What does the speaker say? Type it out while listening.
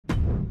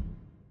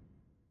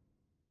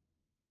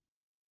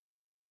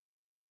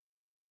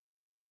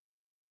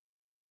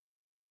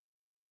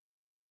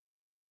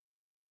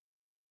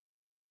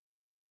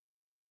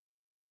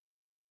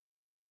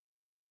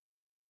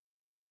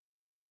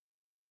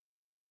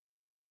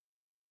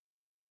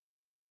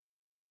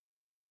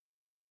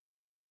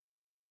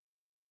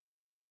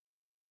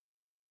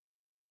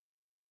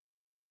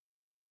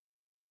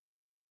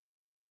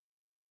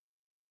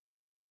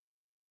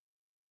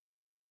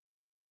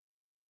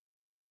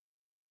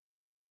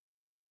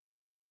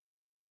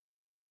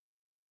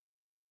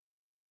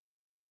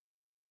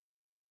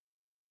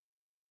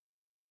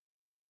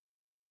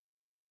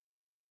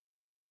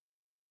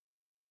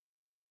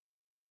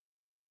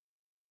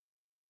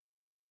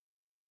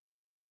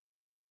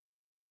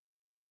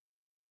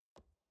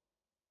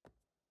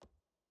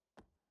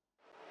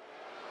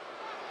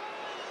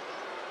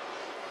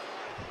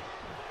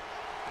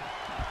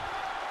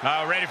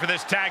Ready for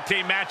this tag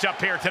team matchup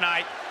here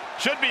tonight.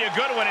 Should be a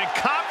good one, and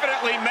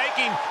confidently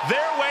making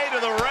their way to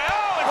the ring.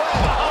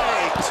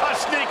 A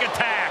sneak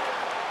attack.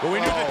 Well, we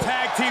knew the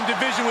tag team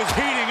division was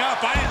heating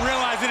up. I didn't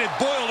realize it had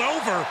boiled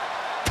over.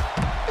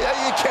 Yeah,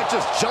 you can't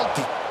just jump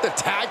the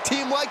tag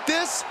team like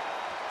this.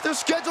 They're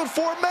scheduled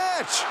for a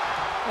match.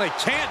 They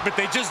can't, but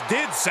they just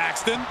did,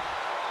 Saxton.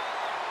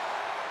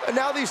 And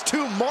now these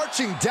two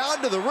marching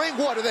down to the ring.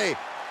 What are they?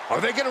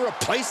 Are they going to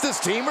replace this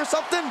team or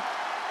something?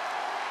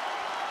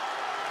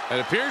 It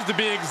appears to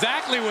be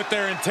exactly what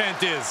their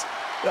intent is.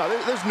 No,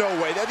 there's no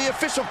way. The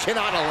official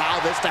cannot allow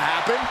this to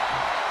happen.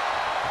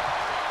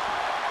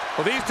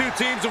 Well, these two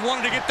teams have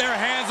wanted to get their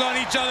hands on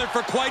each other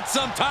for quite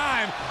some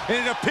time,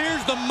 and it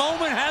appears the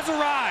moment has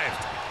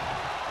arrived.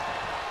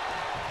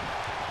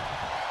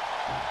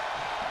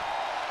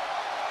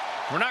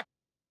 We're not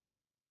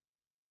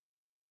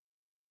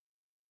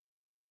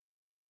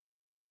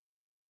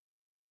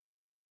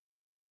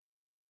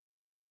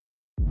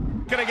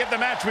going to get the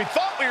match we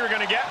thought we were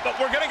going to get, but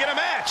we're going to get a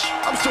match.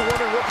 I'm still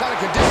wondering what kind of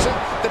condition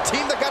the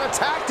team that got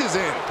attacked is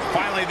in.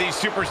 Finally, these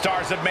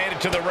superstars have made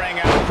it to the ring.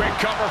 A quick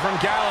cover from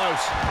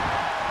Gallows.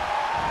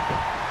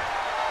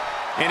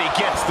 And he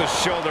gets the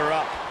shoulder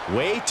up.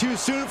 Way too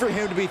soon for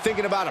him to be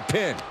thinking about a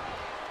pin.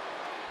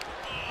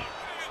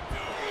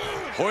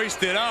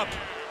 Hoisted up.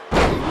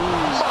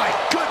 My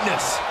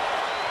goodness.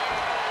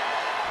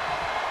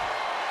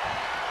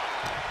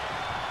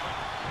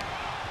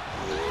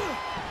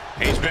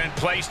 He's been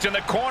placed in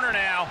the corner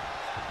now.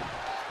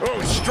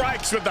 Oh,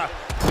 strikes with the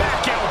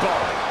back elbow.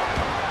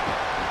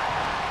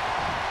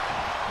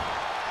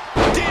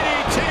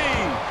 DDT.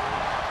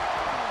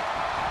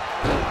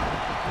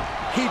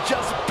 He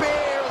just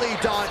barely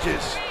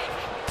dodges.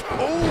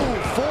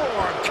 Ooh,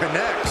 forearm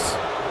connects.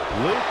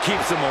 Luke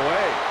keeps him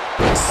away.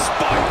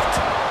 Spiked.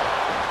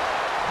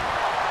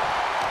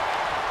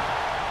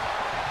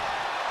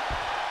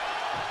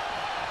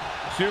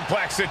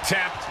 Suplex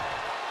attempt.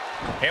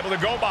 Able to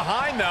go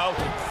behind, though.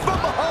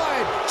 From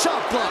behind,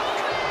 chop block.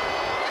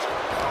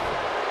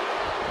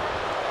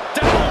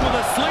 Down with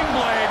a sling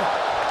blade.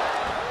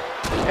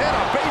 And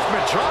a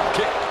basement drop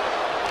kick.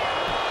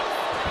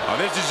 Oh,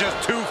 this is just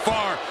too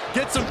far.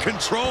 Get some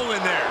control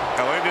in there.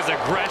 Oh, look at his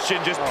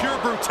aggression, just pure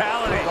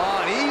brutality. Come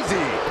on,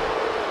 easy.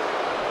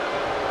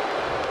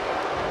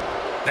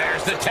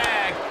 There's the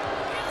tag.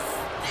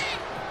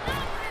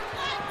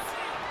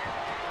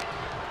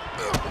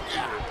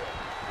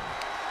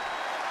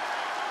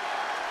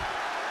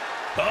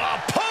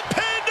 Pump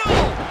handle!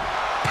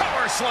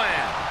 Power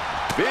slam!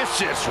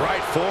 Vicious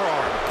right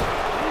forearm.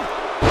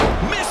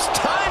 Missed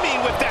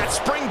timing with that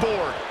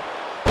springboard.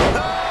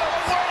 Oh,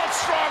 world's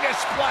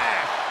strongest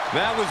splash!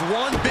 That was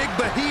one big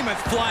behemoth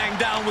flying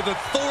down with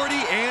authority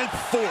and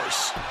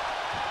force.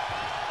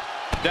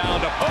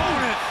 Down to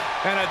opponent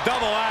and a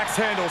double axe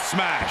handle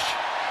smash.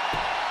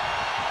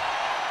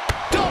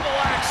 Double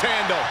axe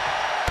handle.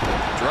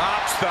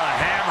 Drops the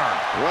hammer.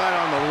 Right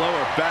on the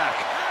lower back.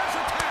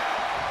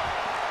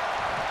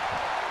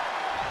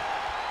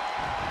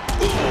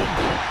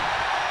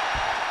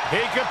 He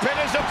could pin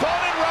his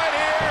opponent right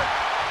here.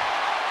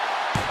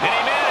 And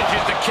he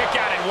manages to kick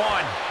out in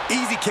one.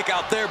 Easy kick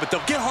out there, but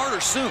they'll get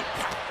harder soon.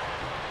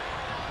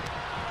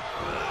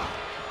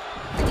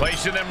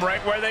 Placing them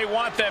right where they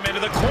want them, into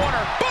the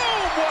corner.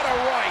 Boom! What a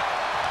right.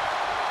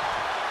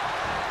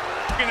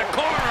 In the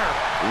corner.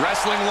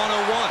 Wrestling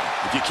 101.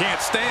 If you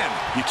can't stand,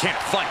 you can't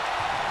fight.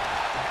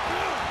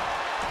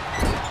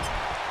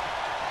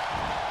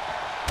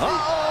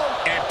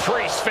 Uh-oh. And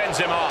Priest fends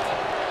him off.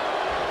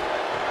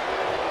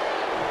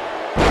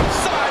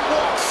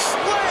 Sidewalk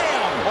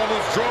slam.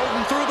 Almost drove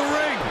him through the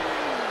ring.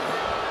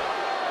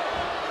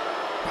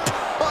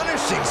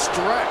 Punishing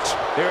stretch.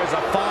 There is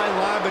a fine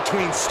line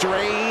between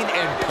strain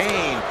and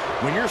pain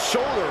when your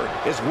shoulder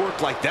is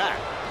worked like that.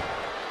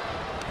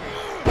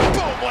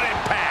 Boom, what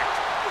impact.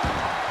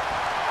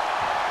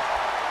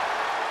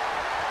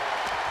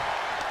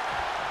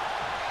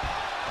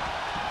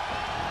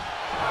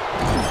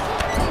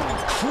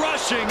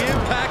 Crushing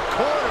impact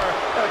corner.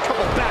 And a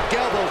couple back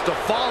elbows to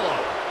follow.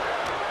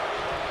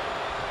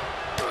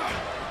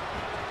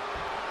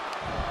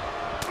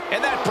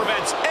 And that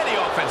prevents any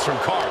offense from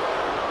Carl.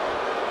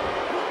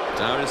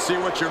 Time to see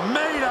what you're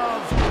made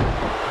of.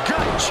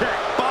 Gut check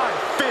by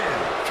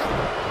Finn.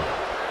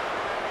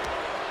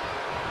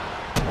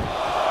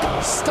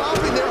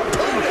 Stopping their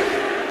opponent.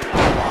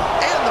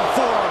 And the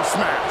forearm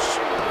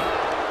smash.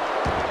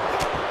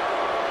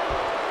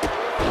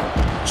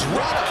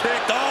 Drop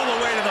kicked all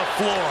the way to the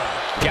floor.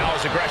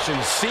 Gallows' aggression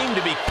seemed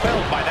to be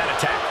quelled by that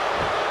attack.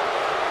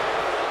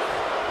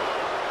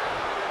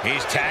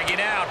 He's tagging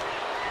out.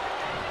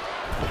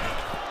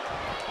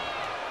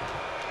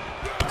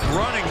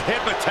 Running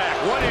hip attack.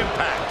 What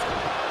impact.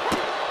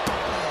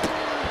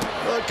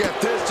 Look at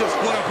this. Just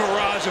What a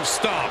barrage of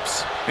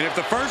stomps. And if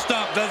the first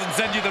stomp doesn't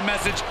send you the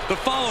message, the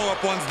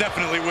follow-up ones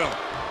definitely will.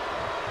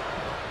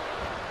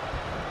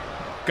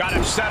 Got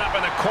him set up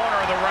in the corner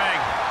of the ring.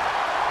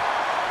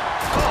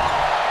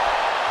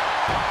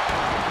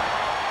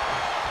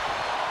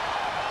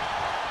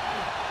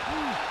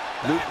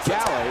 Luke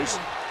Gallows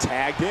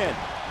tagged in.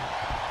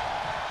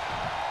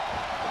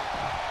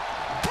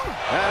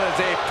 That is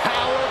a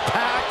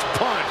power-packed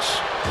punch.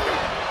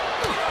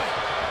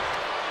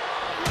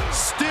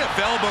 Stiff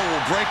elbow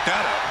will break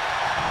that up.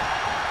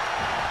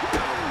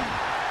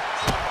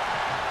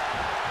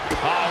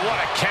 Oh, what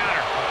a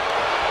counter.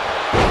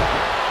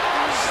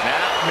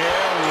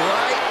 Snapmare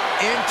right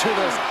into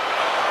the...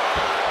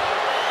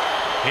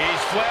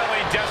 He's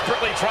flailing,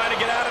 desperately trying to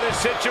get out of this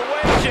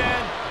situation.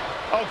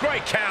 Oh,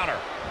 great counter.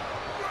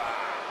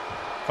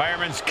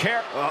 Fireman's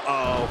carry.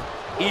 Uh-oh.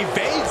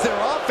 Evades their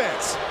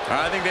offense.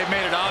 I think they've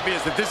made it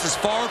obvious that this is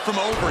far from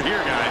over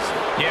here, guys.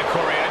 Yeah,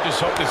 Corey, I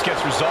just hope this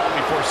gets resolved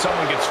before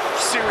someone gets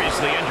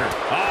seriously injured.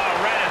 Oh,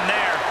 right in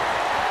there.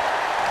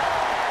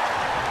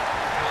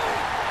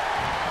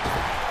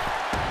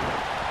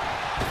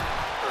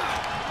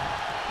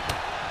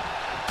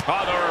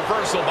 Oh, the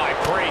reversal by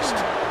Priest.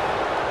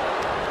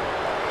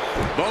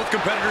 Both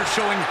competitors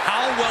showing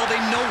how well they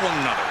know one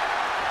another.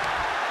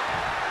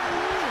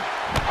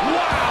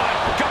 Wow,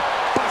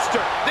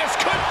 gutbuster. This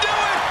could do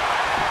it.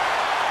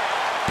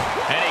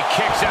 And he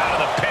kicks out of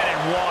the pin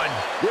and one.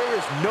 There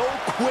is no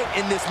quit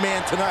in this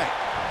man tonight.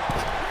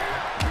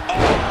 Oh,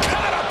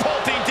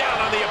 catapulting down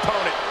on the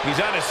opponent. He's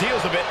on his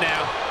heels a bit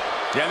now.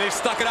 Yeah, they've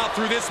stuck it out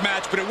through this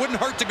match, but it wouldn't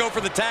hurt to go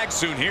for the tag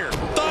soon here.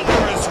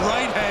 Thunderous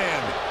right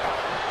hand.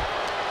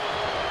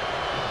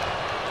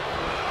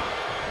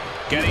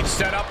 Getting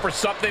set up for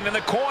something in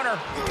the corner.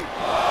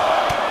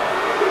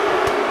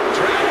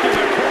 Trapped in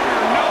the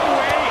corner, no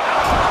way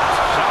out.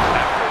 Shot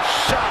after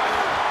shot.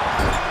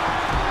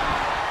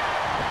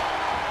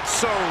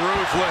 So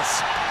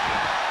ruthless.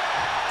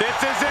 This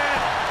is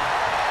it.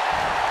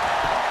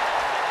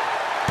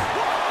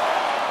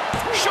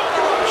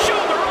 Shoulder up,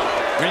 shoulder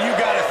up. And you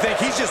got to think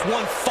he's just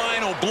one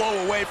final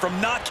blow away from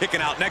not kicking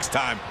out next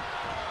time.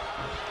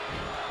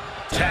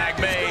 Tag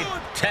made,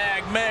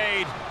 tag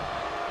made.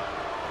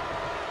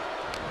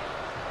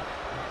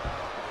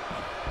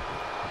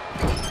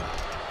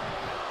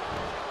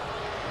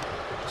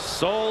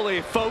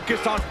 Solely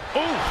focused on...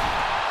 Ooh!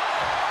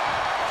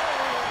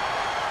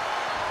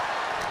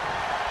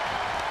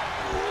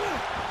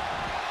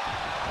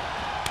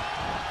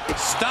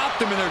 Stopped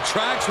them in their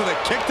tracks with a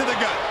kick to the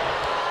gut.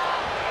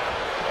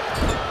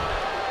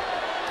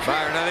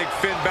 Byron, I think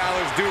Finn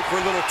Balor's due for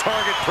a little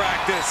target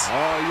practice.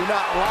 Oh, you're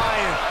not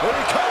lying. Here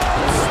he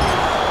comes.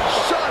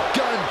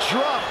 Shotgun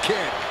drop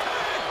kick.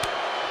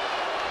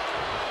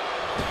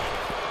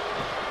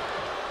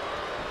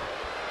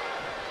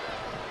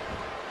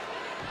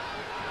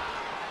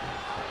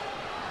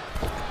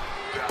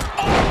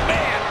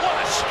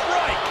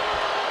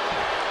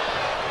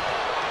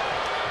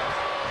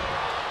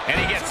 And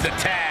he gets the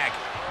tag.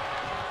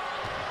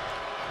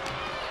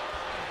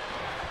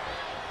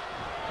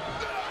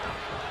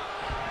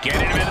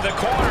 Getting him into the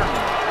corner.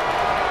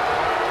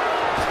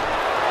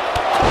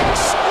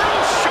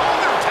 Screw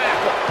shoulder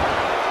tackle.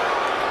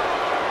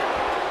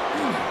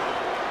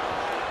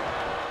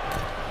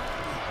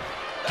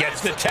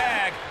 Gets the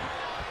tag.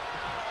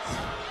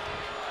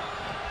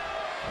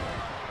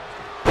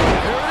 Here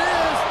it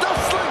is, the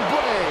sling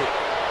blade.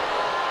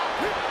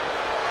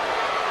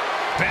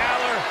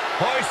 Balor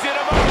hoisted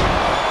him up.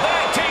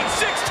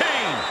 1916.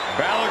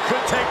 Balor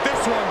could take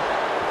this one.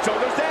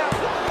 Shoulders down.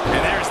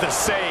 And there's the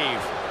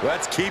save.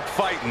 Let's keep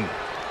fighting.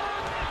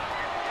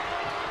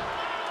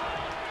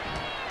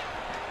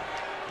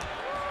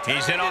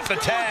 He's in off the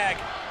tag.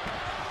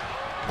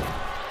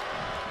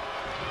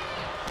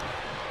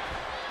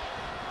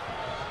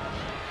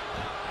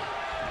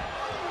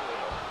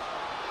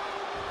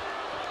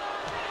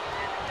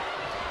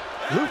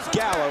 Luke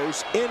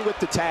Gallows in with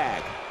the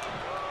tag.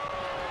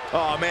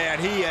 Oh, man,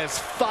 he is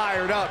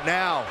fired up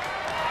now.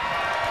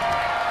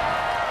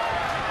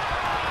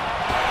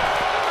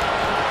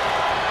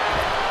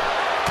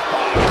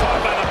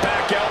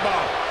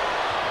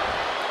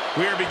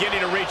 We are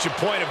beginning to reach a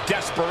point of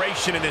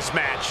desperation in this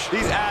match.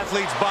 These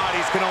athletes'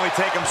 bodies can only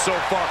take them so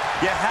far.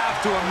 You have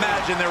to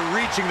imagine they're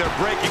reaching their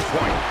breaking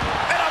point.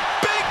 And a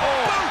big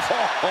boot!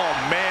 Oh,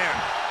 man.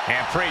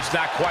 And Priest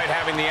not quite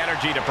having the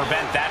energy to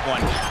prevent that one.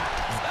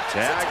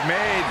 Tag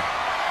made.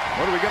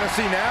 What are we going to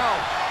see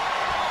now?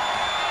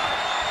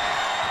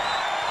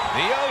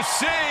 The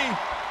OC.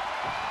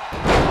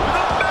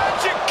 The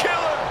Magic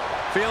Killer.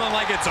 Feeling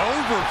like it's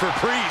over for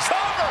Priest.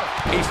 Cover.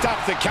 He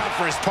stops the count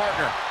for his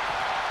partner.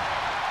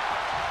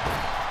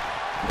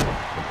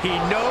 He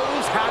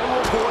knows how to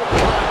avoid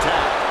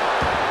contact.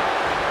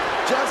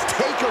 Just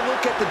take a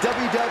look at the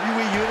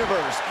WWE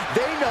Universe.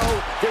 They know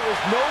there is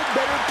no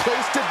better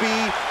place to be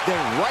than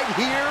right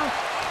here,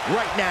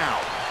 right now.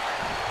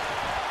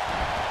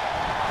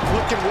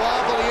 Looking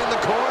wobbly in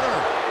the corner.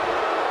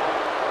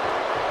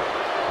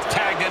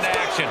 Tagged into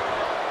action.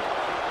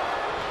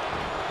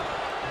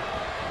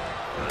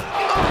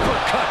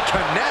 Uppercut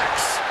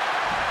connects.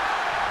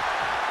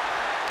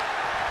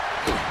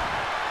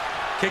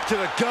 Kick to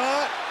the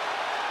gut.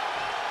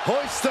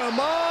 Hoist them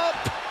up.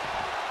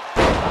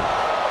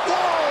 Whoa,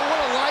 what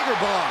a Liger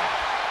bomb.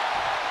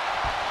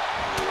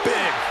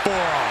 Big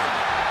forearm.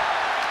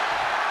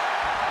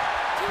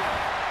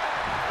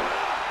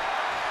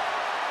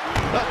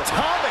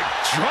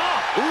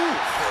 drop. Ooh.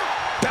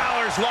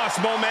 Balor's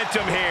lost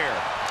momentum here.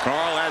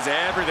 Carl has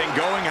everything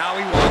going how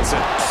he wants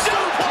it.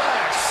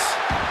 Suplex!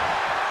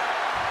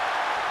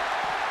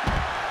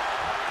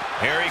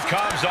 Here he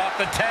comes off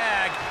the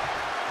tag.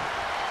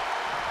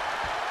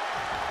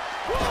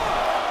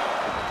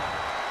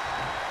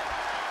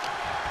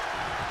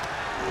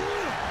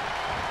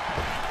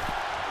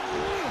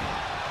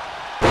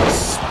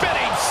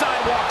 Spinning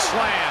sidewalk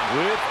slam.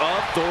 With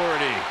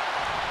authority.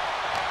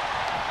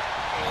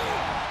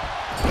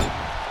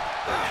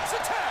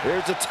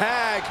 Here's a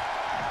tag.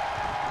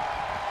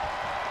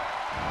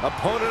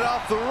 Opponent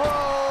off the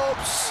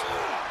ropes.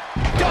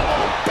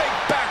 Double big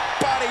back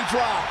body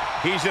drop.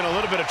 He's in a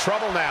little bit of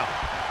trouble now.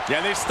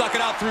 Yeah, they've stuck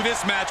it out through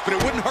this match, but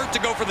it wouldn't hurt to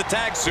go for the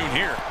tag soon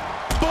here.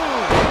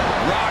 Boom!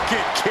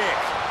 Rocket kick.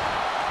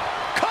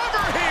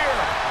 Cover here.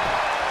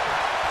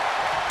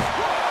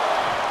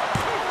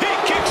 He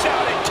kicks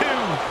out at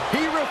 2.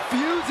 He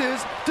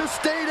refuses to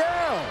stay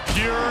down.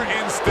 Pure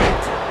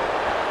instinct.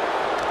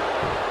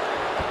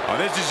 Oh,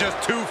 this is just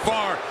too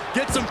far.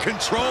 Get some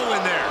control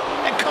in there.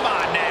 And come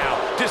on now.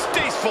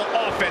 Distasteful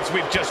offense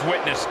we've just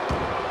witnessed.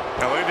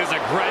 Now look at this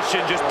aggression,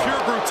 just pure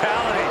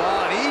brutality.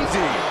 Come on,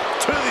 easy.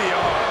 To the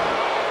arm.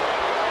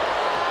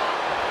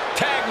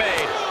 Tag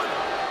made.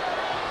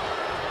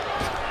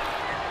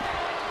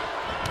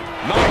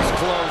 Nice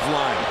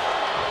clothesline.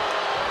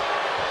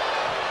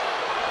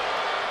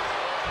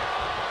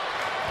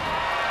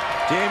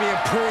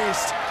 Damian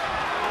Priest.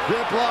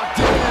 Grip locked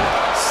in.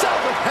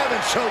 South of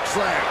heaven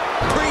chokeslam.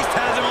 Priest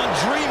has him on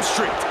Dream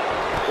Street.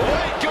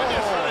 Thank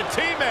goodness for the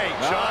teammate.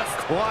 Not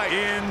quite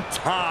in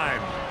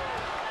time.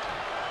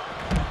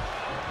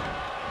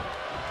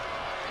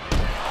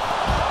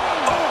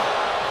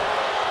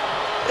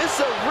 This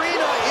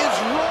arena is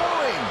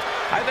roaring.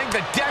 I think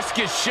the desk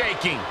is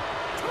shaking.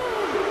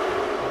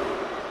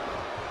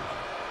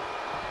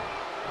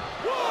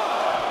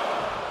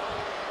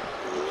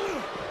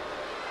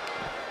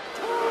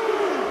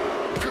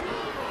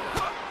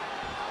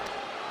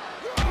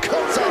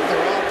 Cuts off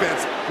their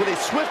offense with a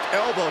swift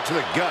elbow to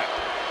the gut.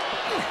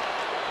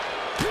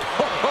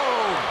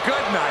 Oh,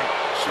 good night.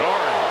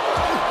 Sorry.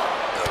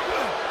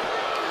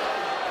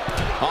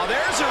 Oh,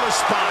 there's a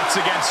response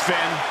against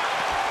Finn.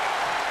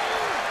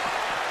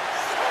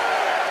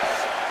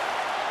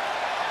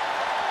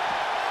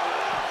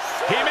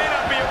 He may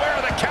not be aware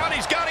of the count.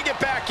 He's got to get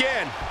back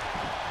in.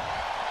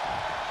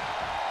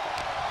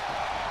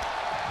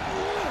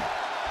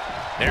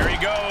 There he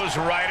goes,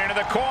 right into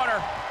the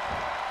corner.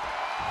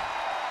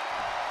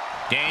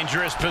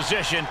 Dangerous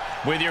position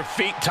with your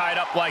feet tied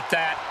up like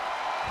that.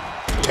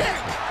 Kick.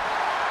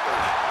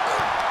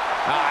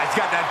 Ah, he's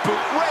got that boot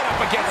right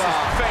up against his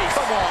face.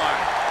 Come on.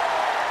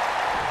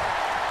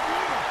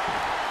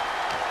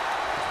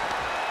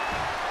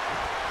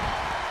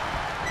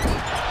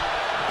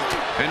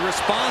 And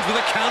responds with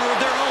a counter of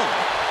their own.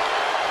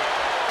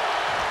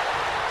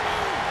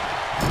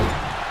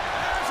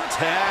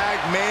 Tag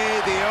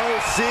made, the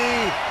OC.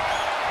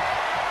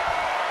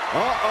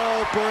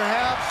 Uh-oh,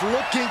 perhaps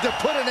looking to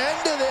put an end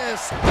to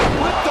this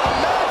with the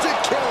Magic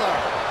Killer.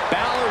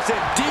 Balor's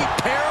in deep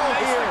peril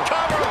here.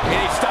 Cover. And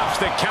he stops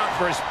the count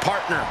for his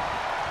partner.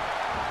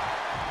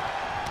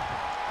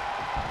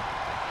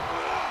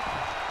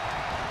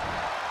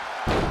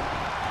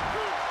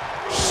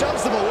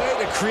 Shoves them away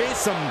to create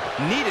some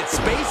needed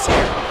space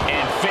here.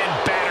 And Finn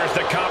batters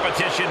the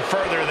competition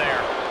further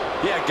there.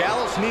 Yeah,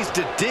 Gallows needs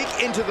to dig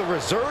into the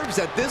reserves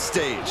at this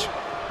stage.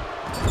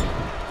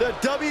 The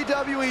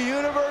WWE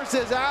Universe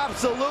is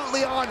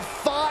absolutely on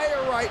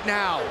fire right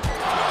now.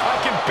 I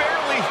can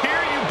barely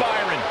hear you,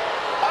 Byron.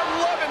 I'm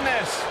loving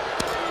this.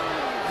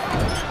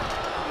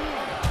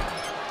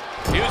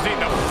 Using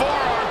the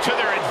forearm to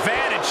their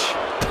advantage.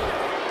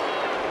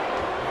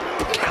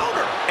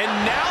 Counter. And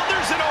now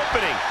there's an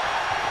opening.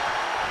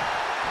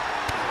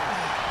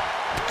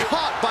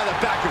 Caught by the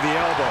back of the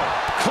elbow.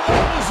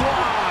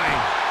 Clothesline.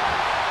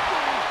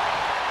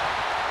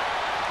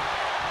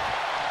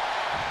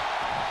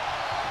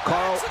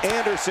 Carl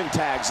Anderson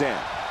tags in.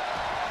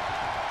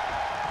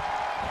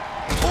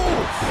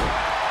 Oof.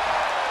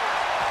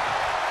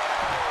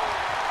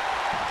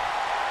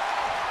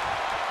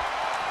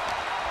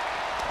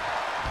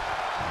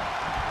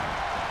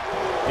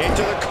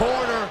 Into the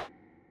corner.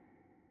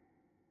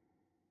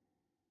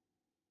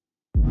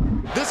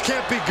 This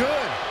can't be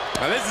good.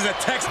 Now this is a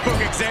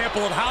textbook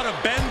example of how to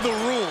bend the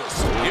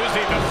rules.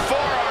 Using the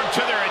forearm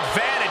to their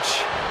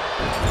advantage.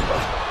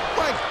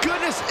 My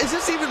goodness, is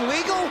this even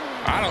legal?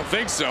 I don't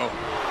think so.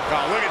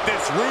 Oh, look at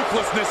this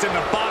ruthlessness in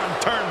the bottom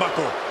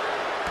turnbuckle.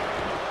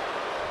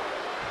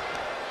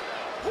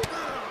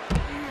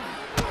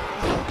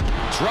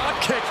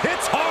 Drop kick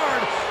hits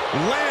hard,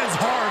 lands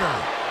harder.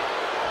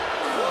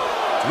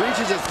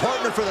 Reaches his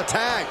partner for the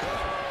tag.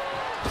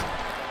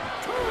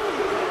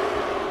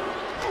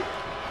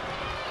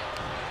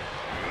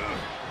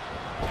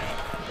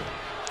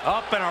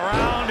 Up and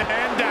around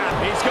and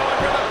down. He's going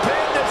for the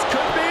pin. This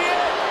could be it.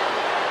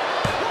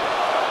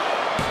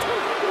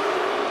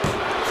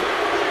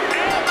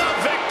 And the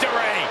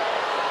victory.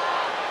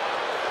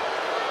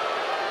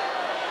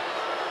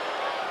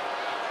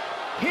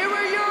 here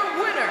are your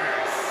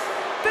winners,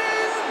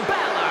 Finn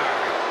Balor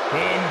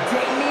and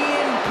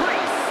Damian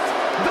Priest,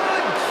 the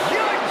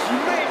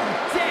Judgment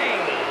Day.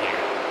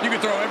 You can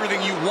throw everything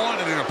you want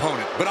at an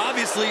opponent, but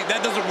obviously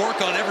that doesn't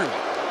work on everyone.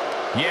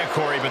 Yeah,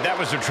 Corey, but that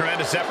was a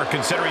tremendous effort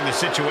considering the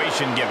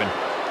situation given.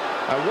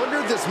 I wonder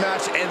if this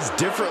match ends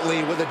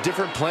differently with a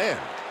different plan.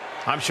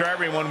 I'm sure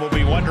everyone will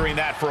be wondering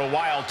that for a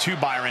while too,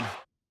 Byron.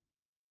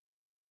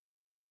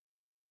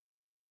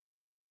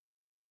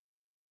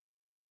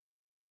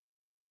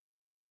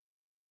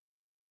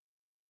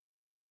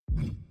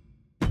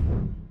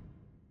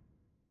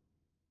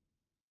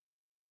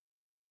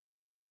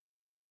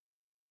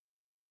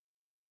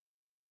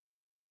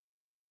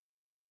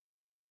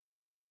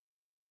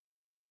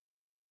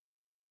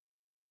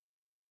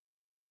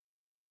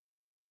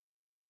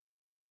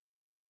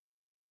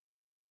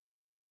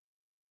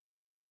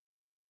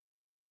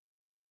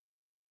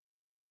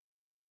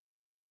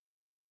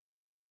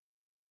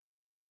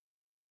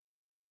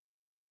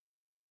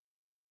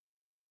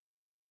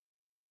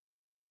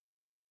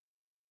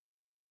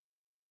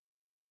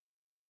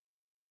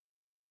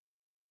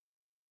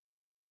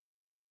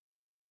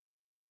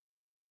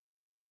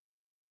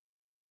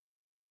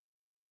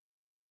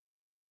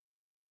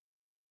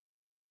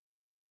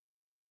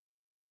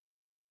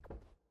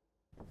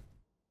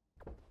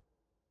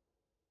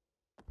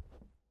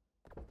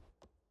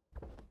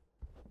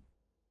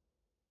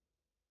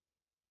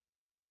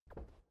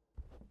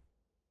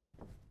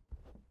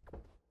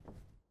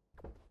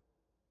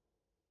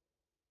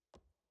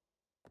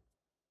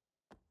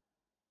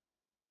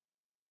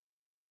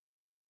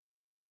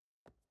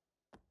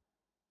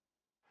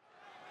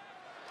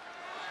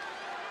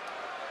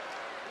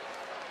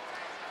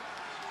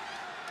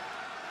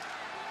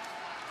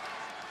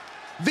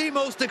 The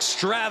most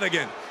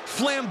extravagant,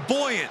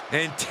 flamboyant,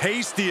 and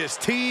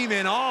tastiest team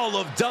in all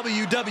of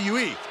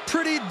WWE,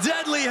 Pretty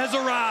Deadly, has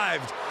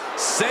arrived.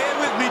 Say it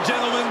with me,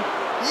 gentlemen.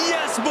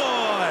 Yes,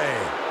 boy!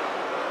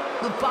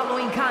 The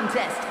following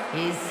contest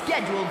is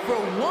scheduled for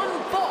one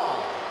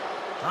fall.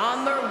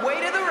 On their way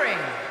to the ring,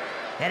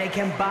 at a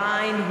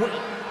combined weight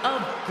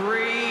of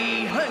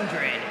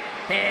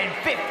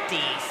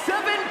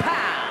 357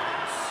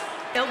 pounds,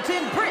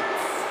 Elton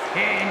Prince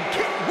and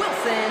Kit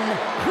Wilson,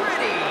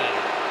 Pretty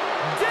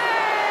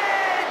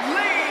Deadly!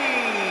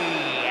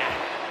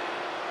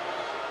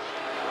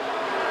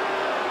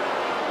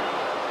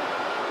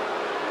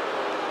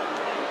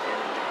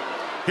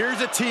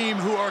 Here's a team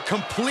who are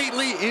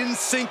completely in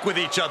sync with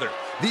each other.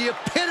 The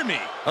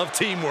epitome of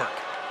teamwork.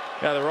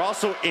 Yeah, they're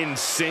also in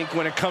sync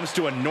when it comes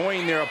to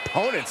annoying their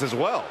opponents as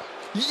well.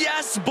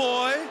 Yes,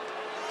 boy!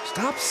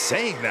 Stop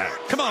saying that.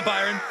 Come on,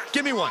 Byron.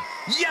 Give me one.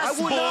 Yes,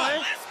 I would boy!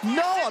 not.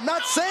 No, I'm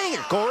not saying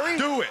it, Corey.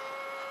 Do it.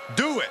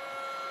 Do it.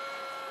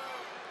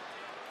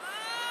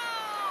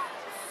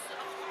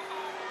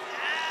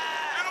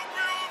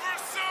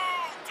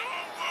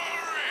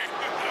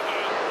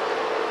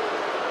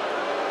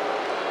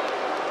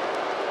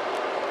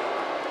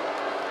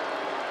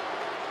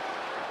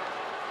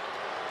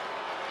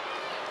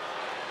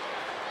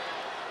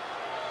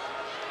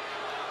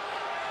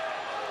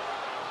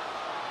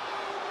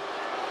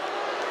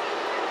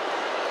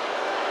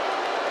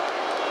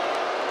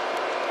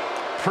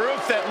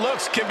 Proof that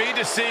looks can be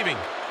deceiving.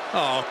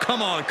 Oh,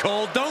 come on,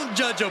 Cole. Don't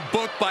judge a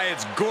book by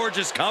its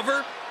gorgeous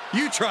cover.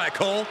 You try,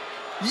 Cole.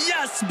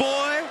 Yes,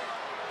 boy.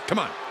 Come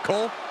on,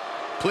 Cole.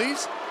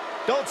 Please?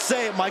 Don't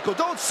say it, Michael.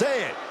 Don't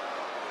say it.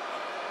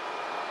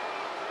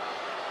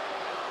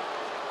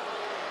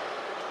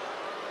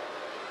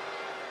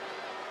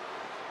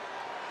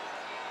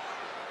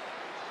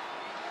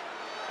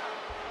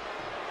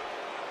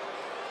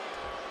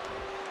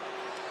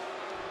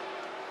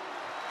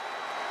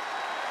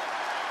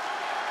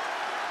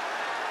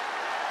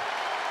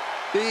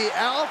 The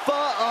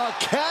Alpha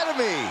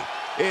Academy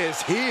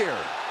is here.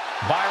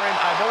 Byron,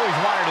 I've always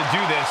wanted to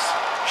do this.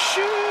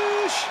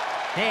 Shoosh!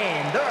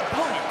 And their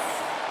opponents,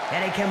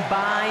 at a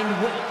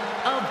combined weight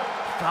of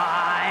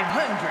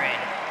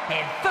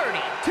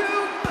 532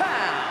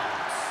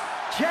 pounds,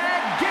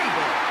 Chad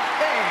Gable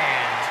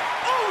and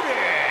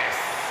Otis,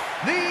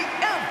 the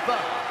Alpha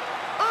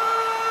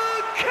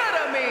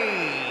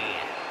Academy.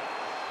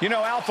 You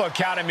know, Alpha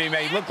Academy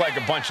may look like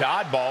a bunch of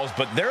oddballs,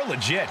 but they're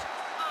legit.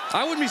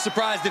 I wouldn't be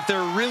surprised if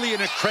they're really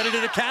an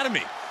accredited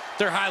academy.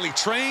 They're highly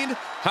trained,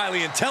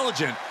 highly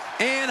intelligent,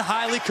 and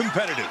highly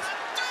competitive.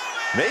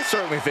 They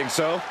certainly think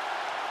so.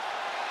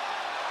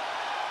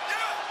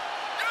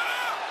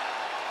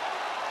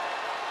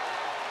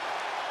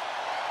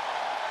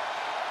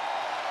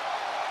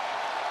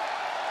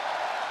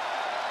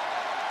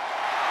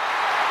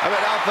 I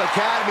bet Alpha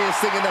Academy is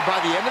thinking that by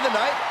the end of the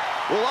night,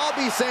 we'll all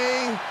be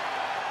saying,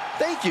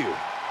 thank you.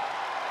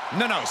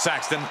 No,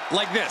 Saxton,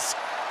 like this.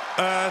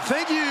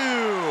 Thank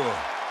you.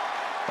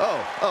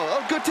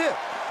 Oh, good tip.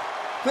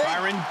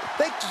 Byron.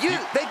 Thank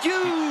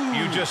you.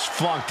 You just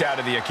flunked out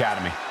of the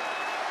academy.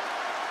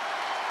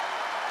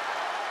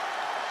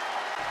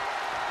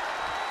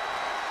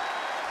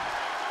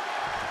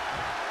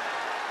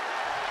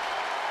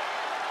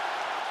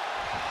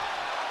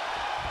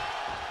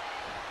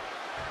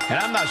 And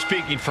I'm not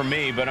speaking for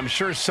me, but I'm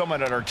sure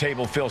someone at our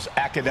table feels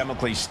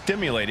academically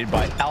stimulated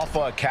by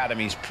Alpha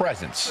Academy's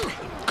presence.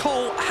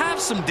 Cole, have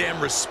some damn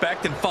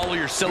respect and follow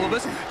your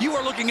syllabus. You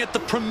are looking at the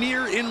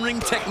premier in-ring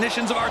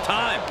technicians of our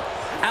time.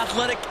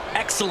 Athletic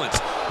excellence,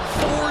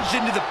 forged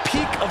into the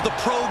peak of the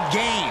pro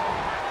game.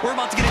 We're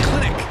about to get a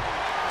clinic.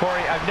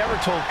 Corey, I've never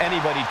told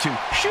anybody to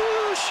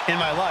shoosh in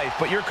my life,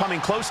 but you're coming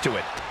close to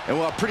it. And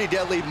while Pretty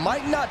Deadly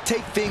might not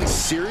take things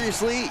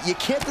seriously, you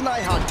can't deny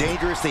how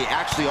dangerous they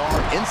actually are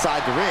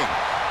inside the ring.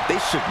 They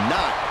should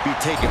not be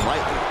taken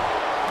lightly.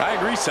 I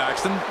agree,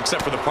 Saxton,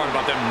 except for the part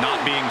about them not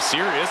being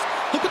serious.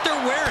 Look what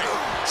they're wearing.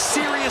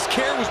 Serious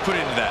care was put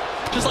into that,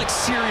 just like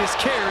serious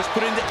care is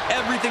put into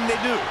everything they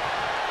do.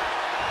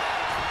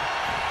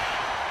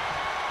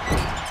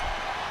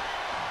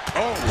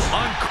 Oh,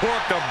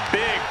 uncorked a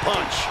big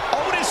punch.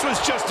 Otis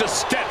was just a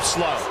step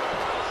slow.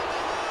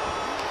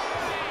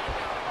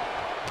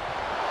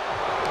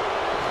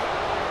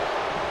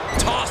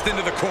 Tossed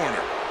into the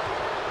corner.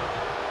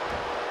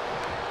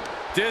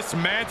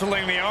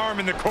 Dismantling the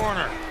arm in the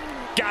corner.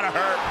 Gotta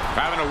hurt.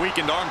 Having a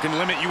weakened arm can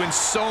limit you in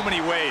so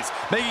many ways,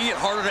 making it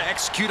harder to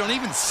execute on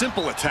even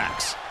simple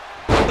attacks.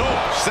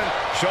 Oh, sent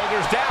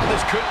shoulders down.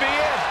 This could be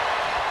it.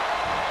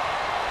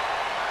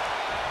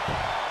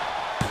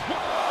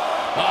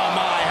 Oh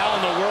my, how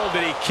in the world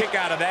did he kick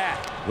out of that?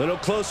 A little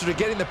closer to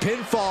getting the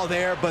pinfall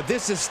there, but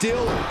this is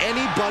still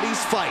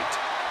anybody's fight.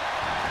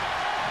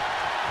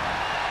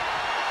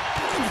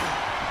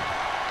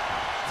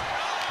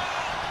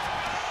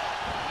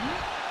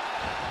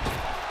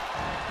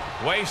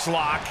 Waist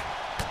lock.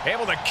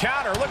 Able to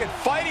counter. Look at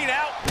fighting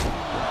out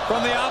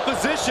From the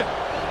opposition.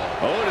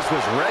 Otis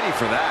was ready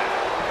for that.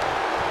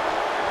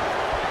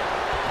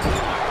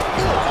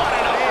 What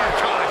an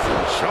uppercut.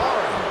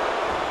 Jarring.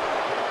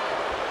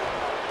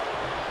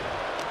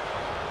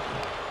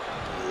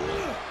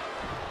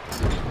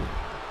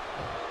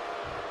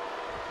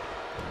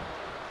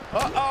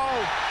 Uh-oh.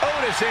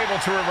 Otis able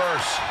to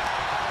reverse.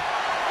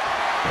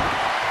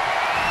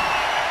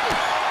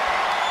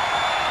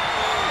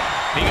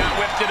 He got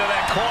whipped into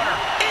that corner,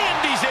 and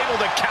he's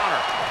able to counter.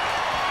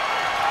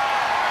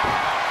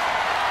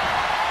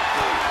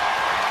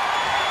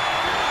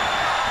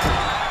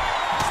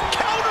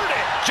 Countered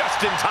it just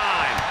in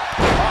time.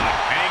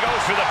 And he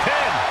goes for the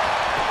pin.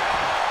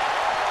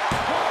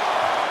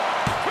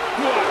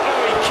 What?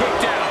 Oh, he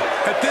kicked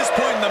out. At this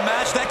point in the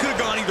match, that could have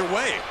gone either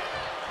way.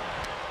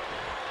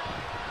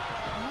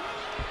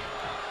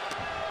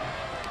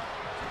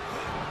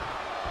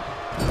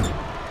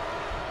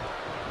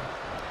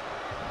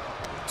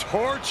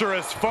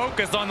 Torturous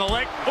focus on the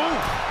leg. Ooh!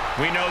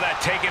 We know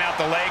that taking out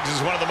the legs is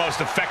one of the most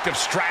effective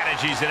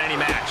strategies in any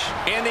match.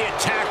 And the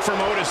attack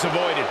from Otis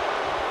avoided.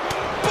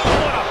 Boom,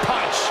 what a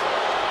punch!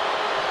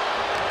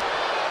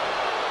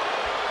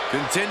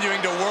 Continuing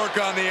to work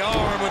on the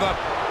arm with a...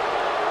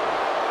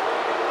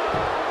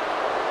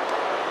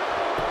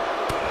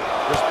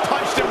 Just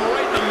punched him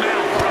right in the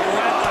mouth.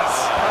 Relentless.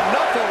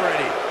 Enough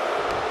already.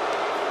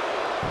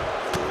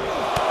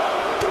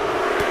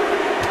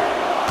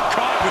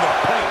 Caught with a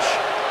punch.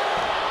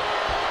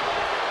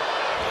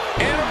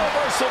 And a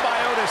reversal by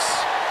Otis.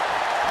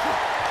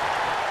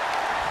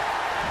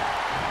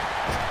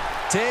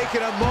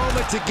 Taking a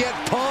moment to get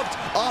pumped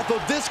off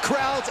of this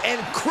crowd's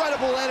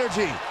incredible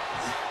energy.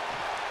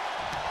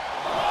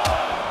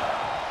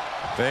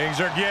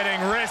 Things are getting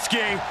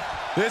risky.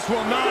 This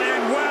will not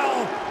end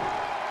well.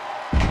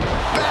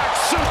 Back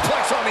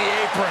suplex on the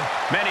apron.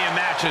 Many a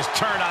match has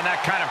turned on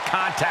that kind of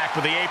contact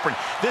with the apron.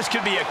 This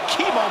could be a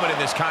key moment in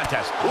this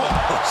contest. Whoa,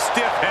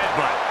 stiff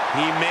headbutt.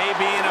 He may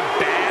be in a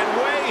bad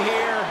way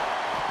here.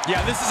 Yeah,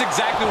 this is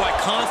exactly why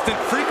constant,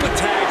 frequent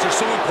tags are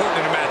so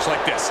important in a match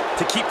like this,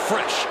 to keep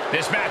fresh.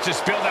 This match is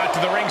spilled out to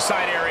the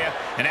ringside area,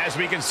 and as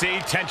we can see,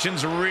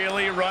 tension's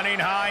really running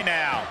high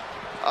now.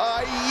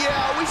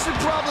 Yeah, we should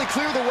probably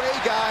clear the way,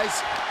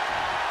 guys.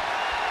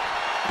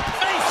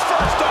 Face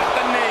first off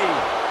the knee.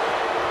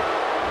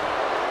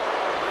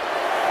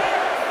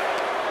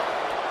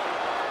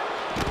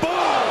 Boom!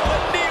 A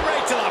knee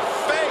right to the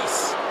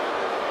face.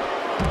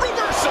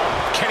 Reversal.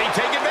 Can he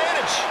take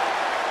advantage?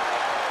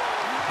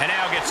 And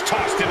now gets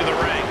tossed into the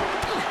ring.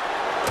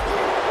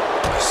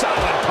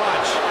 Solid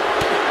punch.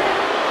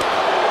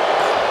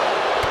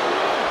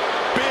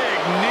 Big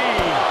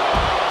knee.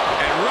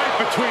 And right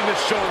between the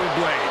shoulder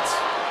blades.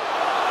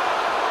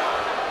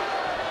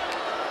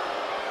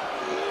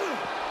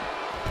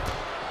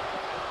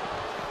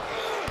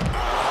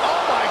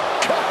 Oh my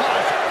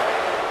God!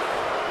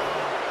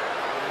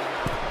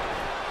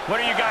 What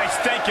are you guys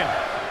thinking?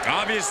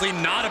 Obviously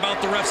not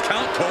about the ref's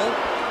count, Cole.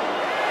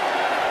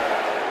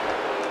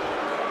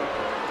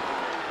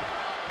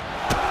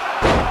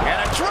 And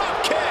a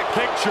drop kick.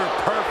 Picture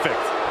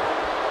perfect.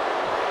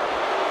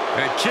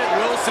 And Kit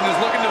Wilson is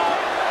looking to...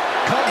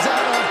 Comes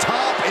out on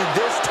top in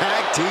this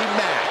tag team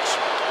match.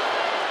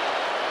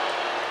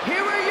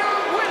 Here are your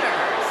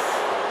winners,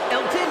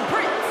 Elton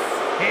Prince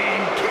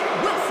and Kit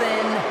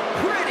Wilson.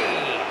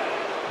 Pretty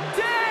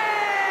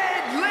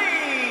Deadly.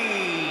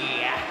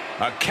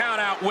 A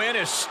count-out win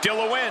is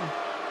still a win.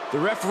 The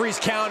referee's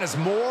count is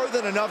more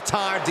than enough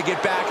time to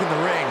get back in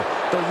the ring.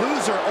 The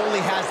loser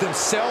only has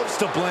themselves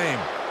to blame.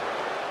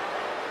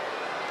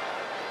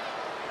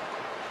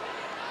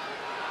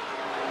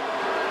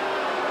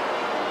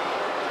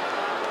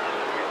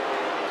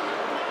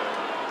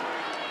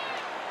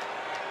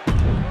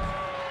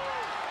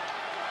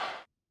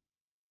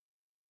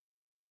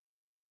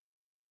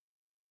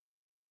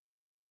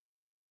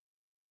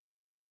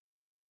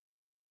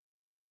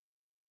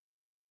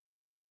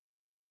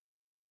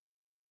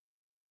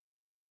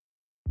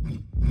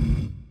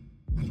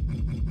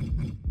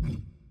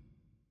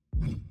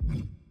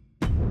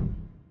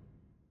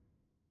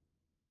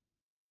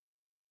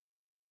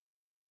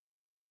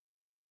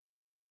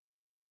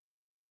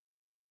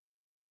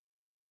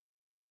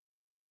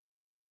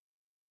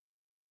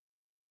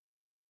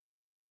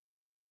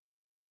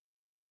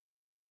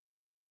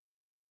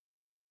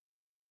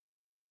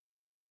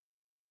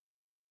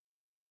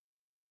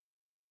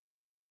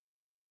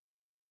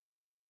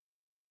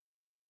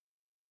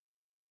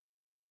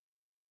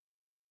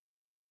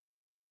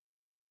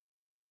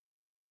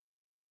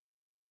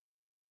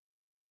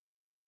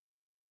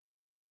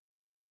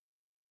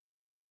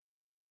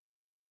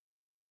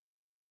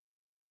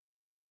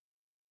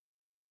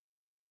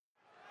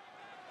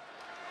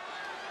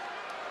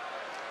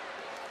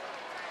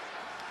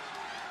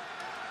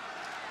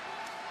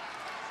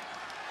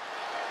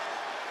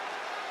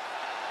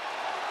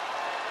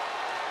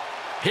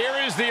 Here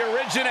is the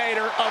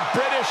originator of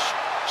British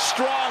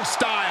strong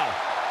style.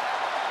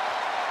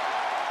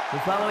 The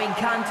following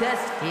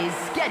contest is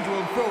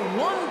scheduled for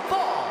one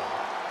fall.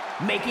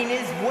 Making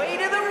his way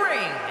to the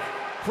ring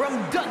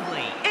from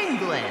Dudley,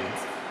 England,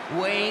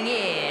 weighing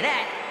in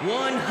at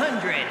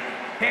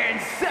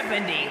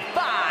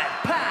 175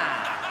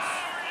 pounds,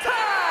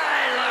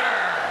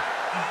 Tyler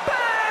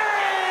Bate!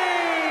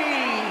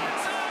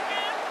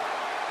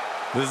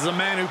 This is a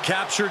man who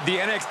captured the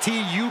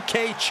NXT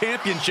UK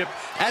Championship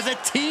as a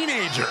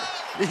teenager.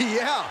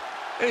 Yeah,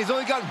 and he's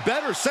only gotten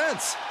better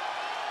since.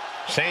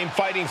 Same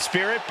fighting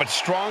spirit, but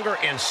stronger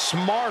and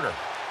smarter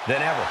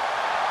than ever.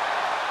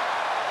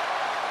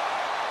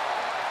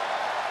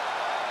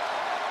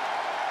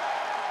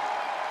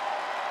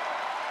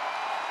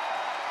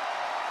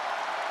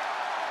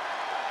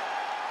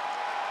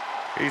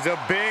 He's a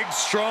big,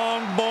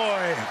 strong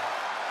boy.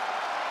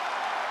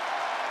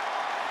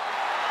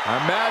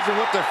 Imagine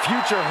what the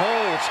future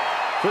holds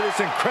for this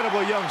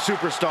incredible young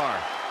superstar.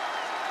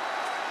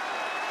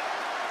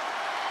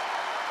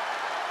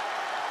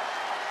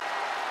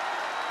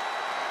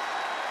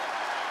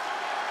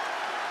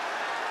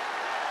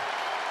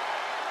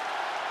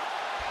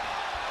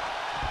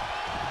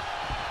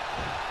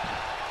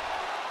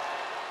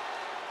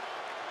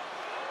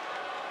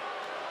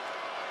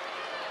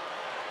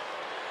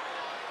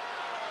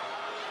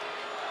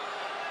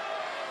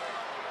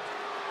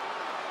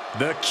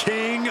 The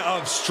king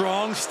of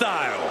strong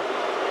style.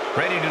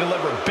 Ready to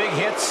deliver big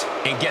hits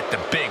and get the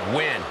big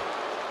win.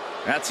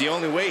 That's the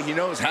only way he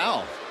knows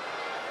how.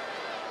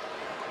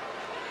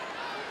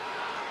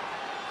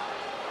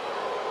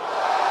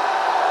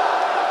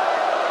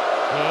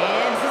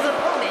 And his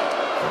opponent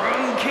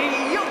from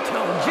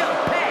Kyoto,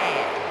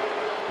 Japan,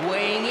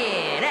 weighing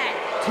in at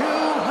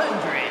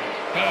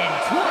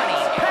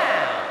 220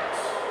 pounds,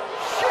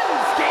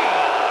 Shinsuke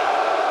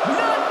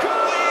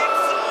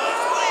Nakamura!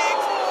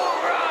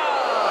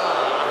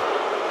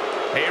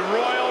 A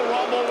Royal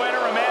Rumble winner,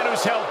 a man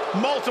who's held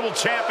multiple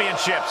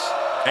championships.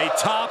 A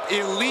top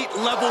elite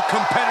level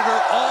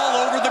competitor all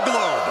over the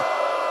globe.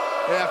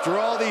 After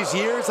all these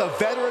years, a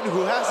veteran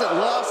who hasn't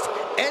lost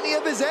any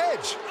of his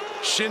edge.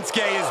 Shinsuke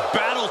is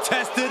battle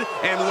tested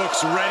and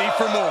looks ready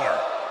for more.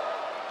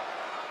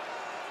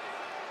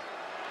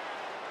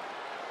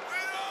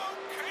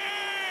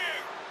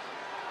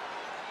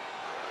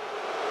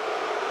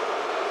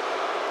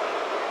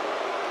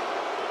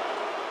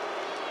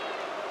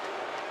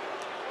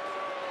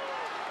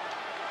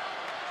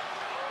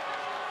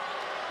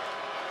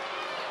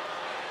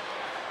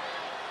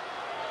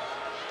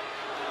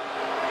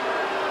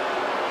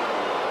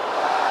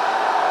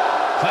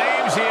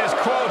 Claims he is,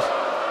 quote,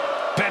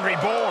 been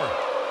reborn.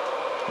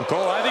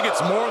 Cole, I think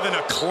it's more than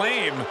a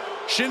claim.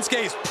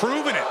 Shinsuke's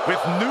proven it with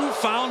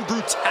newfound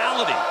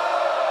brutality.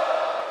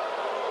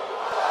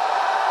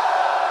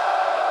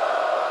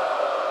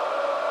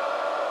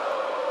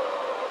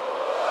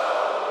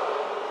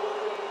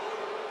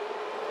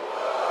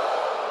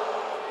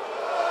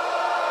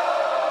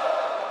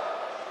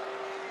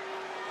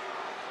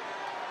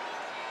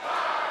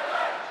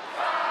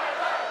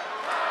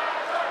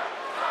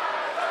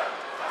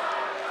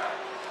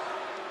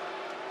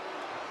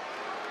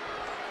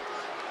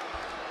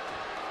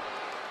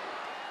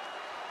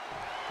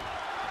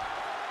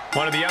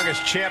 One of the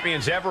youngest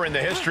champions ever in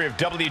the history of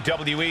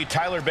WWE,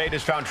 Tyler Bate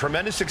has found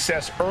tremendous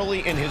success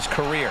early in his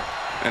career.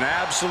 An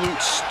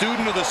absolute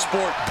student of the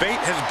sport, Bate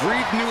has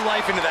breathed new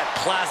life into that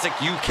classic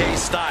UK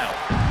style.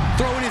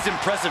 Throw in his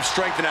impressive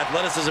strength and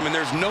athleticism, and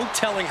there's no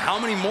telling how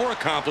many more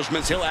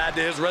accomplishments he'll add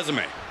to his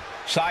resume.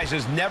 Size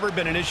has never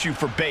been an issue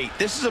for Bate.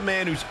 This is a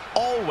man who's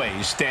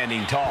always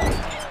standing tall.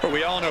 But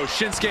we all know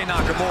Shinsuke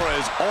Nakamura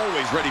is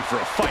always ready for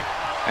a fight.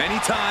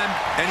 Anytime,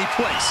 any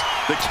place.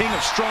 The king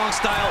of strong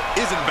style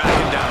isn't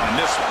backing down in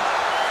this one.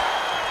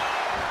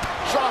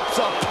 Drops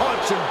a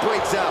punch and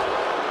breaks out.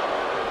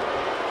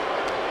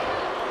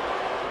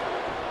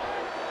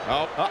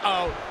 Oh,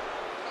 uh-oh.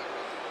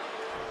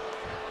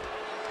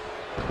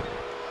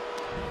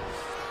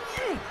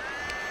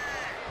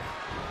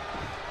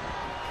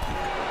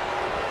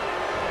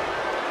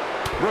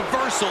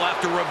 Reversal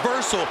after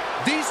reversal.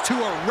 These two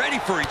are ready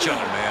for each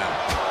other, man.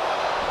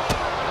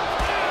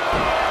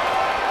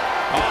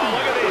 Oh,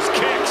 look at these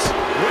kicks.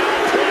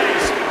 Well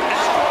placed.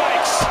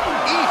 Strikes.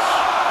 Eesh.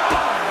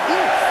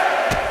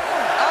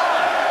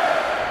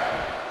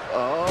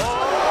 Oh.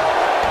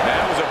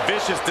 That was a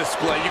vicious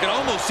display. You can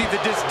almost see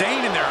the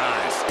disdain in their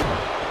eyes.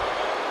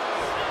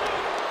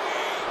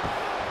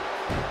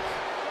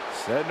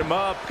 Setting him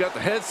up. Got the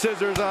head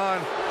scissors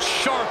on.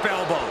 Sharp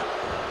elbow.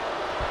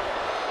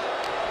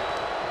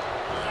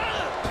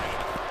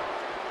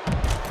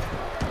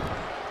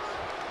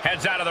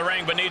 Heads out of the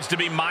ring, but needs to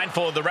be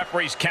mindful of the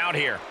referee's count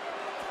here.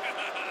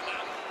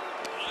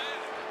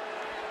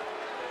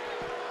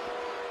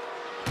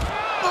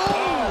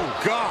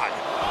 Oh, God.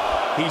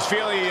 He's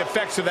feeling the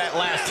effects of that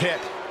last hit.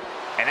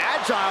 An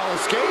agile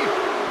escape.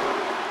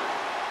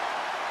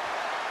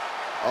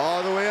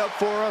 All the way up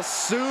for a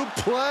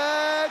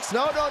suplex.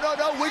 No, no, no,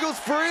 no. Wiggles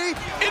free.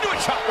 Into a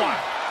chop block.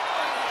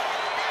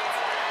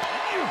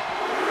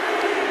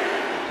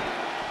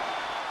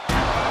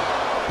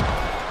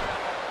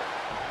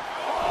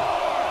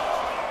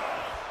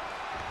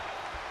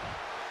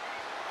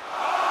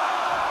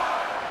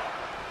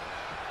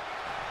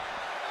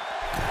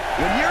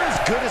 When you're as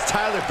good as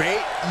Tyler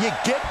Bate, you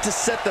get to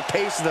set the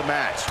pace of the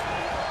match.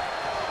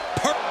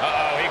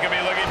 Uh-oh, he could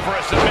be looking for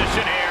a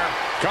submission here.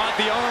 Got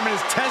the arm in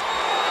his chest.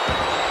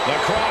 The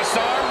cross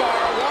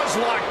armbar was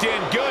locked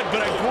in good, but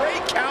a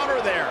great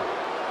counter there.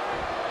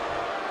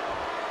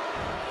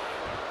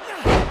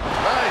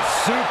 Nice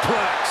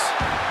suplex.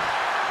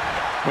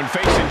 When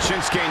facing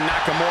Shinsuke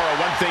Nakamura,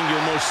 one thing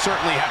you'll most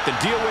certainly have to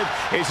deal with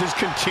is his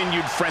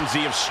continued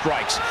frenzy of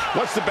strikes.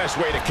 What's the best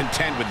way to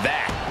contend with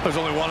that? There's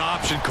only one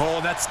option, Cole,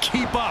 and that's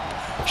keep up.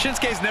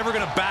 Shinsuke's never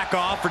going to back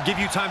off or give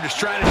you time to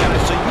strategize,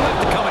 so you have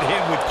to come at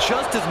him with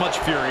just as much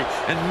fury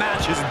and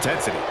match his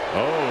intensity.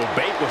 Oh,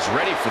 Bate was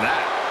ready for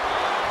that.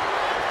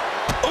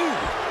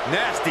 Ooh,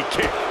 nasty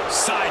kick.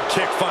 Side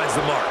kick finds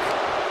the mark.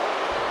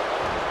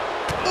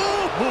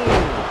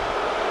 Ooh.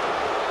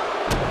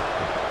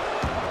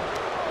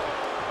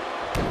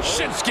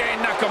 Shinsuke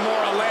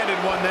Nakamura landed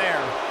one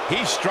there.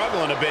 He's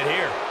struggling a bit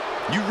here.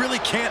 You really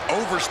can't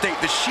overstate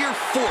the sheer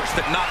force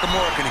that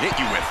Nakamura can hit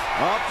you with.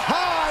 Up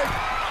high.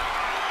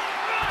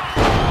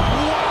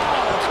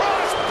 Wow,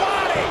 cross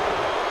body.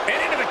 And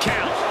into the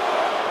count.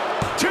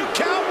 2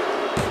 count.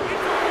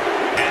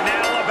 And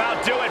that'll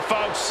about do it,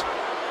 folks.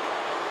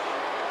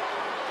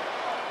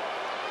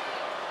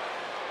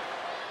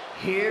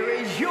 Here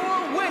is your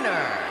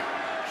winner,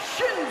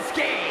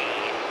 Shinsuke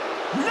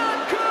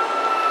Nakamura!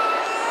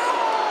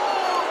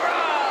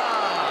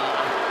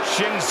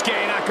 Shinsuke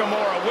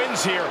Nakamura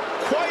wins here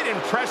quite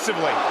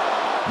impressively.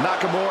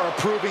 Nakamura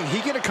proving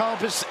he can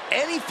accomplish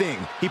anything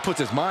he puts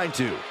his mind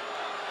to.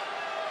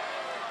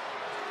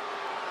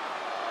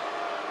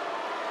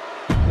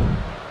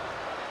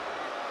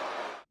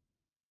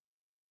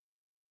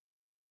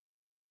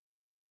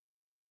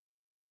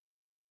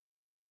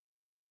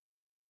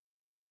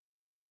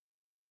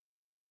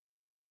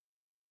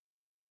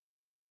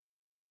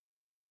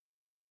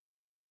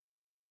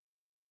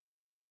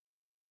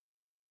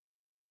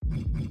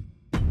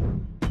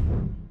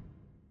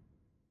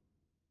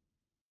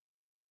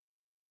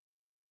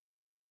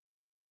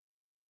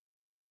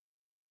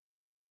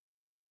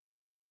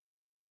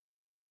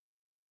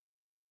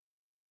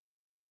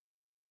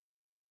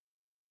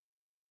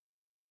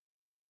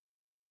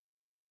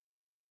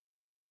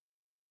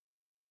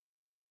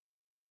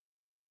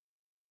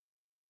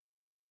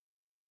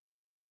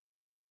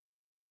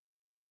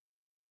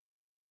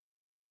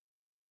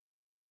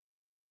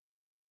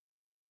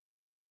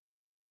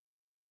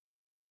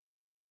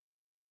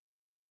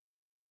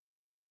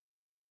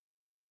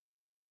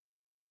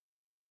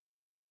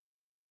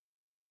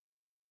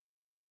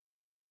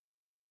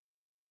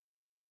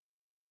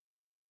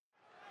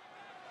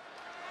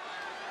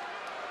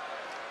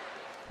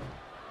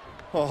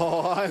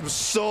 Oh, I'm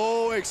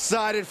so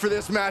excited for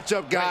this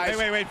matchup, guys.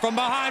 Wait. From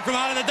behind, from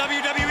out of the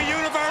WWE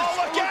Universe. Oh,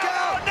 look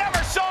out. Oh,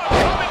 never saw it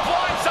coming.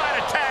 Blindside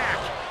attack.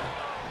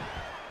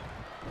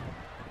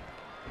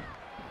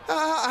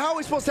 How are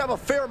we supposed to have a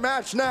fair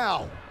match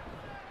now?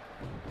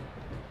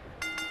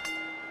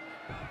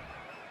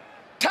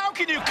 How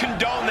can you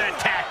condone that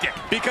tactic?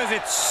 Because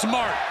it's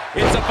smart.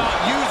 It's about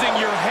using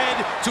your head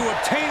to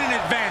obtain an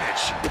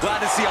advantage.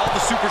 Glad to see all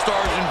the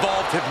superstars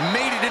involved have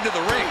made it into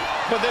the ring.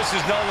 But this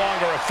is no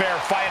longer a fair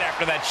fight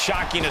after that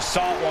shocking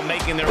assault while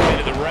making their way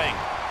to the ring.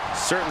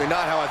 Certainly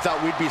not how I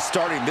thought we'd be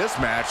starting this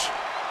match.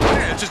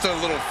 Yeah, it's just a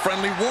little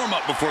friendly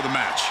warm-up before the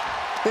match.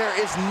 There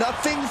is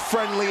nothing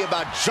friendly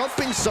about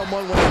jumping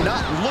someone when you're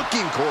not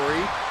looking,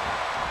 Corey.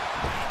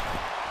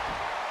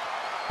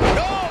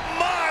 Oh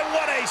my,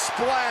 what a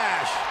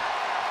splash!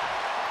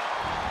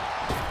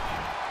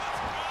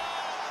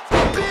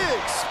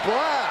 Big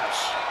splash!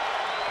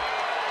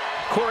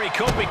 Corey,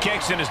 Kofi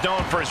Kingston is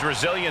known for his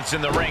resilience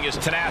in the ring, his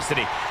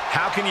tenacity.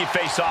 How can you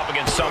face off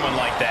against someone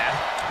like that?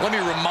 Let me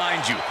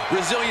remind you,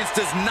 resilience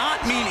does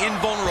not mean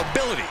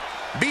invulnerability.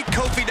 Beat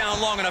Kofi down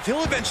long enough,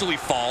 he'll eventually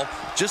fall,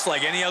 just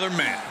like any other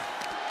man.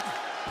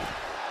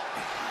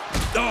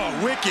 Oh,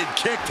 wicked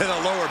kick to the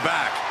lower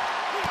back.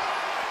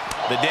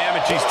 The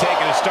damage he's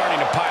taken is starting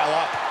to pile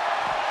up.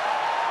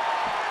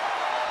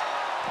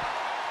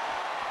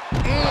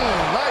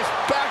 Nice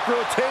back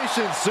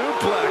rotation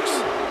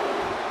suplex.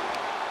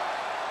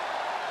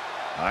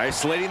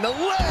 Isolating the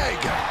leg.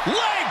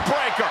 Leg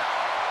breaker.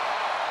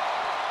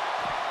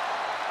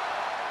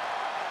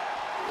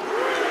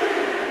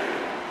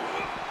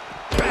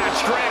 Back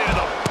straight into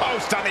the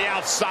post on the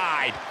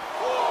outside.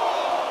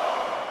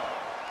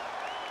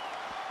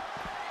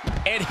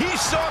 And he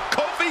saw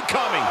Kofi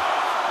coming.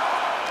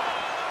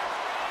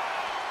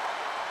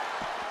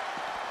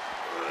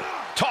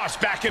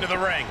 Tossed back into the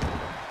ring.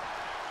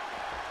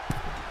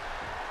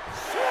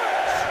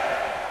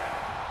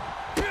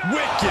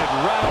 Wicked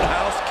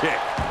roundhouse kick.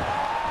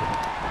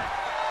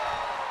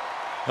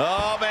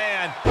 Oh,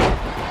 man.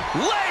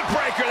 Leg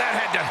breaker, that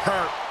had to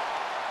hurt.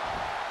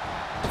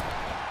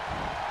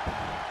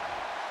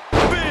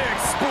 Big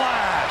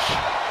splash.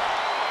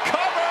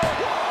 Cover.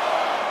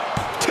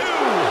 2.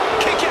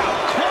 Kick out,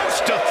 close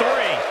to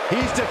 3.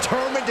 He's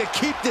determined to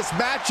keep this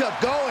matchup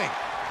going.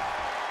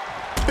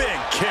 Big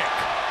kick.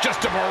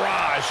 Just a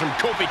barrage from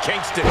Kofi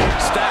Kingston.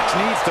 Stacks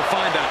needs to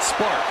find that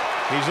spark.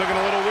 He's looking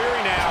a little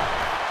weary now.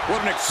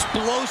 What an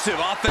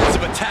explosive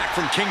offensive attack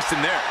from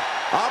Kingston there.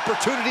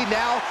 Opportunity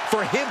now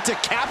for him to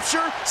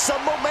capture some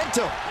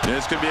momentum.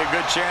 This could be a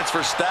good chance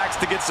for Stacks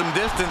to get some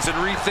distance and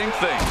rethink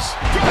things.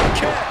 Good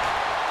kick.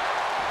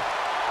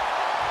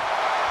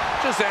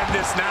 Just end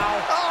this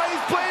now. Oh,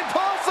 he's playing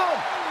possum.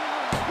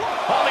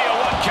 Only a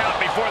 1 count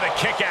before the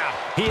kick out.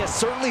 He is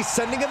certainly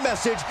sending a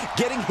message,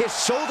 getting his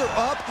shoulder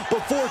up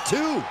before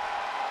 2.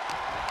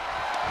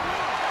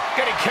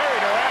 Getting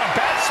carried around,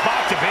 bad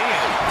spot to be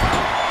in.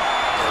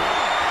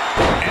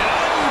 An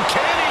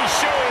uncanny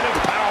showing of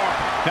power.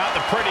 Not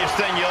the prettiest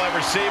thing you'll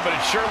ever see, but it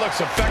sure looks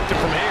effective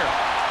from here.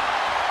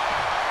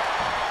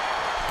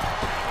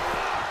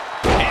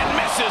 And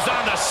misses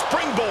on the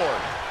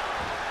springboard.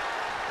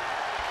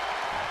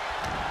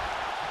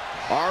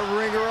 Our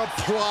ringer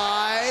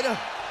applied.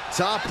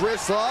 Top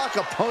wrist lock,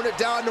 opponent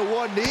down to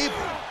 1 knee.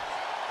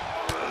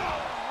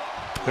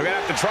 They're going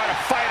to have to try to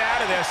fight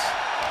out of this.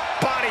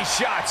 Body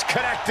shots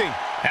connecting.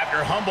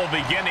 After humble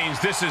beginnings,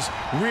 this has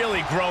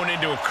really grown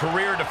into a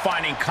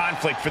career-defining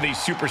conflict for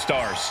these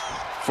superstars.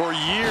 For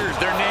years,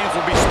 their names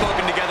will be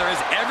spoken together as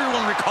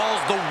everyone recalls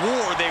the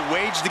war they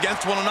waged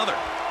against one another.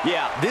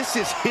 Yeah, this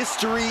is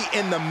history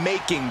in the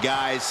making,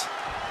 guys.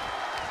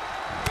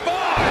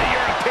 Oh,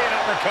 European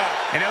uppercut.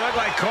 And it looked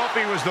like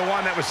Kofi was the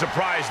one that was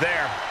surprised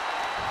there.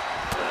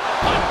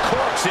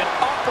 Uncorks an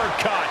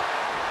uppercut.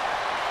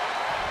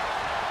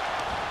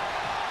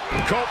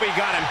 Kofi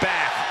got him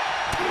back.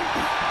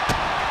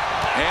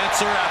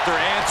 Answer after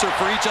answer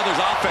for each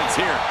other's offense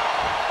here.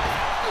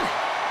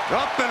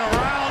 Up and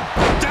around,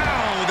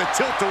 down with a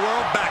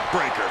tilt-a-whirl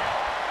backbreaker.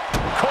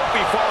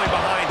 Kofi falling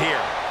behind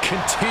here.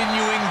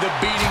 Continuing the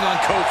beating on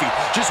Kofi,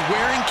 just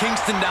wearing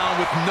Kingston down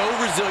with no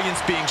resilience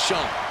being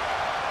shown.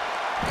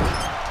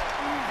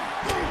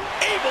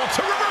 Able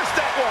to reverse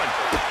that one.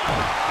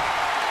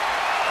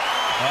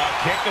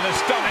 Kick to the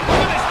stomach.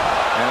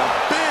 And a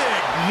big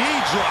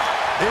knee drop.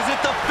 Is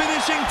it the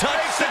finishing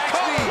touch Stacks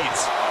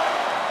needs?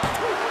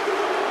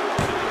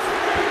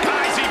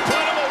 Guys, he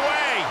put him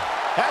away.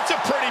 That's a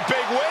pretty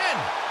big win.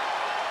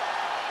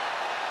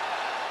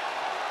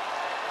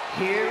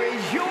 Here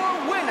is your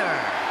winner,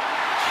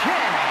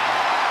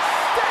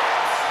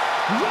 Stacks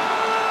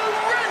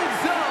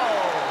Lorenzo.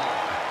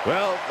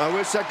 Well, I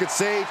wish I could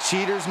say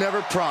cheaters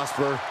never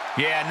prosper.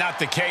 Yeah, not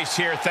the case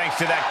here thanks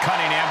to that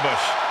cunning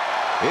ambush.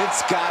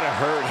 It's gotta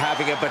hurt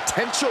having a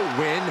potential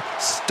win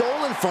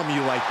stolen from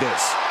you like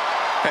this.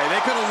 Hey, they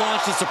could have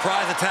launched a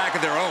surprise attack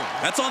of their own.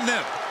 That's on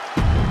them.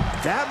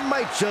 That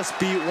might just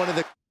be one of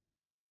the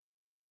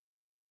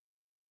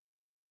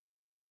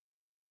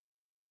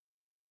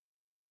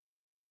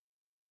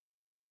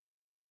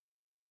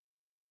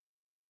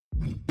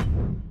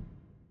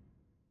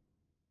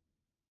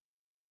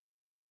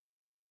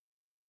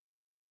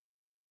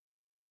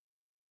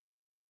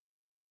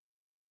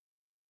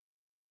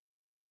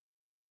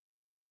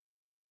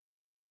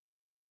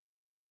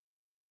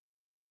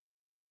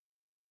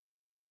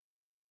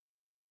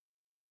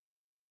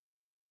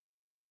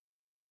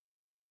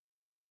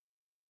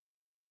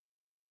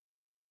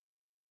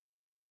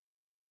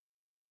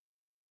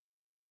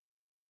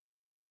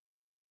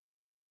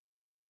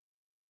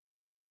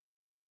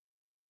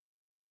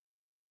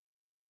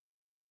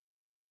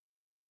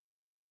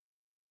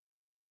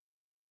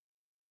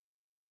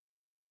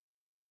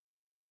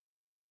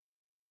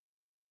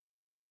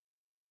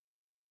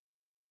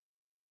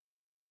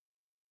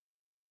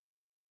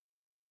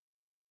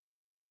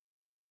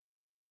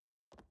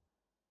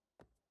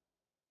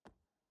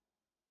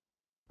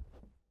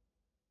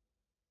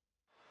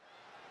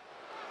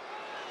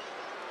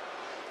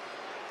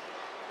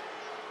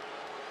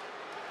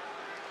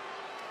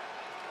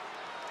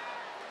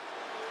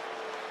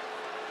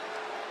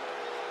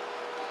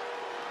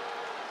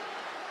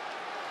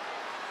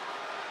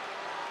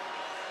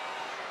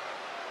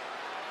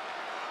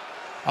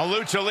A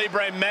Lucha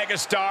Libre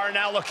megastar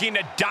now looking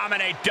to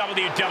dominate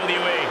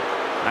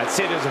WWE. I'd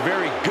say there's a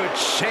very good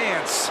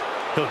chance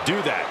he'll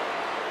do that.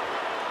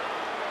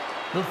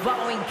 The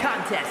following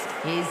contest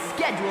is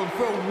scheduled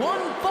for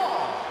one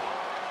fall.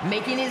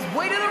 Making his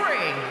way to the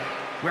ring,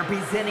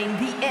 representing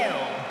the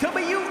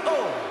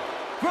LWO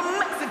from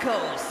Mexico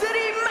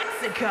City,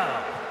 Mexico.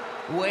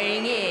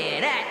 Weighing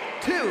in at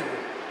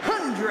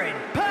 200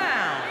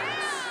 pounds,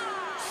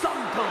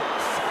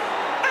 Santos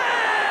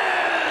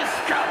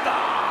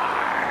Escobar.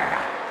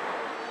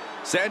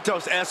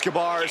 Santos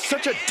Escobar is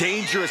such a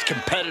dangerous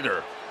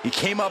competitor. He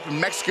came up in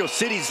Mexico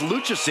City's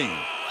lucha scene.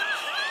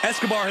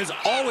 Escobar has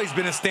always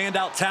been a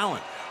standout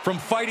talent, from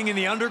fighting in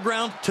the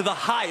underground to the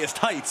highest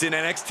heights in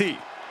NXT.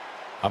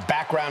 A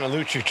background in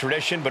lucha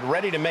tradition, but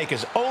ready to make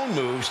his own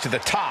moves to the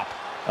top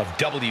of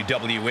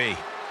WWE.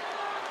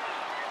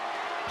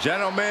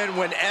 Gentlemen,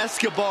 when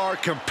Escobar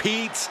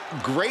competes,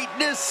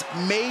 greatness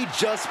may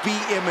just be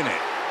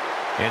imminent.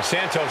 And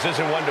Santos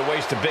isn't one to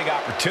waste a big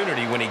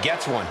opportunity when he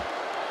gets one.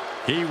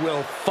 He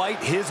will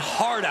fight his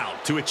heart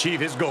out to achieve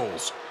his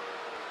goals.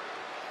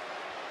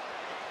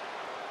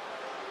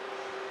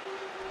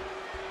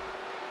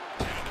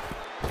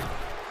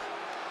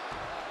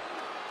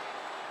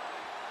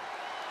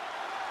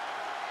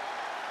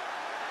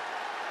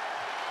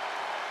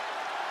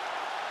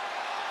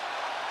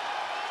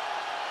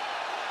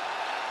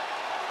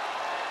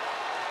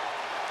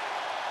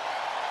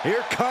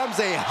 Here comes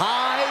a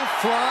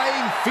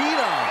high-flying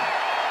phenom.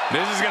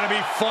 This is going to be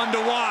fun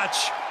to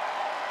watch.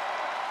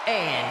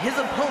 And his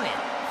opponent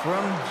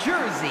from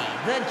Jersey,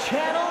 the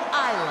Channel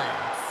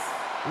Islands,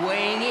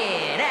 weighing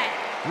in at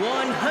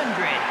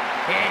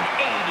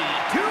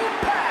 182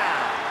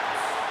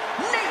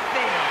 pounds,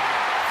 Nathan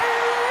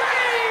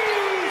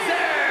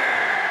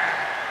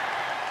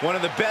Frazer! One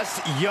of the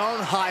best young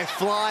high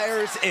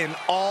flyers in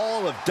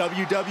all of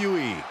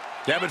WWE.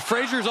 Yeah, but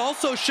Frazier's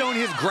also shown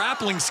his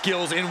grappling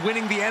skills in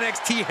winning the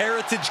NXT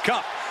Heritage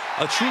Cup.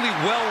 A truly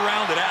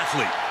well-rounded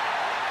athlete.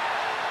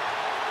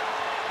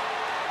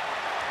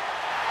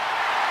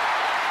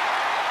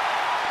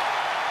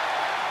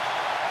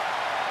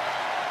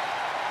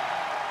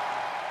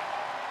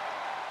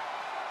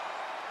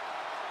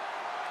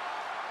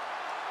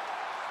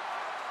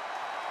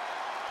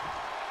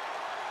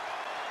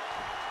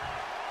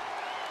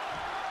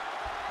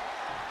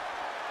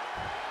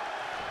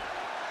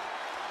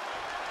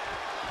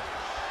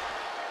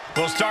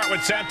 We'll start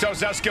with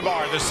Santos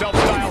Escobar, the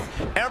self-styled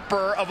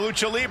Emperor of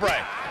Lucha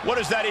Libre. What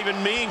does that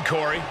even mean,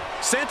 Corey?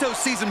 Santos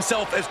sees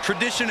himself as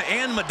tradition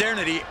and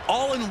modernity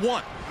all in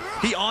one.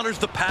 He honors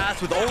the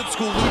past with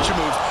old-school lucha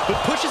moves,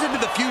 but pushes into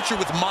the future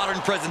with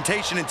modern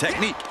presentation and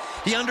technique.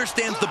 He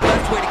understands the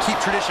best way to keep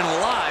tradition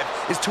alive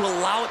is to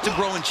allow it to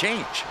grow and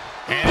change.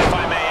 And if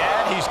I may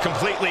add, he's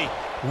completely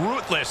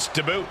ruthless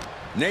to boot.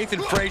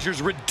 Nathan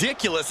Frazier's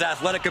ridiculous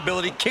athletic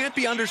ability can't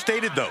be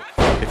understated, though.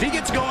 If he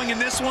gets going in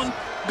this one,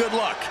 good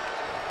luck.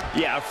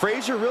 Yeah,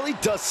 Frazier really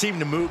does seem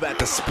to move at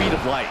the speed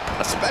of light,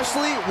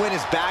 especially when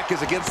his back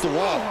is against the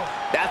wall.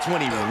 That's when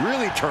he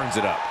really turns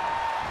it up.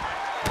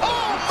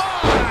 Oh,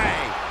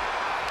 my!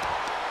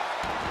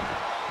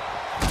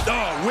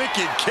 Oh,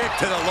 wicked kick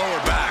to the lower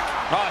back.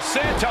 Oh,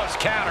 Santos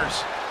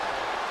counters.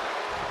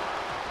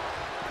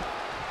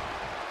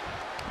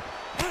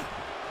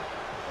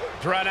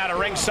 Thrown out of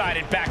ringside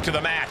and back to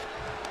the mat.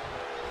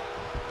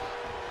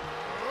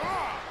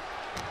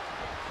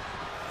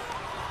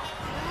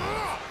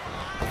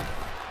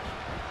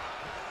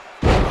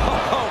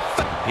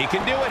 He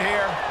can do it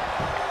here.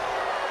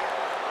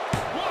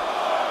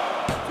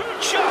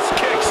 Just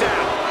kicks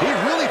out. He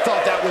really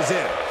thought that was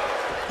it.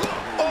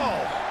 Oh.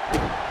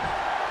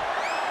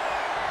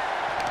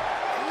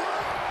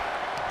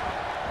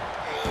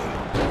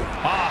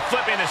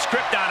 Flipping the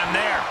script on him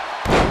there.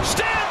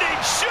 Standing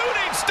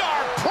shooting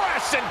star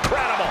press.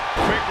 Incredible.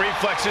 Quick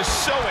reflex is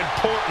so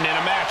important in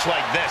a match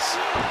like this.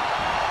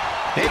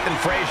 Nathan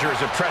Frazier has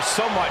impressed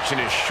so much in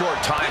his short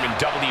time in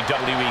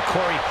WWE.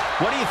 Corey,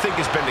 what do you think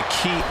has been the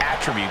key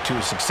attribute to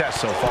his success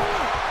so far?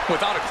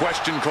 Without a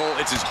question, Cole,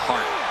 it's his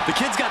heart. The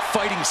kid's got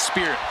fighting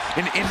spirit,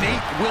 an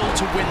innate will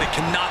to win that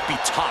cannot be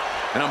taught.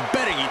 And I'm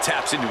betting he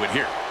taps into it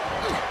here.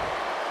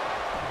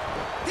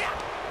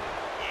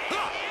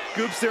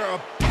 Scoops their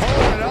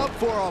opponent up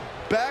for a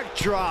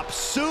backdrop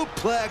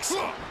suplex,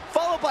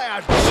 followed by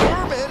a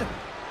German.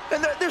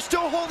 And they're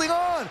still holding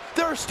on.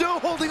 They're still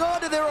holding on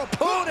to their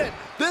opponent.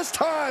 This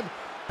time,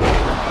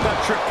 the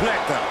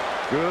tripleta.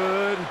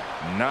 Good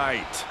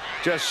night.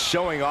 Just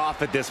showing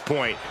off at this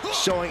point.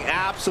 Showing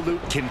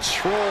absolute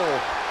control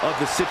of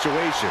the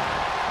situation.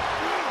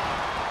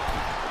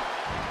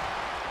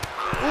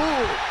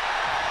 Ooh.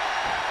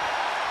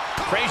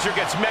 Frazier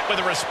gets met with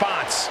a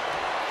response.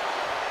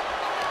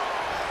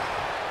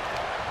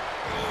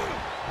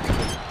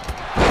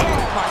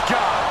 Oh, my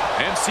God.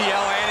 MCL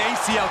and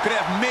ACL could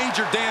have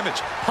major damage,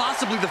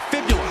 possibly the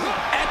fibula.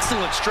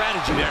 Excellent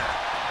strategy there.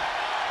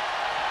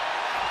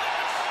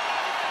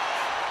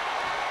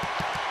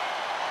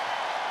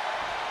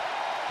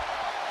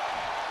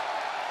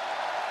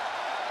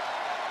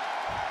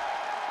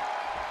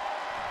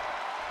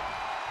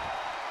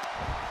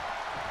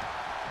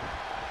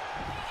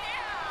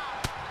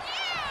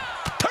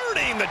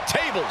 the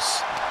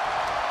tables.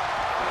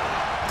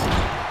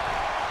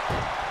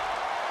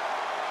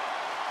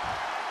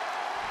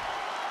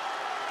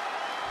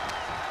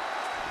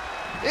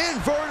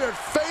 Inverted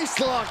face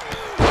lock.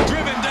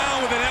 Driven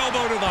down with an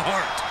elbow to the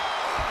heart.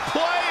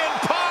 Playing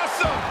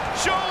possum.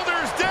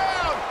 Shoulders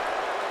down.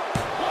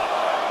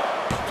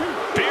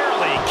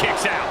 Barely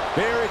kicks out.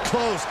 Very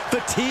close.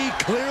 Fatigue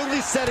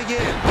clearly setting in.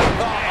 Oh,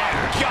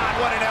 my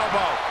God, what an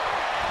elbow.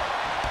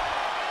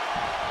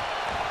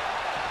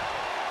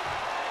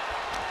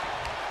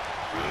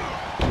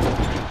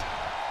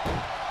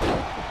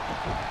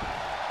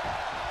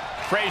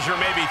 Frazier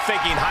may be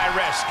thinking high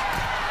risk.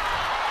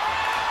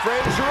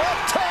 Frazier up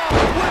top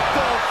with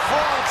the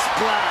frog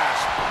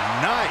splash.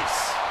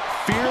 Nice.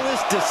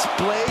 Fearless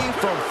display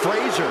from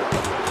Frazier.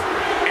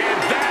 And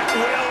that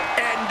will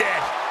end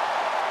it.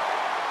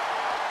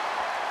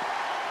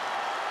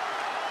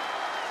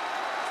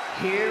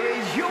 Here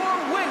is your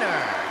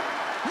winner,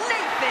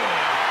 Nathan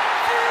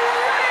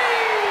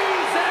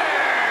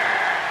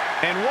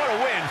Frazier! And what a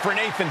win for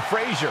Nathan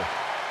Frazier.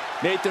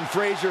 Nathan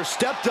Frazier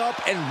stepped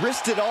up and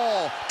risked it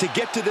all to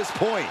get to this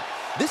point.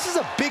 This is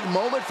a big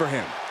moment for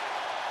him.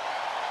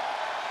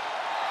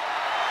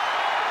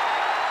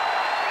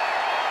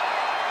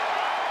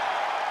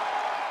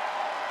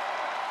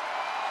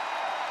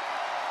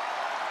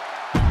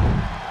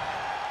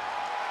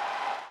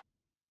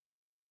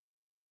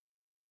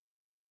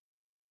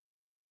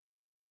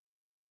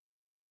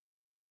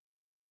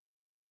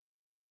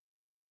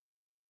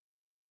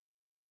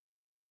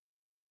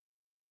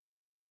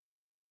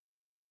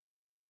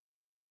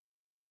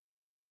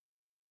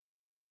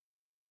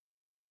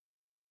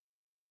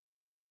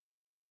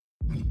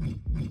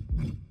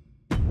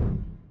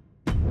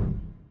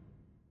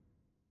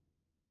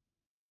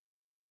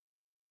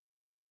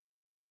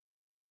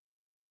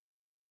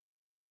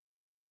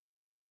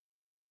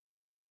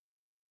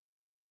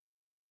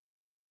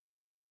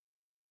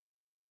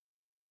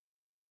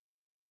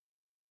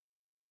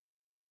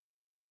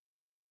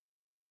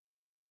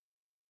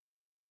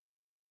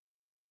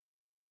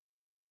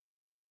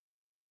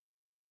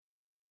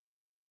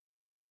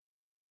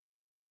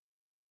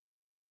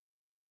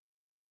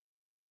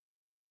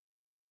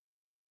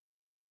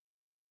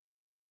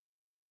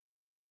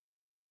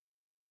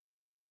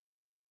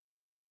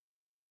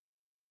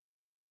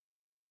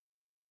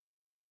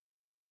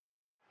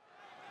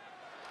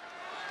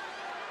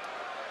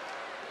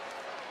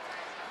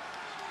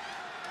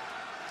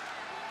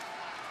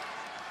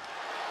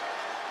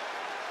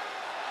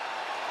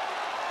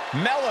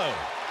 Mello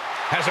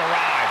has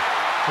arrived.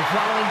 The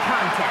following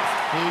contest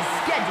is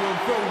scheduled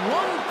for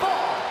one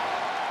fall.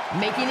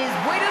 Making his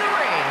way to the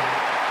ring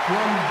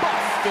from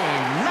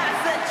Boston,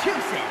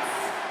 Massachusetts.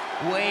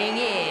 Weighing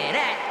in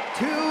at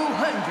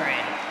 210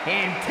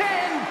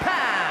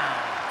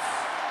 pounds,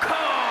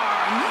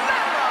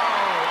 Carmelo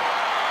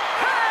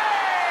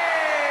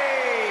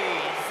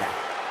Hayes!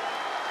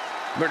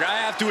 Look,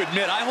 I have to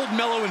admit, I hold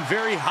Mello in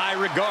very high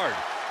regard.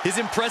 His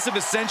impressive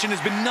ascension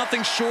has been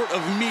nothing short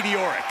of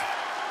meteoric.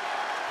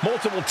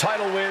 Multiple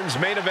title wins,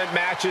 main event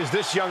matches.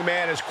 This young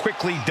man has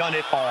quickly done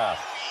it all.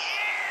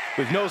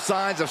 With no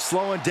signs of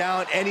slowing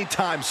down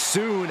anytime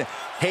soon,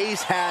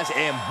 Hayes has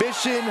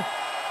ambition,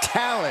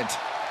 talent,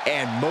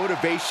 and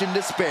motivation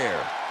to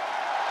spare.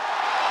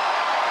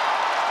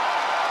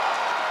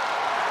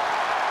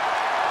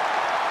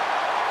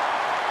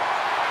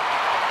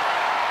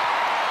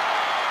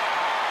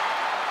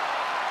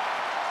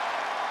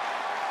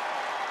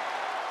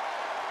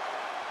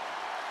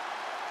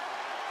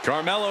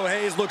 Carmelo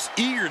Hayes looks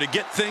eager to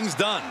get things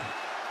done.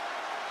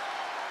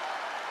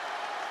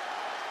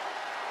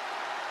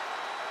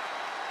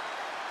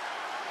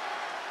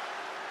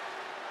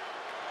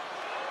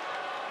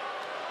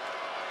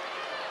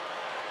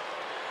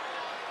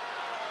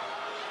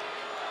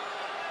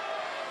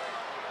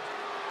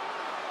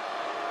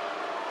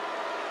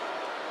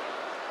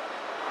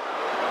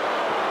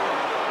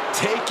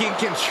 Taking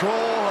control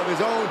of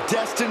his own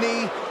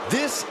destiny,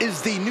 this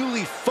is the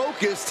newly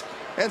focused,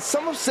 and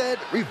some have said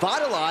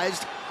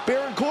revitalized,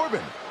 Baron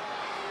Corbin.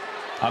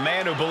 A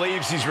man who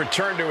believes he's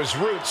returned to his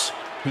roots,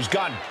 who's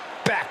gone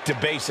back to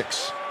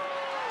basics.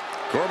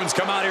 Corbin's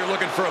come out here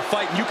looking for a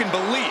fight, and you can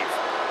believe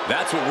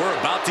that's what we're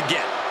about to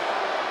get.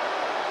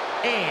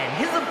 And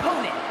his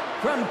opponent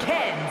from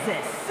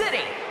Kansas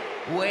City,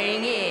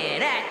 weighing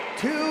in at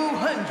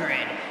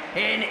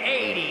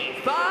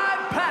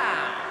 285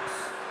 pounds,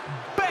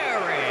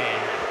 Baron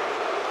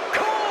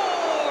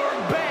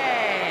Corbin!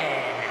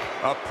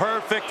 A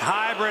perfect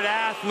hybrid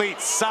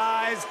athlete,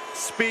 size,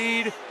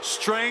 speed,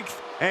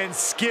 strength, and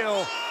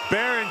skill.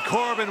 Baron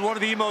Corbin, one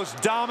of the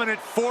most dominant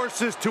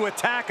forces to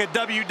attack a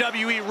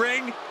WWE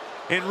ring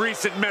in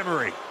recent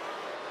memory.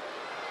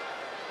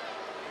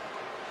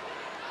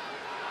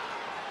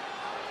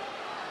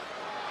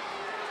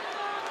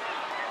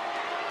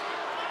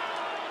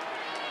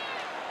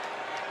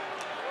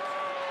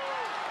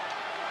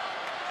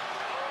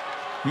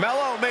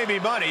 Mello may be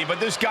money, but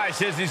this guy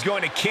says he's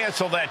going to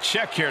cancel that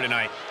check here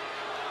tonight.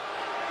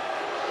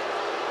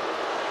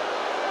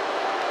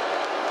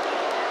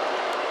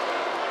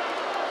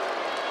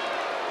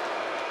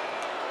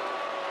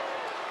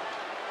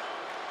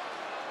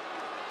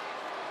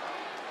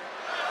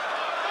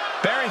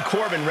 Baron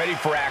Corbin ready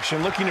for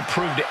action, looking to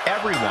prove to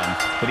everyone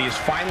that he has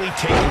finally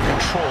taken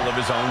control of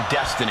his own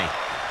destiny.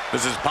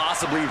 This is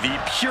possibly the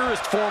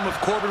purest form of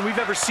Corbin we've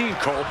ever seen,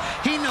 Cole.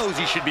 He knows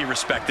he should be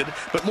respected,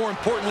 but more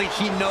importantly,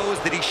 he knows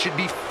that he should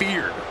be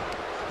feared.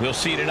 We'll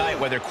see tonight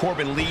whether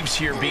Corbin leaves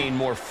here being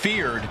more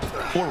feared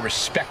or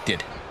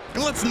respected.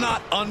 And let's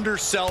not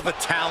undersell the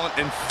talent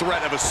and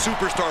threat of a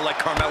superstar like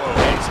Carmelo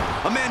Hayes,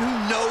 a man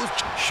who knows.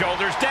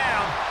 Shoulders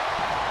down.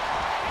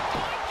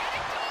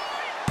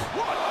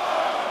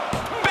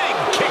 Big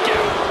kick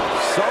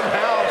out.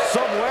 Somehow,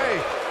 some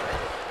way.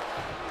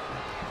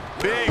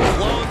 Big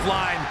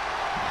clothesline.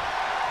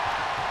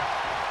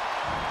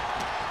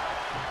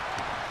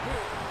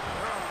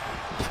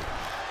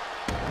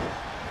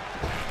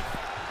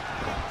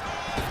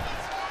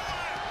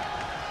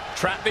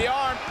 Trap the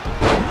arm.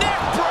 Neck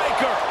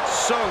breaker.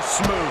 So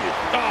smooth.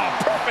 Oh,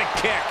 perfect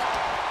kick.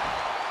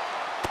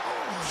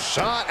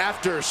 Shot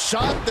after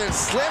shot, then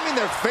slamming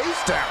their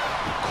face down.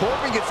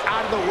 Corbin gets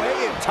out of the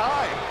way in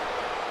time.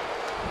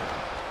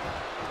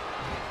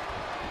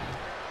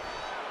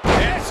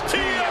 STO.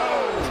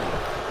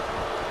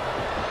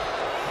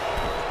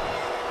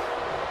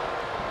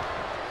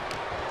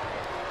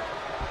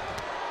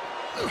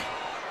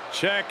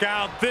 Check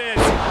out this big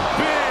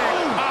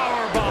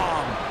power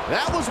bomb.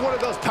 That was one of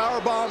those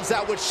power bombs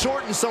that would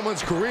shorten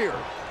someone's career.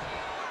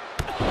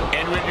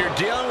 And when you're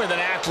dealing with an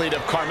athlete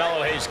of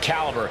Carmelo Hayes'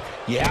 caliber,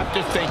 you have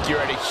to think you're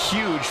at a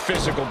huge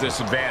physical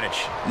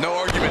disadvantage. No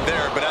argument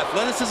there, but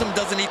athleticism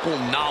doesn't equal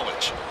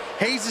knowledge.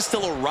 Hayes is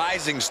still a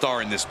rising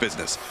star in this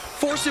business.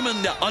 Force him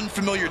into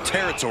unfamiliar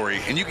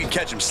territory, and you can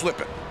catch him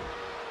slipping.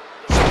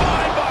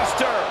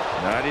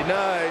 Spinebuster!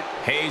 Nighty-night.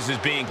 Hayes is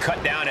being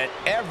cut down at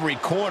every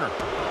corner.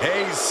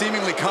 Hayes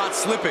seemingly caught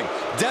slipping.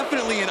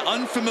 Definitely in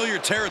unfamiliar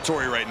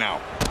territory right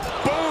now.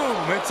 Boom!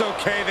 It's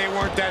okay, they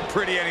weren't that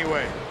pretty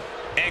anyway.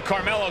 And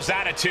Carmelo's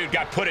attitude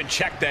got put in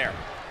check there.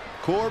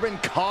 Corbin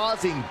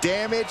causing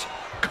damage,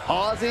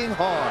 causing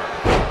harm.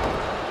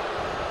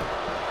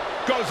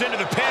 Goes into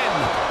the pin.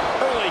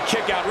 Early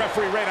kick out,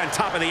 referee right on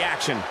top of the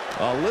action.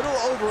 A little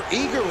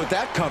over-eager with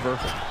that cover.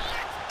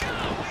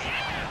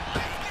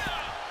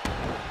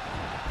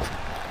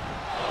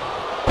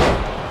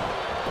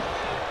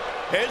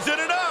 Is it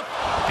enough?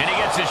 And he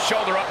gets his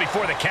shoulder up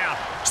before the count.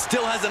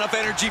 Still has enough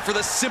energy for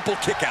the simple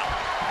kick out.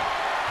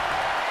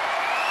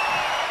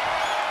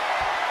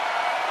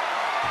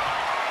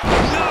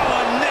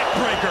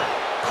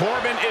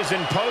 Corbin is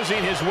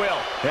imposing his will.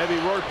 Heavy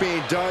work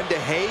being done to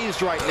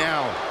Hayes right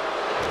now.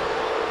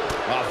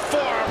 A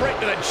forearm right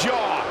to the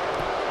jaw.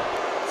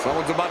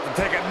 Someone's about to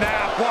take a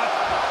nap. What?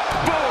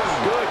 Boom!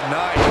 Good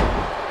night.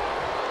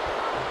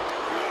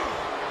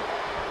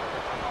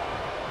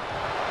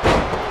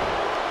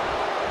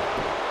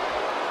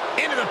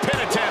 Into the pin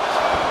attempt.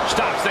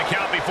 Stops the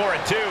count before a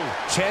 2.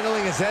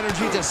 Channeling his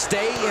energy to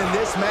stay in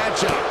this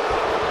matchup.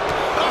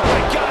 Oh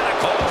my God, a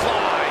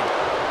clothesline.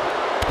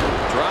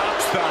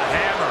 Drops the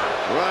hammer.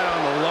 Right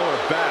on the lower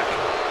back.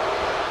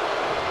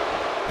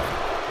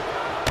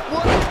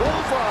 What a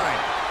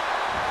clothesline.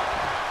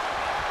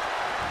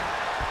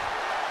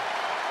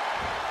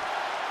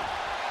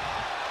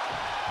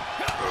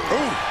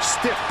 Ooh,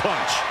 stiff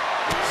punch.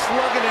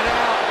 Slugging it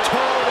out,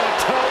 toe to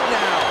toe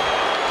now.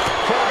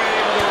 Corbin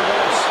able to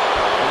reverse.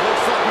 It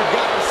looks like we've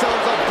got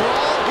ourselves a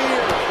brawl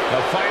here.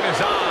 The fight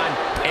is on,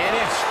 and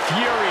it's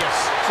furious.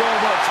 So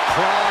much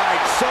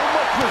pride, so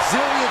much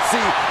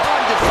resiliency on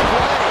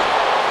display.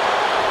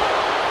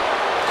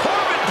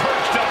 Corbin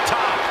perched up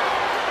top.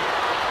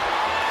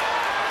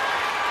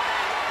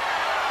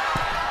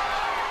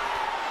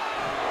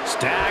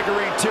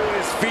 Staggering to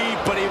his feet,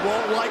 but he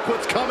won't like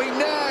what's coming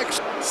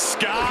next.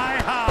 Sky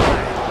high.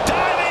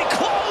 Diving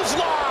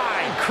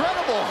clothesline.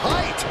 Incredible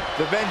height.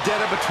 The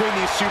vendetta between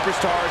these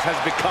superstars has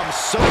become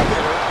so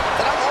bitter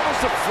that I'm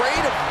almost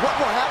afraid of what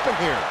will happen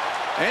here.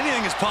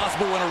 Anything is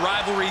possible when a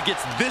rivalry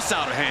gets this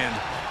out of hand.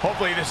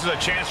 Hopefully this is a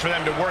chance for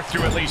them to work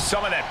through at least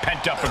some of that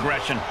pent-up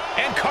aggression.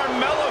 And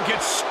Carmelo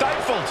gets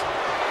stifled.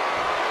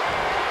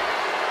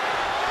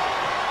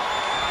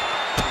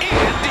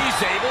 And he's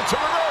able to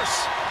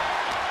reverse.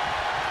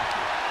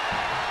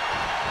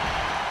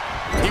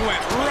 He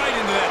went right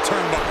into that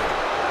turnbuckle.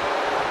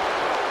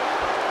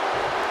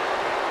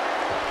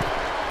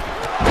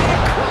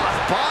 Cross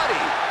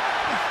body.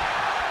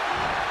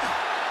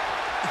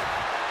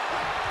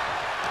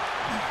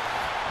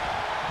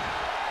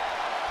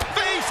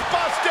 Face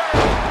buster.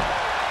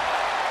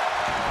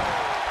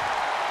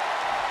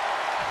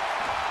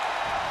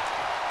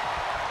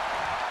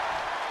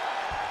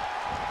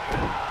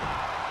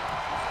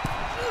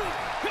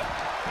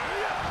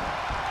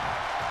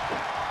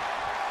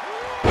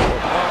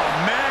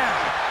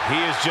 He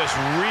is just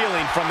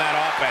reeling from that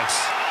offense.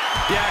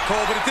 Yeah,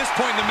 Cole, but at this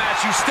point in the match,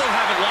 you still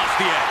haven't lost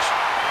the edge.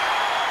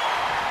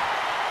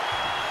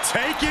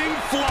 Taking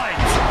flight.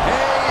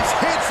 Hayes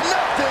hits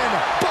nothing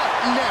but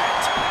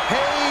net.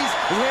 Hayes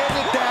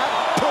landed that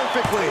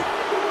perfectly.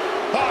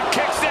 Oh,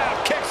 kicks out,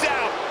 kicks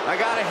out. I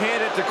gotta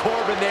hand it to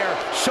Corbin there,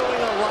 showing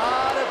a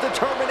lot of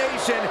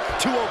determination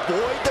to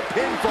avoid the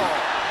pinfall.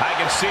 I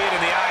can see it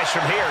in the eyes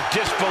from here.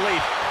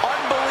 Disbelief.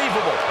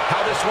 Unbelievable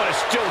how this one is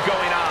still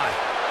going on.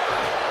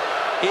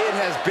 It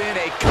has been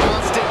a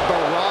constant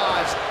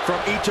barrage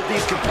from each of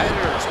these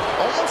competitors.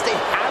 Almost a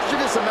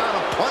hazardous amount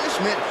of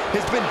punishment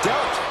has been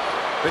dealt.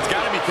 It's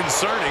got to be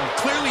concerning.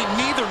 Clearly,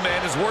 neither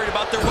man is worried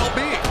about their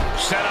well-being.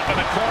 Set up in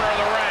the corner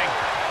of the ring.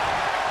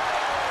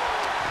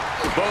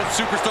 Both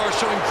superstars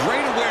showing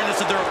great awareness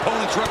of their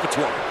opponent's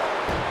repertoire.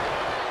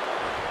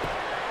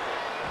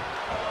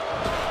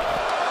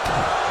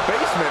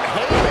 Basement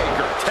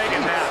haymaker.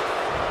 Taking that.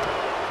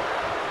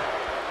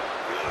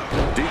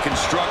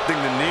 Deconstructing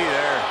the knee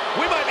there.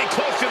 We might be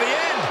close to the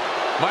end.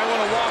 Might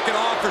want to walk it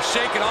off or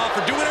shake it off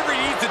or do whatever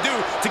he needs to do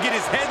to get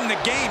his head in the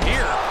game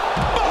here.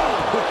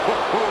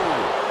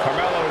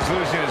 Carmelo is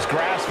losing his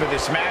grasp of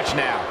this match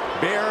now.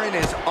 Baron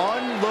is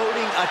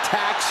unloading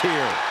attacks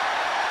here.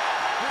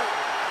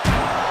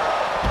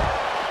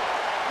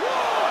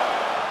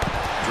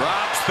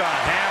 Drops the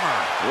hammer.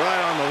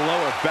 Right on the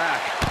lower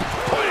back.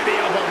 Point of the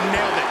elbow,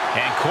 nailed it.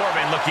 And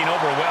Corbin looking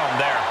overwhelmed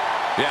there.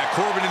 Yeah,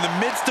 Corbin in the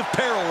midst of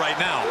peril right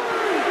now.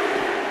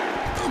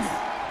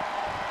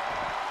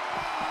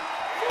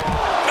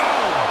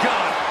 Oh,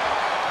 God.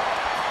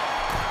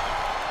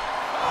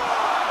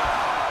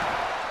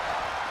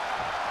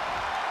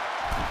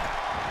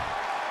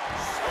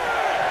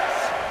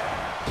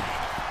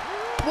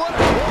 What a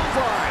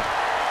clothesline.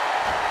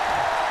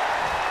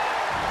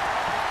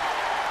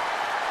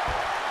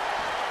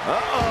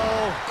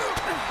 Uh-oh.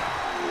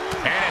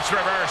 And it's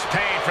reverse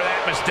pain for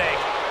that mistake.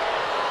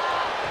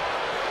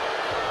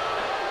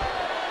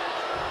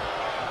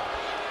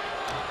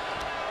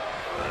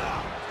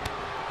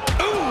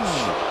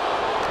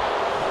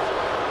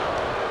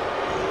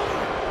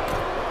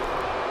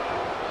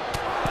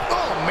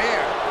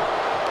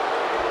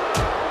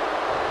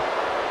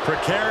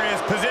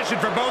 Precarious position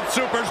for both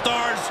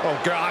superstars. Oh,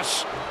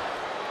 gosh.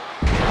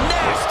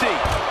 Nasty.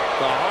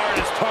 The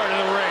hardest part of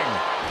the ring.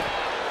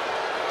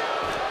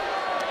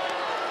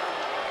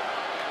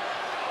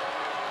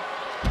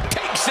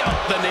 Takes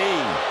out the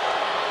knee.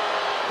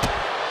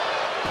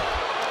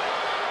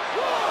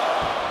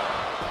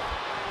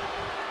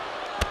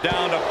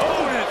 Down to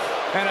opponent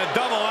and a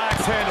double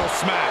axe handle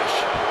smash.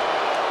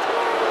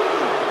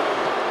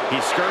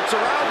 He skirts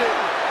around it.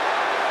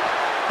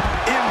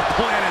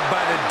 Implanted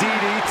by the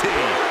DDT.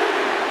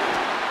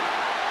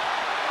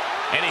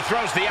 And he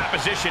throws the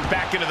opposition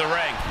back into the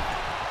ring.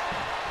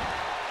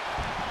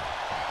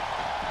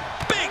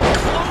 Big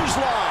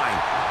clothesline.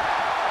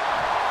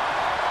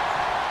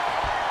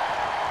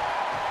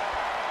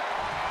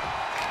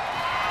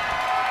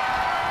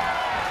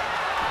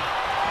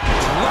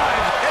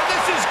 Live. And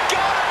this has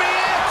got to be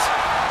it.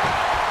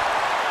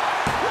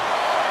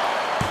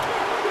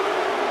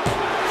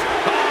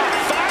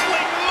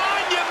 Finally,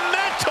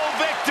 monumental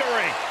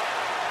victory.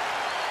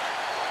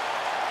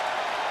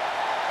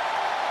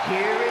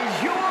 Here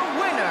is your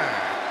winner,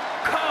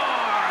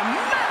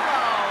 Carmelo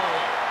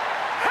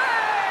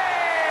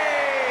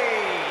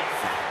Hayes!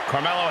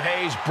 Carmelo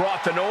Hayes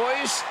brought the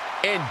noise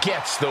and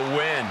gets the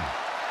win.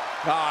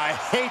 I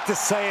hate to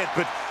say it,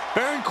 but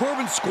Baron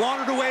Corbin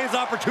squandered away his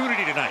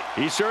opportunity tonight.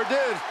 He sure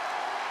did.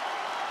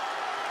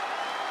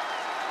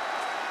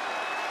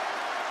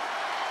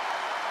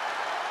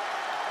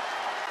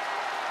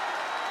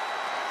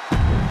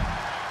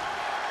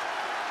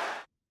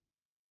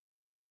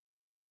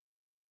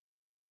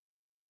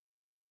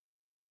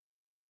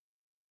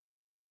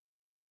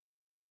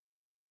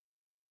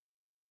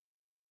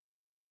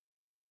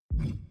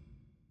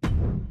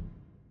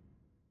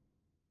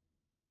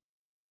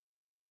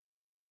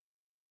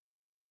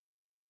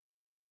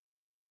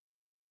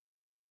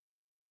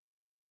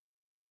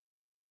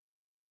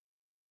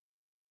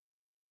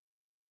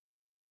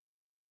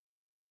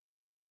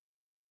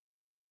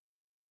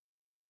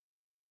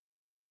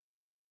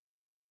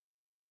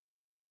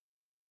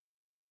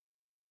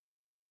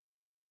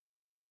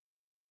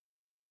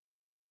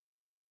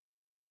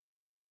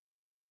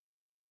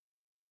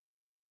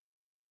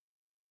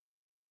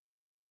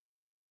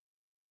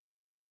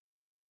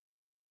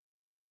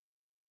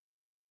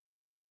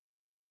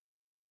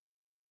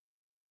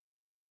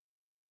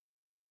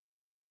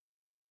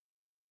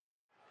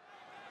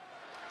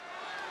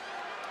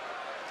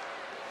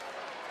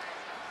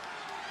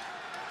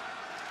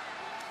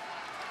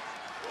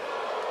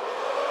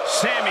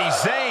 Sami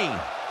Zayn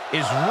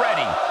is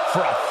ready for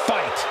a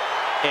fight.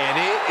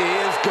 And it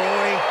is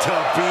going to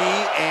be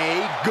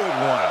a good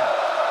one.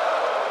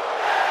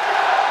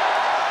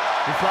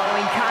 The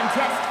following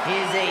contest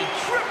is a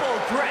triple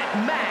threat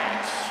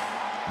match.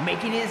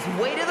 Making his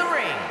way to the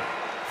ring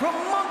from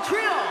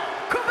Montreal,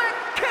 Quebec,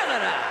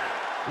 Canada.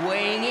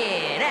 Weighing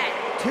in at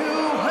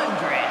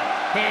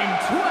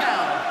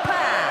 212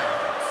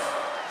 pounds.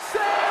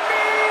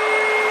 Sami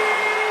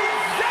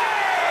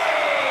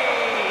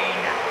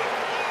Zayn!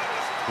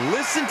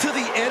 Listen to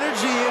the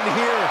energy in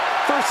here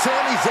for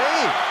Sami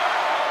Zayn.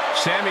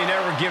 Sami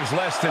never gives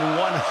less than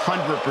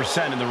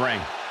 100% in the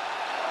ring.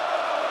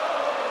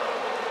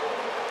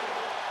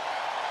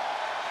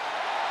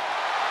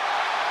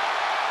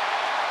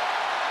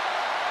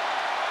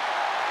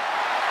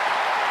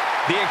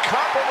 The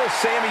incomparable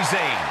Sami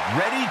Zayn,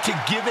 ready to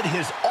give it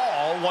his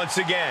all once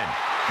again.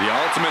 The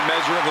ultimate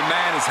measure of a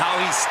man is how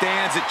he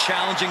stands at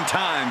challenging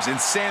times, and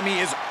Sami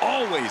is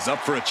always up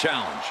for a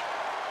challenge.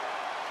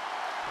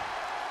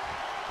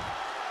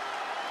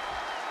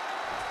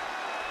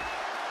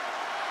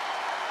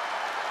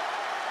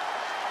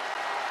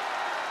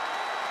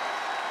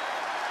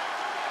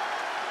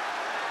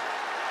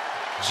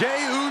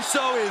 Jey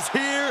Uso is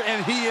here,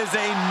 and he is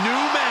a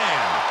new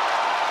man.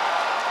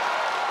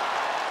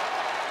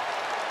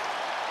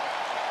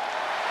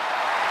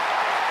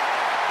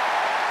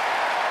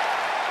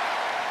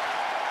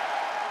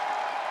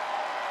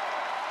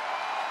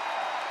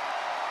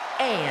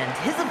 And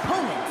his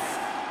opponents,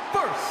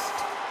 first,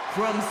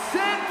 from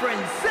San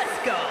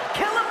Francisco,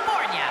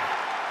 California,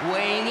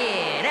 weighing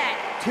in at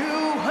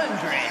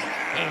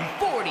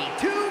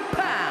 242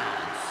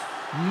 pounds,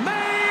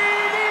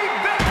 main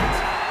event,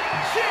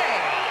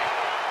 Jey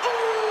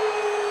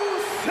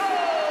Uso!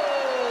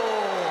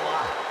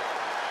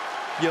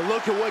 You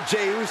look at what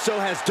Jey Uso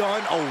has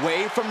done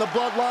away from the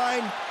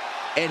bloodline,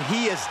 and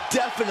he is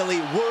definitely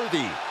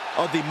worthy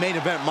of the main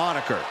event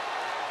moniker.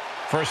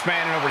 First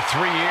man in over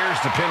 3 years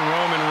to pin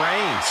Roman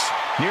Reigns.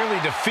 Nearly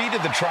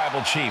defeated the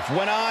Tribal Chief.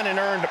 Went on and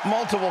earned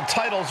multiple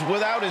titles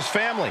without his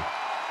family.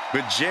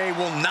 But Jey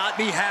will not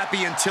be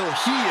happy until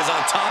he is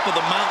on top of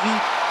the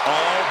mountain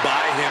all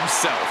by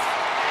himself.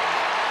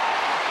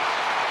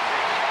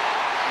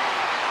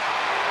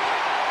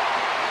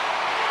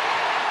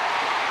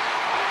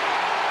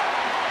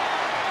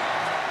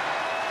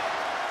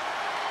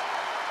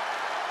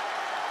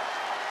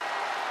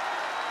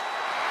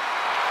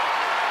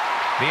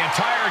 The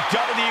entire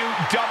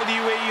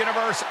WWE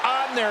Universe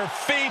on their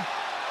feet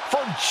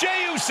for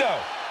Jey Uso.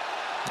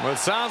 Well, it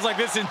sounds like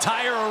this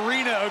entire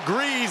arena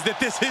agrees that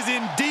this is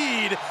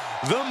indeed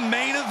the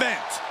main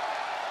event.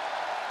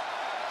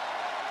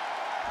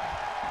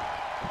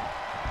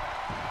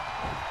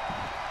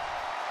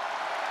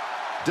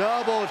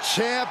 Double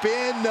champ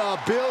in the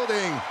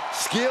building.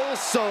 Skill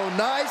so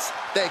nice,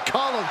 they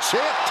call him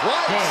champ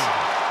twice.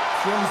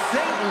 From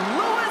St.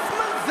 Louis,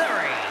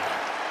 Missouri,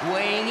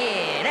 weighing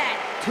in at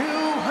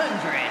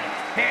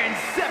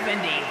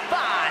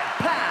 275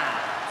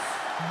 pounds,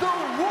 the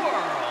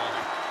World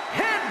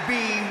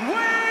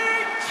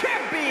Heavyweight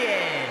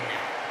Champion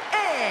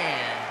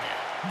and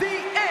the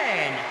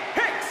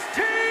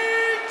NXT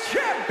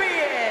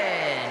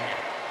Champion,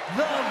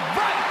 the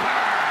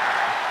Viper,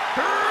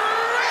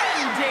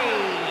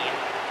 Randy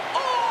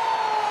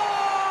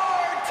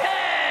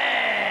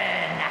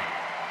Orton!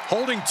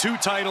 Holding two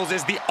titles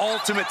is the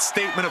ultimate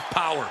statement of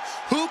power.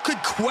 Who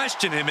could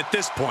question him at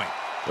this point?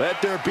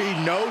 Let there be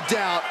no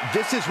doubt,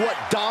 this is what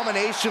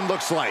domination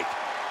looks like.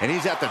 And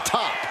he's at the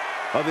top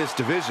of this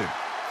division.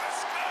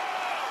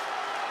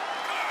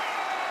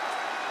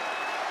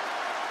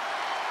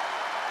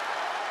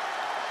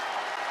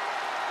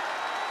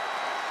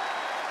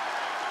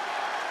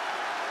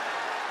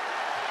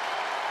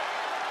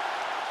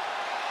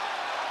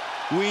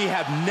 We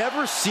have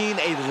never seen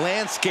a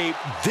landscape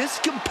this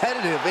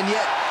competitive, and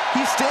yet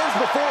he stands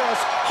before us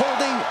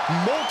holding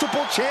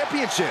multiple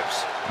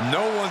championships.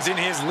 No one's in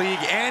his league,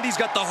 and he's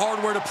got the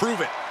hardware to prove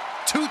it.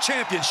 2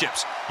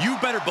 championships. You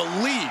better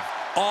believe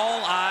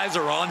all eyes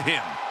are on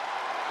him.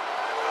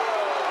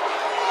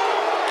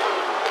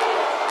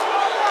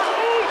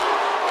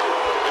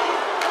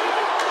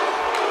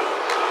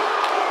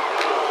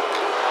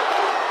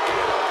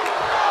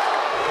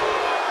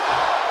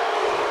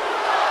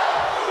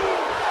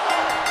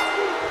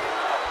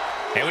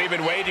 And we've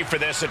been waiting for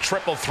this, a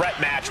triple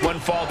threat match, one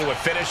fall to a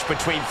finish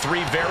between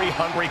 3 very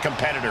hungry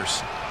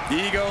competitors.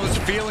 Egos,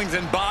 feelings,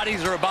 and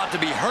bodies are about to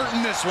be hurt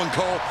in this one,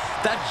 Cole.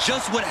 That's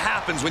just what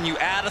happens when you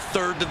add a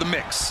third to the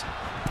mix.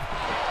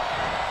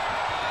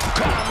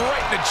 Caught him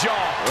right in the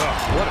jaw.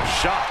 Ugh, what a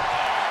shot.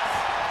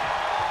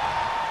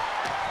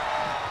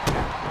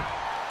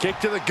 Kick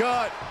to the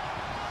gut.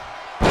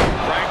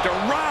 Cranked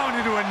around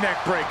into a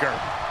neck breaker.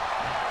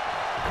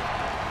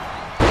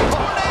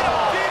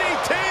 Tornado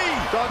DDT!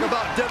 Talk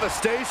about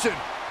devastation.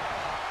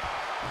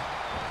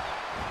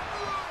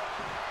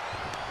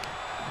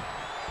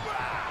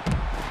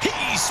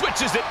 He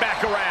switches it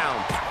back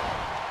around.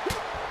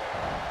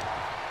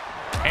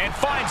 And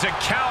finds a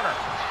counter.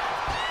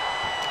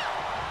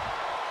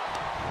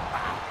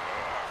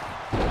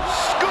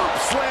 Scoop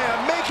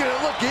slam, making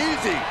it look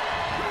easy.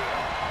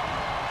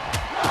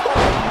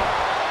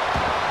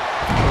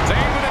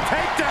 Zayn with a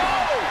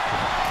takedown.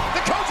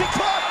 The coaching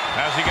club.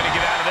 How's he going to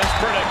get out of this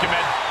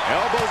predicament?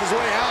 Elbows his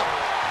way out.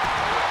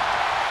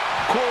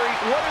 Corey,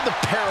 what are the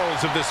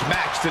perils of this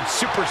match that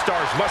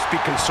superstars must be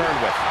concerned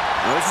with?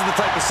 Now, this is the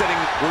type of setting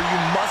where you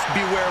must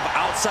beware of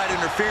outside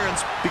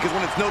interference, because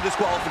when it's no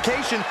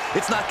disqualification,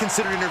 it's not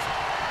considered interference.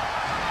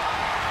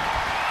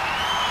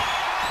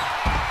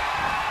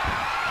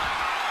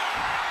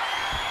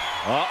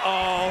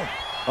 Uh-oh.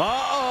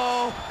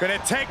 Uh-oh. Gonna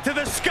take to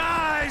the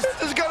skies. This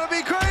is gonna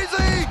be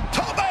crazy.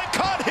 Tome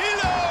con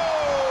hilo!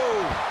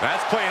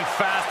 That's playing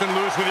fast and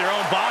loose with your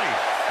own body.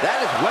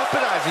 That is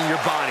weaponizing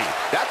your body.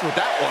 That's what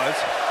that was.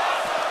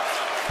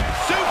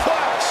 Suplex!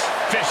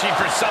 fishing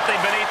for something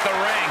beneath the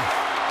ring.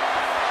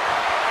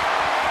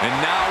 And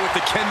now with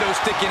the kendo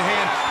stick in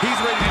hand, he's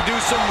ready to do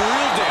some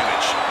real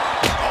damage.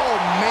 Oh,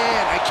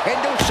 man, a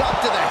kendo shot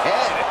to the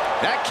head.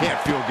 That can't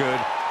feel good.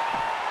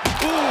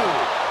 Ooh,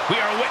 we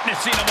are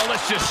witnessing a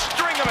malicious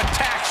string of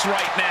attacks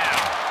right now.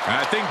 And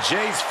I think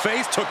Jay's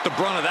face took the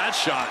brunt of that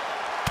shot.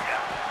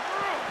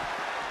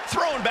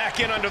 Thrown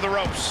back in under the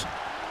ropes.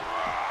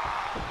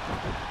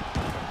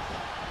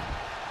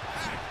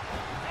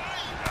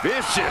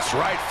 Vicious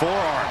right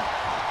forearm.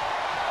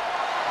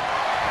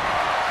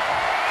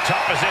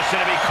 Tough position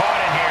to be caught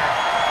in here.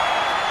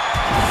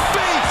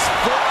 Face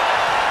foot.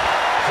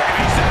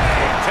 Sami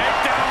Zayn,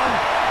 takedown.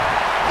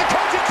 The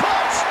coaching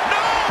clutch.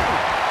 No!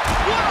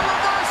 What a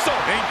reversal!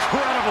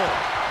 Incredible.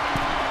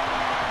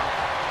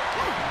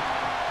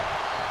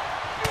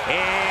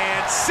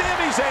 And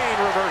Sami Zayn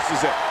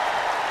reverses it.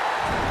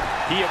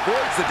 He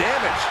avoids the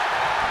damage.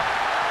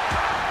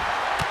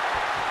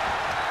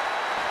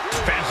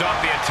 Fends off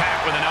the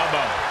attack with an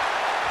elbow.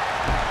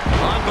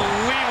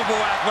 Unbelievable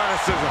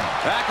athleticism.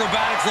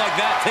 Acrobatics like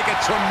that take a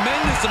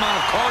tremendous amount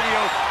of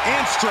cardio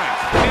and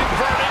strength.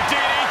 Inverted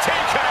DDT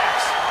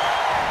connects.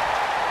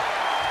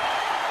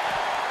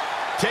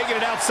 Taking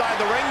it outside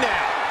the ring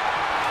now.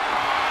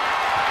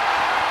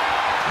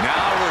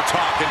 Now we're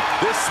talking.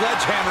 This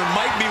sledgehammer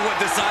might be what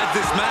decides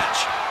this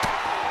match.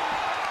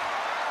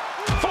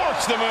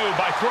 Forced the move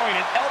by throwing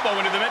an elbow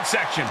into the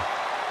midsection.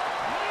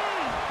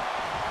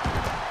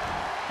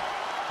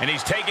 And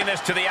he's taking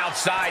this to the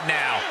outside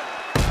now.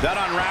 That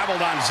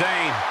unraveled on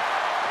Zayn.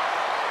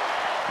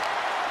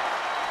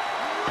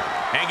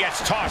 And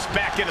gets tossed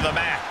back into the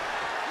mat.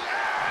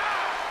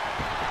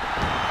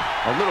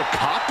 A little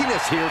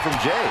cockiness here from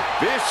Jay.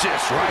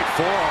 Vicious right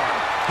forearm.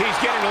 He's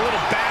getting a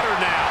little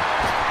battered now.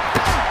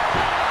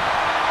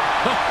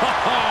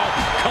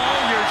 Call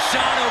your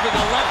shot over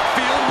the left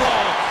field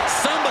wall.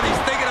 Somebody's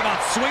thinking about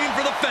swinging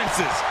for the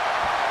fences.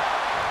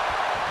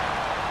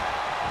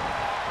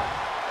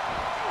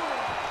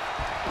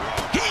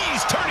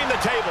 He's turning the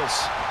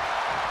tables.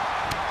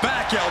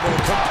 Back elbow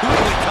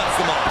completely cuts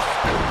them off.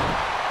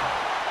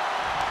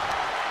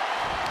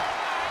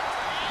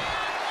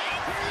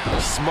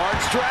 Smart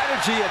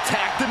strategy.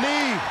 Attack the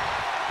knee.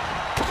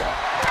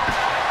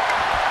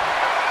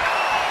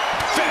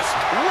 Fist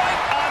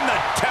right on the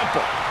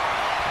temple.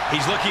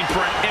 He's looking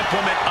for an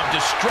implement of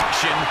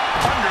destruction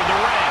under the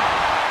ring.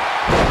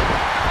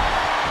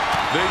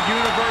 The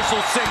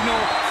universal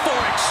signal for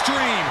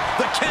extreme.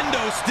 The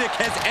kendo stick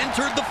has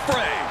entered the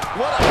fray.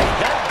 What a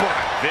headbutt.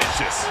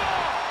 Vicious.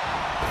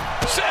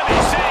 Sami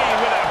Zayn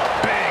with a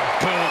big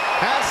boot.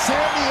 Has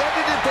Sami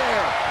ended it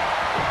there?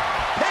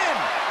 Pin.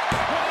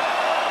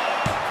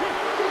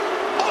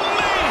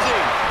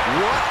 Amazing.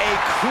 What a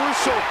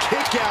crucial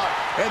kick out.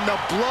 And the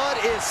blood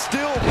is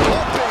still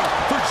pumping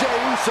for Jey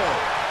Uso.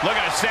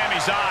 Looking at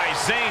Sami's eyes,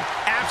 Zayn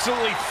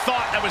absolutely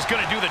thought that was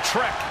going to do the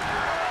trick.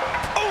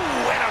 Oh,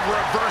 and a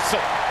reversal.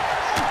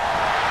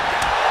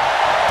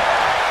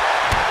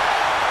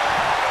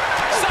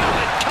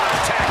 Solid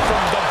contact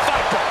from the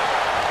Viper.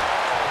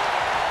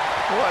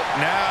 What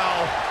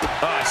now?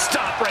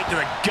 Stop right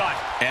to the gut.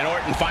 And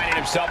Orton finding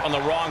himself on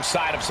the wrong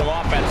side of some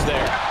offense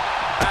there.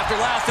 After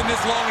lasting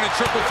this long in a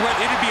triple threat,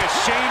 it'd be a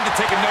shame to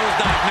take a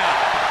nosedive now.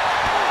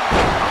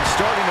 I'm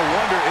starting to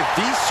wonder if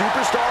these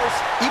superstars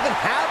even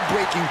have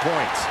breaking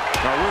points.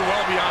 Now, we're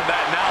well beyond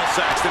that now,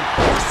 Saxton.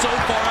 We're so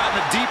far out in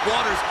the deep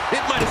waters,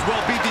 it might as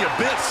well be the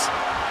abyss.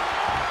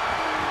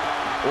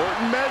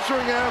 Orton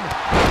measuring him.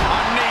 A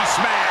knee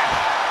smash.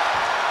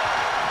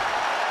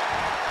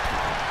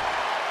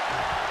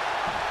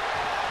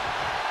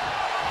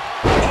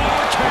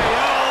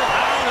 RKO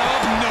out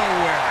of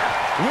nowhere.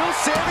 Will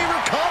Sami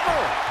recover?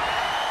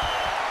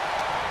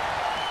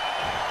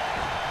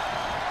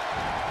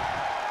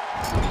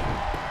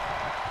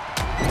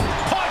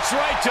 Punch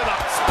right to the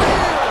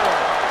Spear.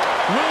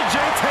 Will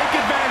Jey take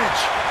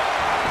advantage?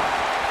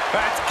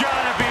 That's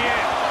gotta be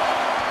it.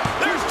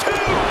 There's two.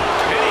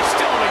 And he's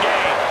still in the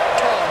game.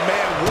 Oh,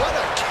 man, what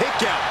a kick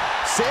out.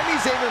 Sami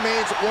Zayn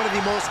remains one of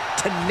the most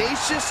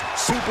tenacious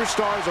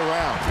superstars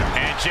around.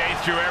 And Jey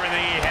threw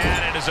everything he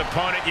had at his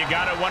opponent. You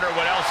got to wonder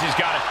what else he's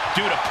got to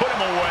do to put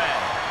him away.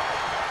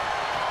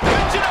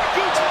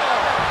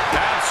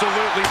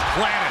 Absolutely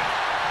planted.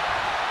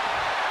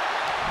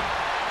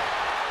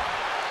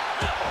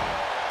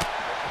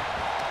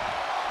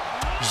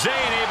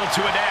 Zayn able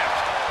to adapt.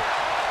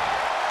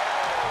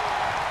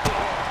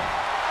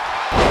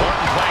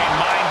 Orton playing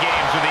mind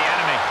games with the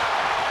enemy.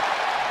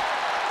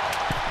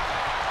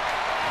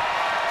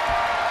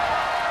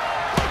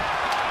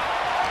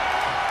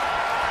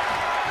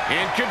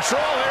 In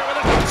control here with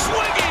a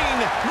swinging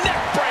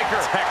neck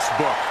breaker.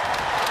 Textbook.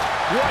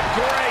 What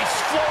grace.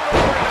 Float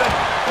over to the...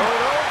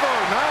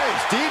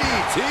 Nice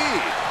DDT.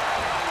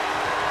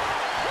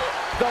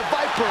 The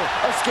Viper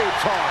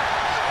escapes hard.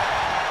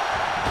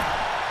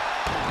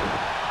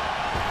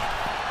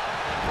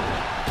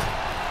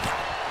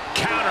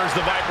 Counters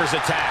the Viper's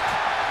attack.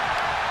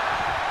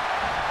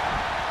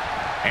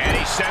 And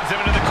he sends him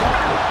into the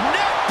corner.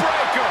 Neck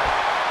breaker.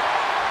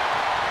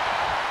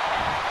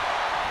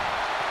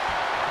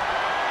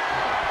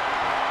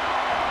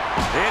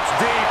 It's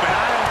deep, and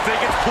I don't think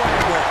it's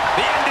playable.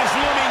 The end is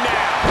looming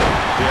now.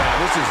 Yeah,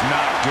 this is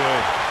not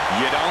good.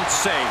 You don't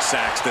say,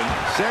 Saxton.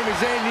 Sami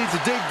Zayn needs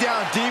to dig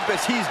down deep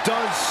as he's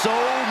done so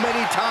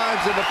many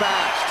times in the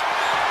past.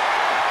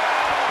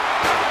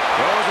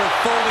 Those are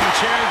folding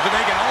chairs, but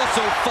they can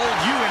also fold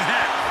you in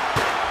half.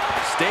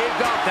 Staved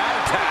off that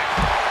attack.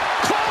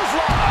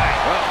 Clothesline.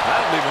 Well,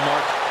 that'll leave a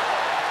mark.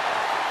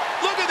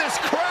 Look at this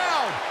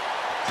crowd.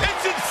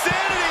 It's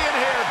insanity in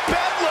here.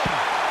 Bedlam.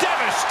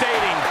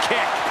 Devastating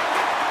kick.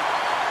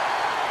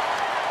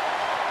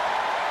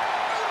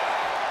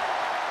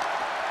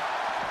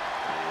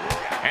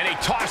 And he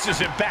tosses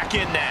him back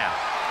in now.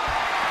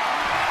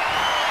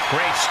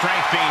 Great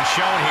strength being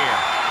shown here.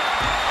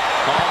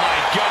 Oh, my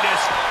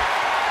goodness.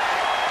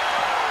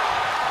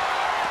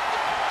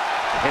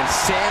 And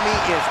Sami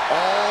is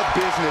all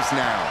business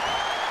now.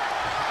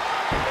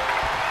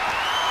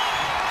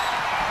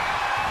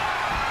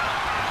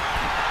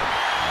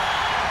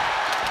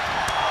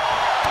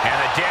 And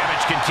the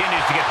damage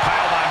continues to get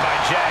piled on by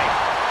Jay.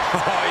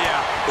 Oh,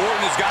 yeah.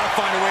 Orton has got to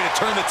find a way to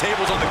turn the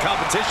tables on the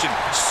competition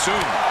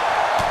soon.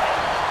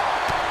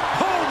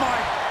 Oh, my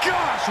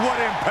gosh, what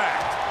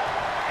impact.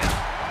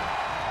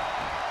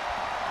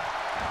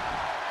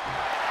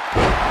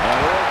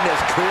 Orton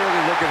is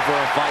clearly looking for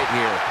a fight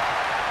here.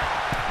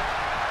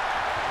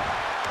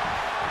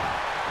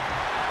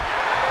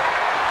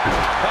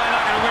 Probably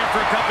not going to win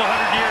for a couple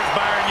hundred years,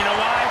 Byron. You know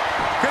why?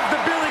 Because the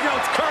Billy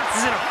Goat's curse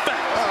is in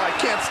effect. Oh, I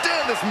can't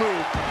stand this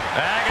move.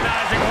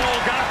 Agonizing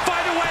hold. Got to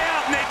find a way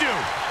out, and they do.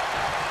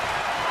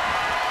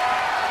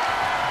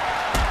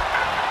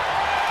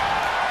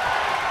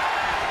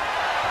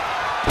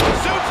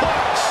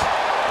 Suplex.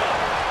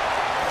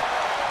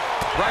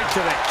 Right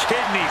to the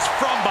kidneys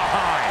from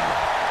behind.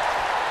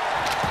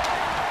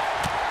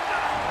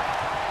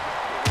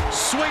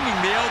 Swinging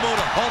the elbow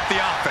to halt the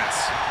offense.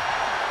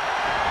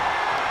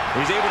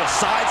 He's able to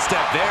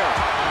sidestep there.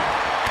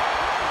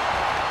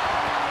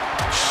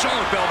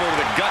 Sharp elbow to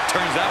the gut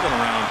turns that one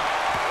around.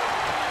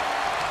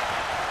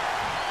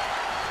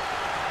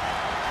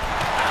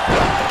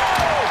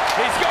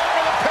 He's going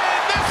for the pin.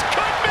 This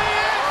could be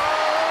it.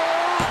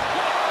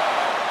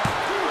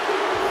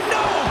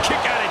 No, kick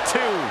out at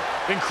two.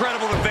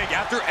 Incredible to think.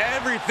 After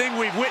everything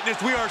we've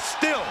witnessed, we are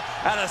still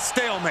at a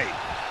stalemate.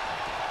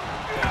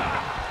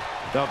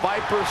 The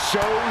Viper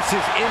shows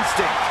his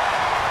instinct.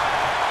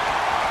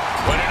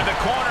 Put into the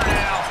corner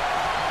now.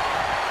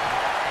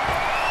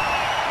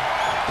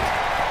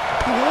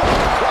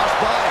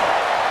 Crossbody.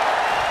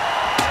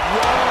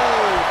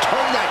 Whoa!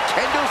 Turn that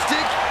kendo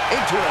stick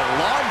into a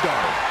lawn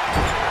dart.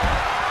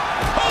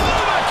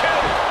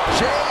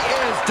 Jay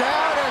is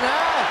down and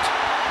out.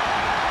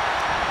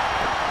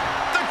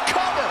 The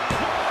cover.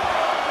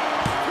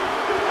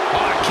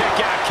 Oh, kick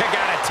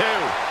out at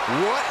two.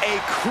 What a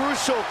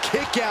crucial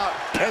kick out,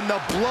 and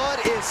the blood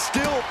is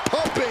still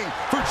pumping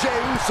for Jey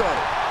Uso.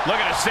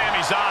 Looking at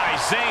Sami's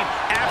eyes, Zayn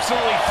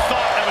absolutely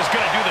thought that was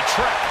going to do the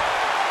trick.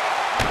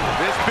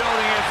 This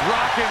building is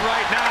rocking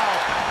right now.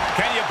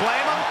 Can you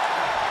blame him?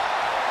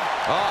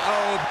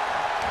 Uh-oh.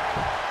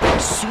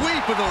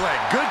 Sweep of the leg.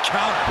 Good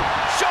counter.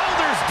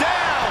 Shoulders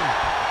down.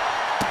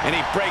 And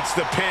he breaks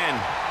the pin.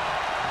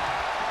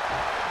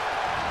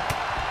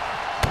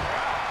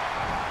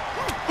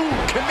 Ooh,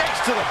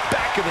 connects to the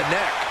back of the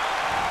neck.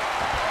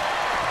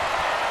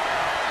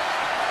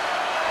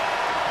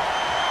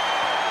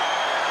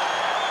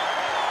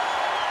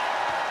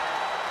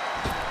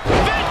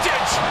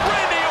 Vintage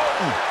Randy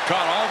Orton.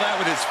 Caught all that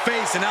with his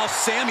face, and now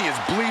Sami is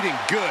bleeding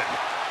good.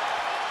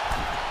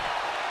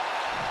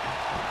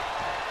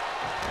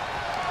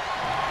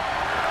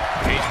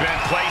 He's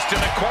been placed in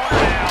the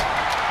corner now.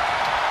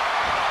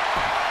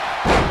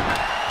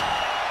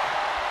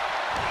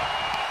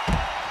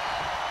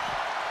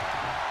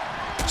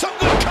 Some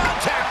good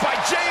contact by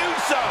Jey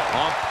Uso.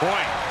 On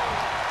point.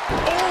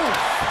 Oh,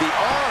 the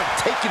arm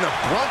taking the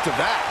brunt of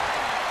that.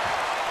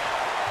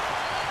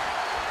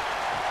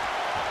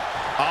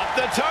 Up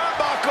the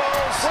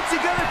turnbuckles. What's he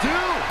gonna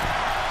do?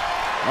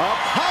 Up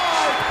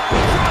high.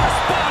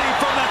 Crossbody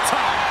from the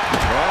top.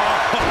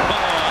 Oh,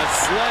 a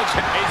sledge.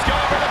 He's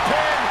going for the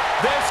pin.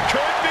 This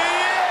could be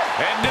it.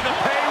 Into the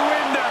pay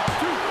window.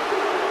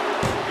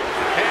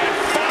 And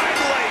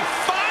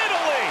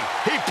finally,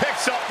 he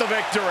picks up the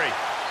victory.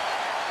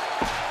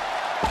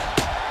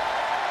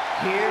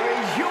 Here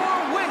is your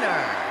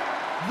winner,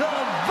 the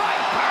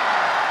Viper,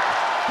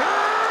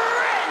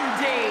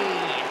 Randy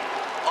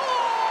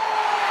Orton!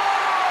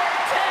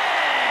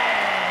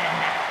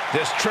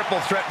 This triple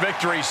threat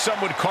victory,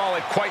 some would call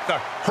it quite the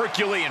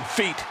Herculean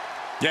feat.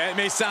 Yeah, it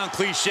may sound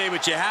cliche,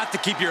 but you have to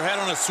keep your head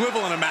on a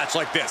swivel in a match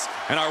like this.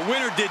 And our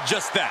winner did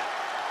just that.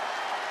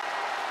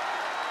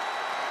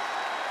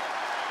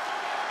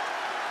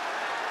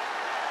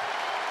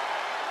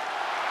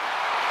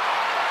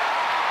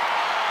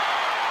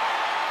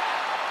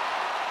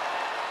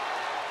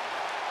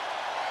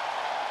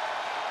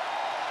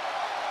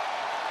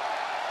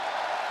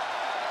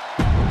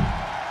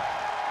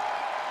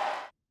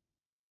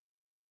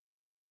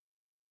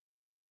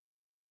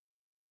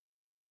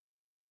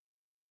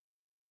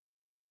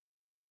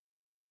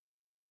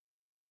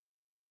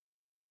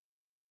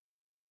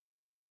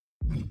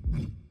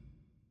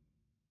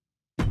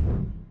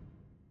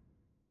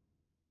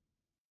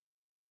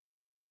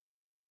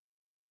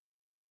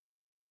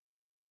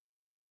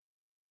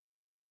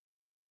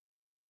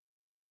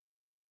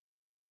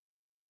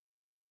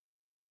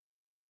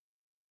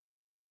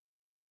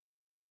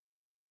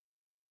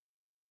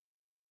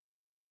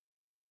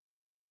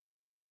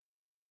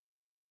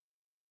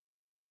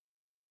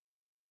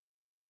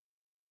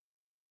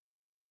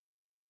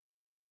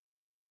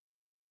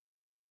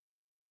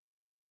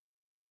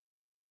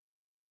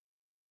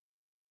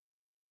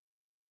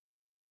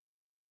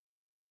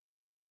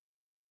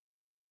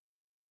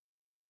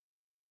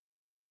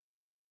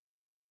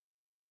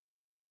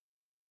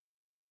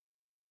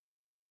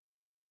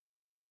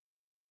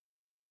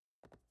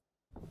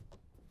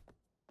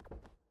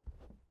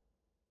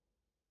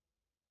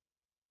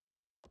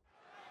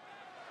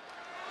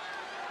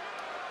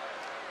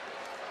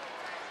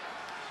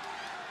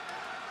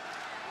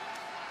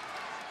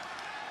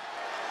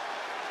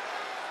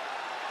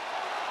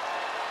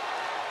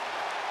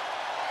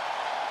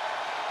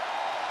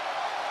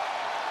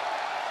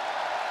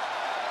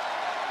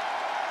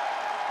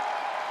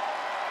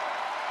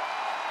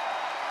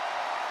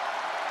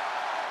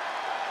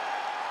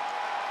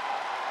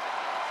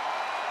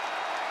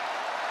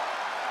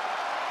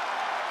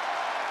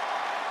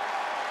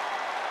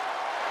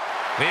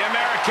 The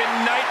American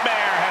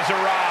Nightmare has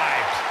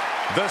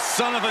arrived. The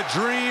son of a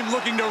dream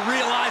looking to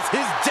realize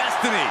his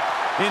destiny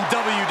in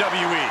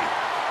WWE.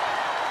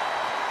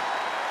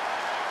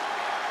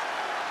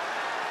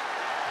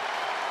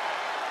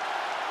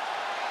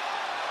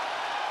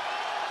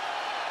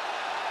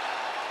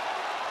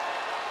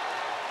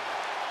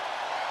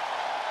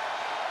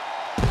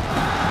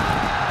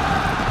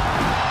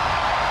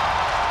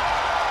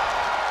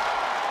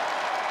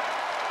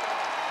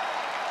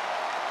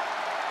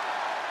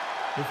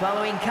 The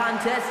following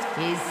contest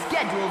is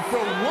scheduled for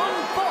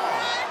one fall.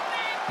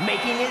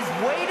 Making his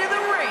way to the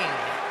ring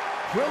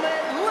from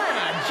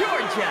Atlanta,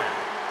 Georgia,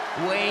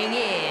 weighing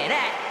in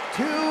at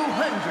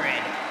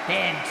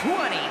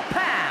 220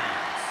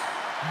 pounds,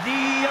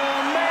 the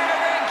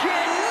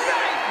American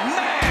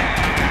Nightmare,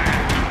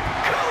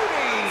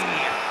 Cody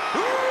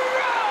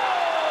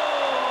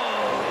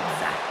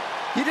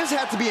Rhodes! You just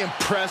have to be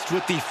impressed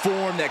with the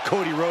form that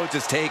Cody Rhodes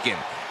has taken.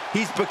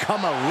 He's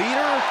become a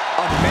leader,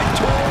 a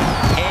mentor,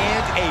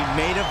 and a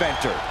main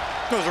eventer.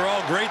 Those are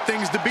all great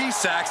things to be,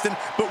 Saxton,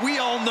 but we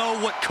all know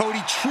what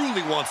Cody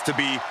truly wants to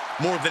be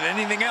more than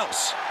anything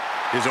else,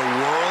 is a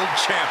world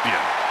champion.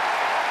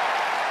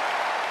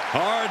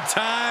 Hard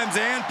times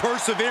and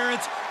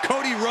perseverance,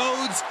 Cody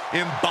Rhodes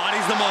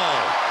embodies them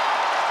all.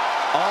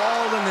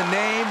 All in the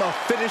name of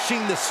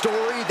finishing the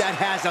story that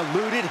has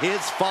eluded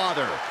his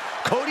father.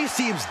 Cody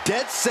seems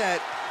dead set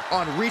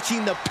on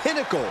reaching the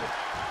pinnacle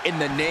in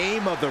the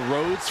name of the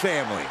Rhodes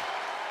family.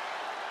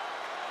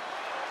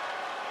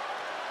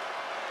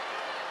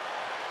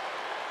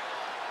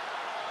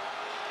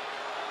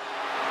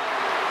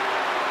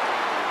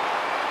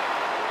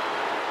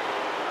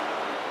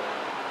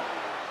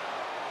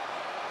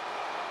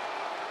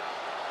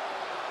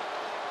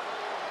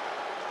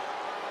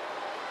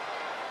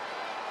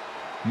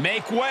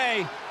 Make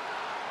way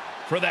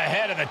for the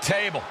head of the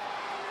table.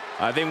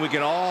 I think we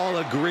can all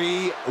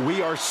agree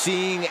we are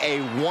seeing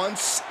a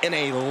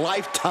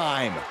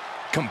once-in-a-lifetime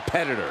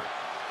competitor.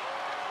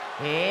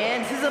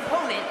 And his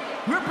opponent,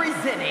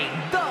 representing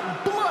the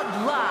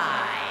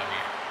Bloodline,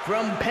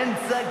 from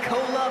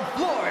Pensacola,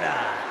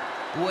 Florida,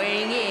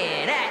 weighing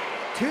in at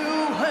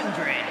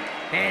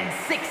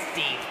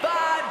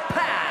 265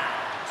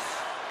 pounds,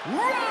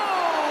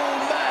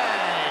 Roman Reigns!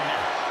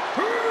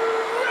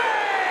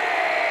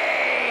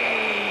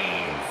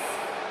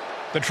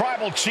 The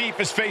Tribal Chief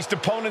has faced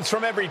opponents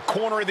from every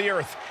corner of the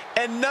earth,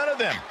 and none of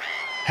them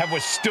have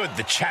withstood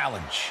the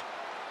challenge.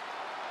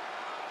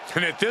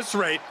 And at this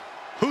rate,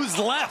 who's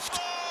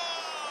left?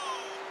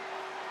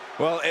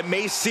 Well, it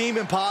may seem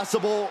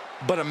impossible,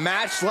 but a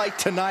match like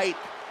tonight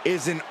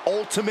is an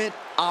ultimate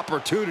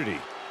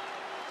opportunity.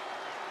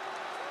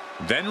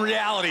 Then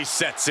reality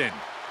sets in.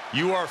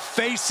 You are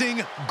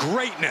facing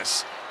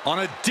greatness on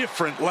a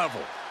different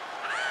level.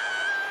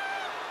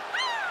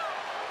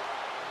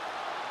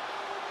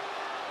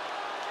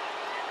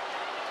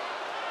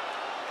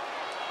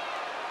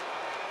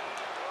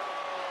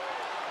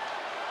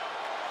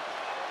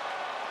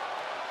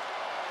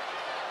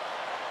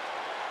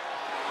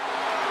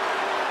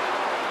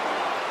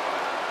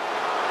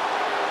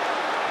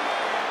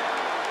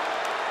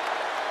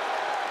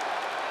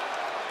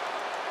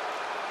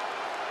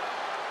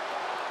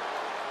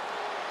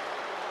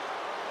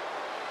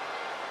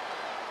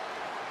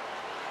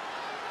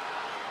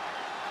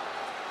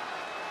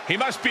 He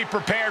must be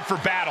prepared for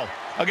battle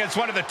against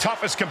one of the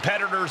toughest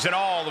competitors in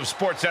all of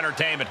sports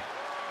entertainment.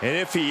 And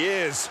if he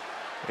is,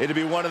 it'll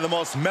be one of the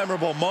most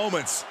memorable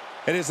moments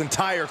in his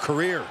entire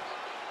career.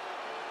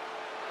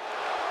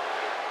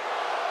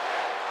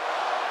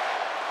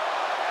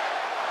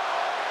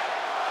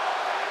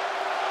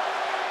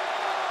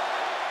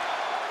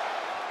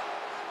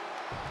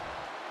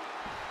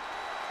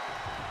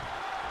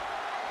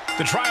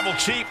 The Tribal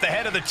Chief, the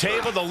head of the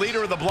table, the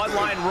leader of the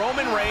Bloodline,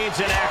 Roman Reigns,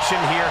 in action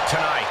here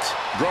tonight.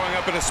 Growing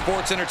up in a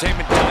sports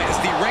entertainment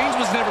dynasty, Reigns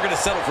was never going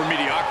to settle for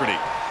mediocrity.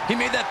 He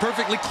made that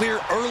perfectly clear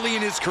early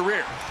in his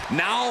career.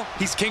 Now,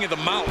 he's king of the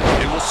mountain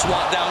and will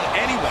swat down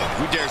anyone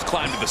who dares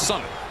climb to the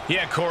summit.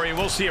 Yeah, Corey,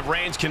 we'll see if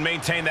Reigns can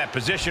maintain that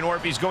position or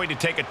if he's going to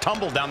take a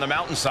tumble down the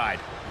mountainside.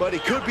 But he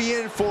could be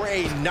in for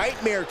a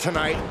nightmare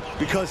tonight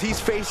because he's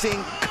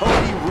facing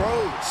Cody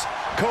Rhodes.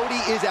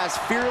 Cody is as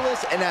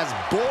fearless and as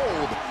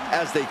bold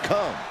as they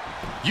come.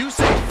 You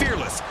say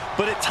fearless,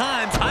 but at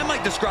times I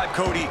might describe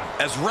Cody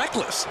as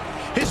reckless.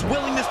 His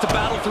willingness to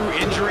battle through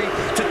injury,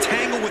 to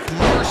tangle with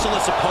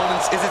merciless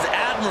opponents is as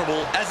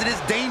admirable as it is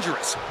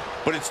dangerous.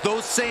 But it's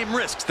those same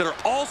risks that are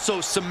also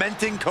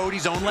cementing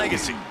Cody's own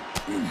legacy.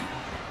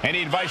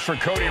 Any advice for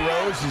Cody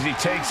Rhodes as he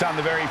takes on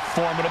the very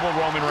formidable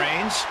Roman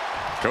Reigns?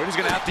 Cody's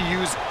going to have to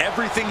use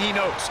everything he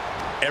knows.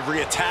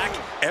 Every attack,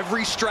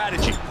 every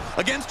strategy.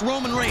 Against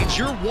Roman Reigns,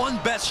 your one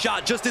best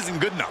shot just isn't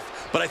good enough.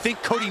 But I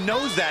think Cody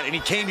knows that, and he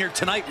came here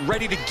tonight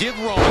ready to give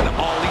Roman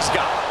all he's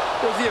got.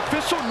 Does the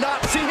official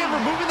not see him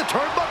removing the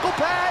turnbuckle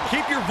pad?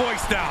 Keep your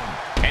voice down.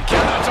 And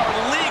countouts are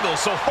legal,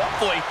 so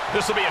hopefully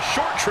this will be a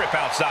short trip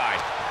outside.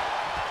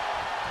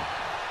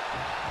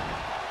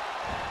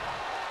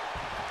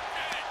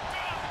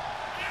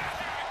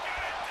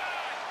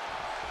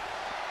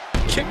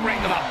 kick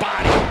right to the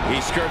body. He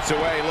skirts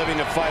away, living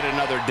to fight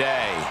another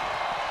day.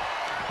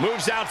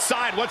 Moves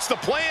outside. What's the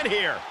plan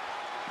here?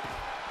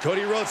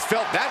 Cody Rhodes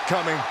felt that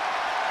coming.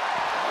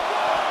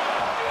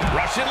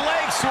 Russian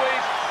leg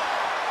sweep.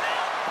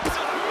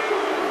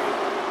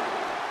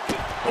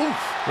 Oof.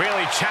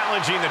 Really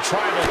challenging the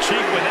Tribal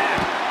Chief with that.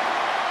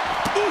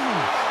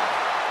 Ooh.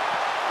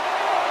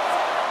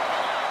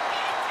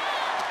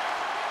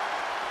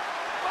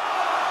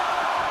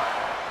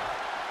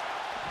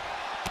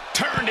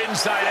 Turned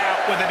inside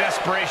out with a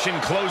desperation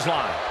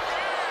clothesline.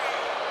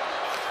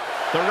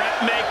 The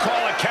ref may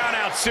call a count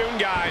out soon,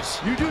 guys.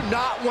 You do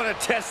not want to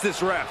test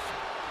this ref.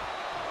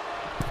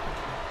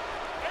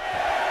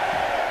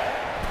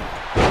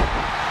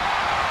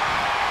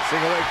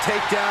 Single leg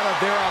takedown of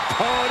their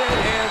opponent,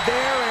 and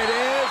there it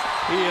is.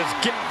 He is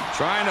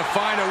trying to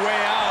find a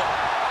way out.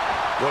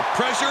 The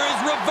pressure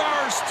is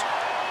reversed.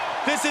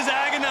 This is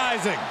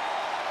agonizing.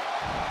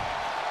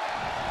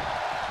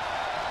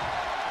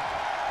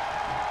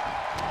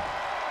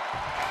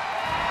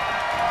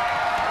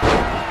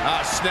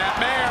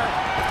 Snapmare.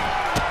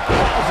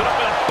 Follows it up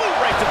with a boot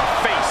right to the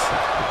face.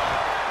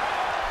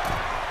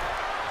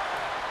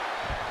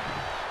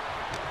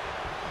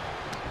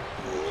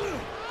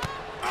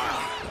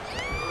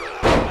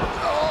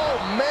 Oh,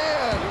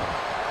 man.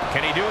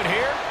 Can he do it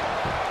here?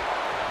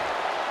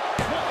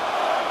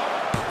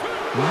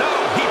 No,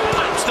 he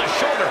punches the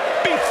shoulder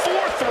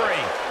before 3.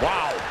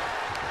 Wow.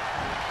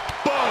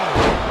 Boom.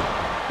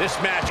 This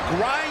match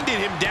grinded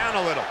him down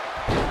a little.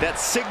 That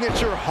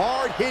signature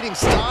hard-hitting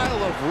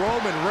style of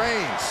Roman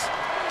Reigns.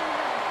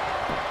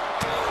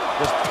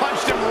 Just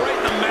punched him right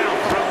in the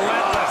mouth.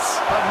 Relentless.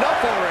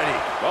 Enough already.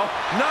 Well,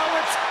 no,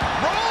 it's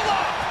roll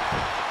up.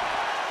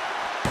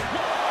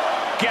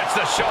 Gets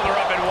the shoulder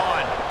up and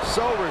 1.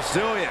 So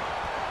resilient.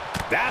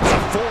 That's a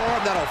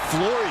forearm that'll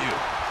floor you.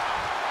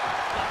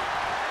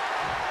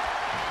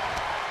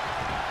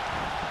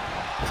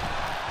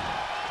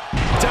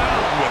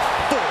 Down with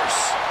force.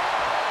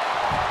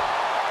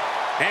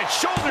 And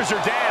shoulders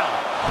are down.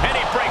 And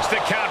he breaks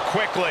the count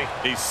quickly.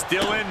 He's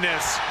still in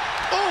this.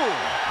 Ooh.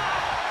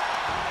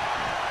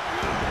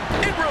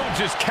 And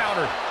Rhodes is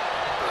countered.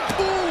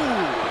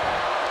 Ooh.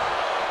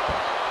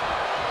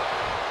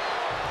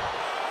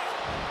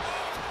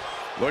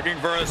 Looking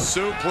for a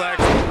suplex.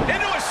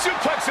 Into a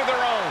suplex of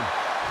their own.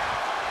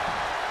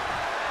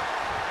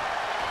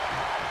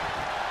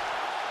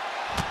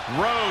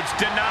 Rhodes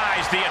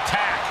denies the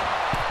attack.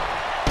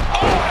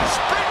 Oh, a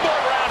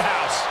springboard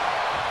roundhouse.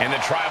 And the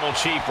Tribal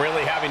Chief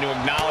really having to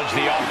acknowledge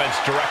the offense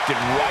directed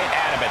right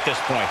at him at this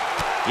point.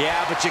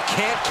 Yeah, but you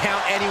can't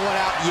count anyone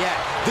out yet.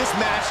 This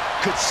match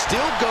could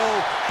still go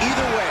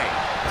either way.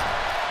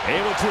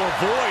 Able to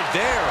avoid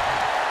there.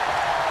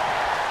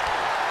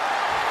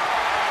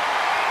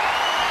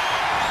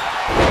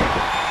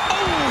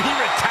 Oh, he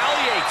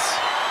retaliates.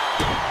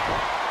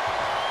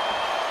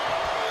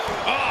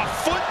 Oh,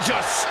 foot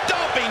just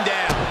stomping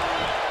down.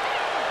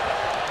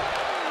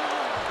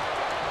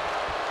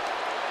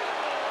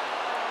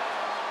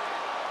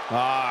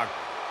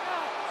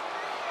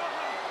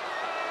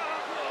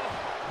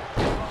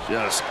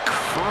 Just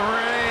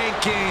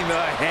cranking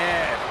the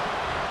head.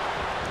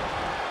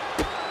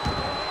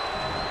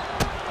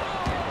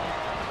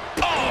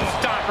 Oh,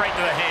 stop right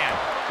to the hand.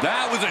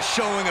 That was a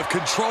showing of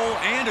control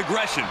and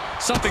aggression,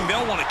 something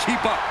they'll want to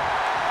keep up.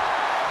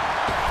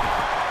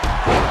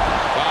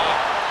 Wow.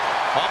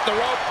 Off the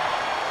rope.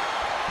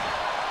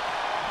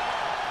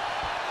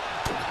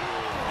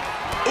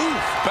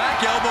 Oof,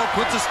 back elbow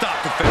puts a stop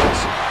to things.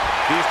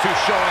 These two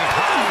showing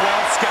how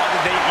well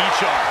scouted they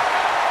each are.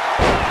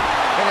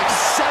 An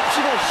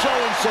exceptional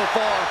showing so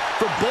far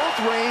for both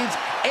Reigns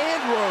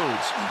and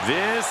Rhodes.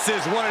 This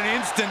is what an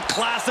instant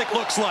classic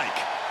looks like.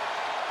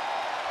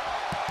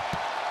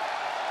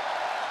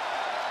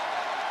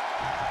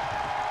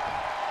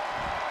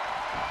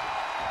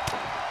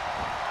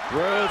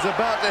 Rhodes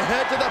about to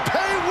head to the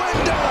pay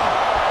window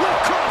with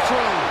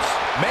crossroads.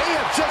 May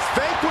have just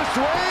vanquished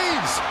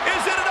Reigns.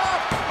 Is it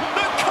enough?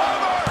 The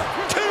cover.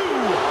 2.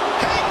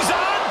 Hangs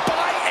on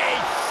by a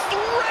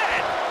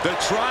thread. The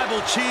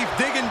Tribal Chief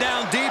digging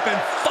down deep and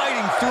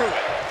fighting through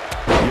it.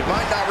 You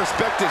might not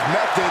respect his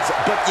methods,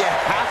 but you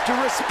have to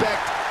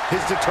respect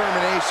his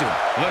determination.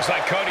 Looks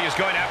like Cody is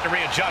going to have to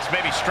readjust,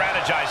 maybe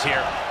strategize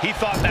here. He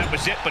thought that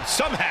was it, but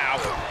somehow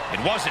it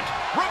wasn't.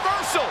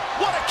 Reversal.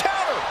 What a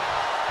counter.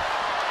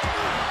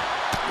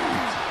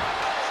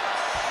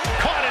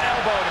 Caught an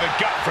elbow to the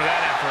gut for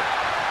that effort.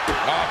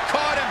 Oh,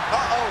 caught him.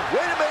 Uh-oh.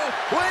 Wait a minute.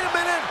 Wait a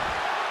minute.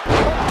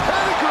 A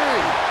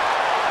pedigree.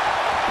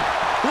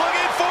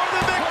 Looking for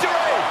the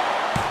victory.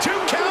 2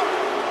 count.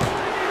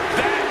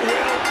 That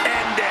will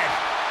end it.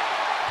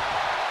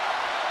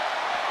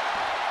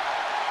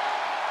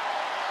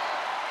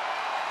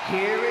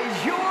 Here is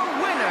your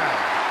winner,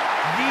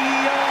 the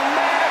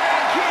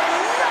American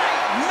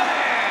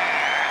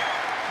Nightmare,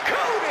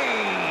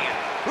 Cody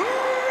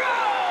Rhodes!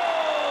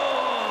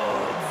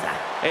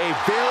 A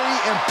very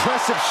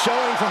impressive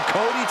showing from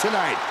Cody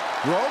tonight.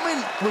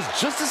 Roman was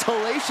just as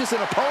hellacious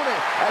an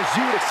opponent as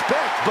you would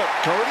expect, but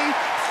Cody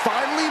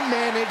finally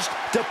managed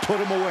to put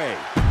him away.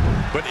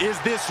 But is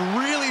this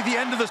really the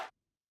end of the...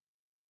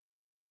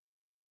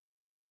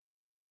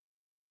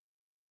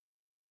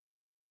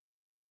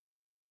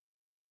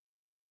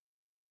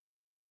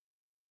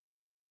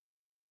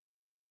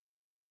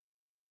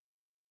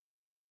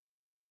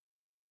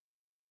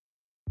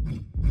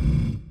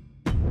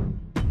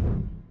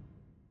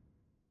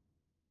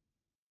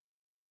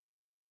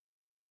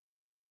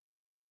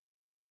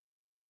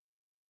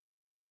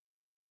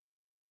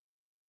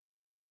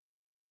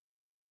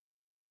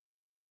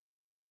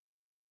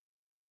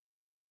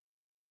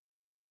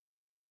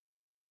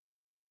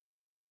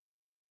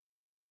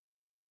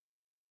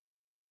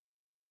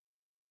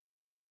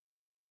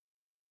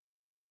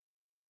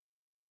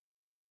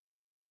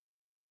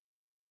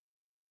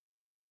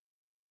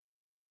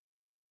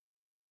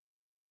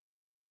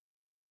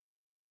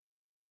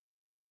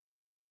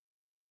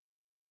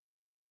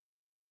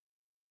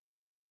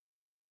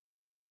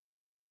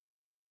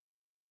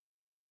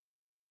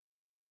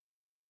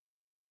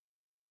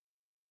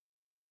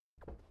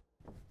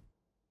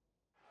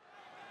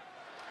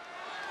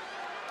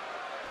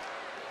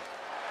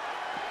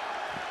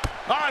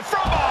 All right,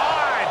 from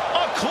behind,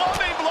 a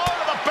clubbing blow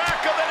to the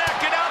back of the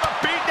neck, and now the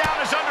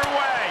beatdown is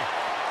underway.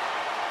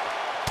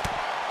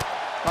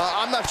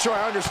 I'm not sure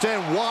I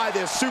understand why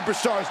this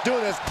superstar is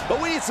doing this, but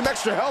we need some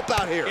extra help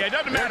out here. Yeah, it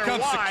doesn't matter Here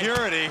comes why.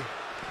 security.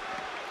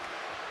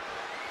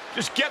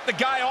 Just get the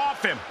guy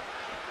off him.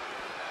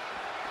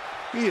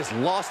 He has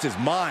lost his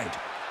mind.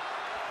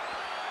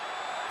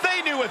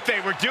 They knew what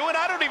they were doing.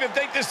 I don't even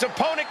think this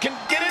opponent can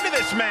get into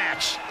this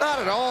match. Not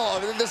at all.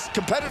 I mean, this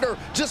competitor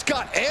just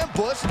got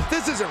ambushed.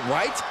 This isn't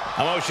right.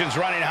 Emotions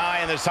running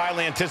high in this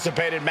highly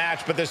anticipated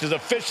match, but this is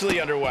officially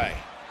underway.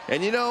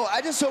 And you know,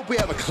 I just hope we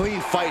have a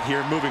clean fight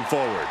here moving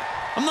forward.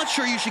 I'm not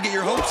sure you should get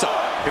your hopes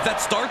up. If that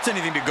starts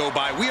anything to go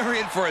by, we are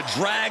in for a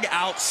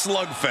drag-out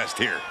slugfest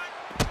here.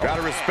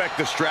 Gotta respect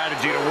the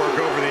strategy to work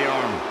over the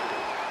arm.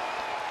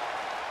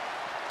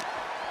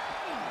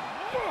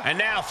 And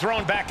now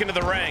thrown back into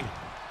the ring.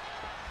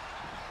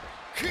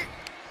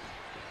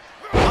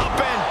 Up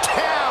and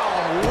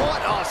down.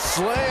 What a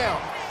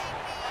slam.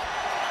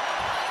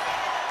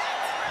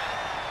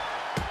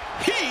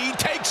 He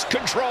takes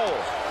control.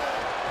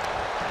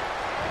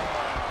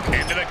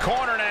 Into the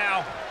corner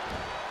now.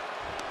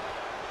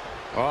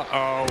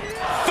 Uh-oh.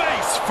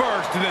 Face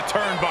first in the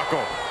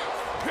turnbuckle.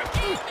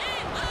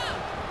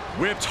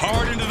 Whipped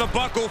hard into the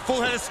buckle,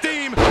 full head of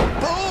steam.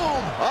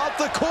 Boom! Off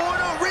the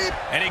corner, reap.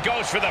 And he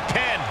goes for the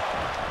pin.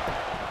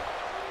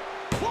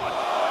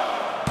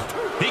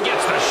 He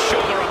gets the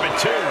shoulder up in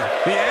two.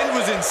 The end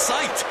was in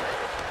sight.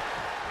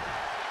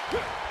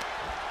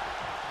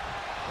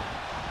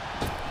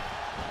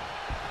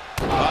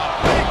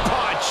 Big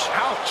punch.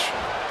 Ouch.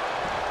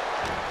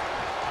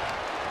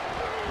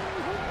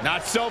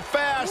 Not so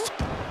fast.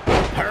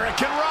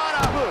 Hurricane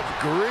Rana. Good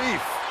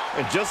grief.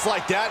 And just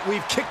like that,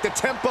 we've kicked the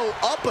tempo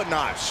up a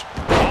notch.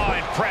 Oh,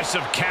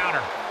 impressive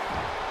counter.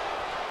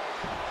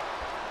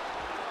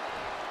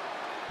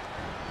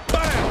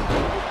 Boom!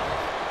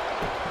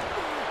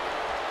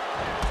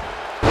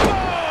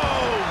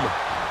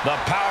 The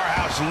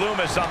powerhouse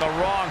Loomis on the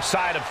wrong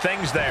side of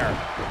things there.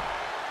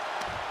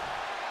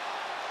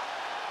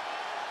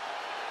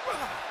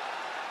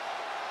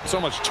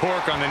 So much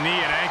torque on the knee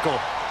and ankle.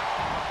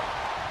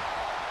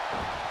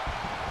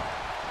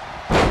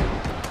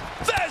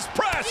 Fez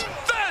press!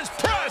 Fez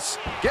press!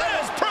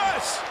 Fez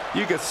press!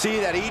 You can see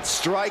that each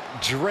strike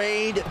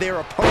drained their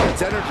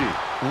opponent's energy.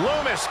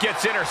 Loomis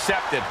gets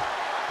intercepted.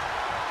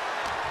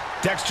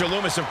 Dexter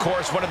Loomis, of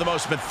course, one of the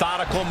most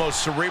methodical,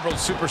 most cerebral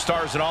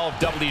superstars in all of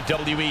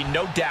WWE.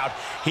 No doubt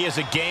he has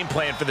a game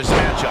plan for this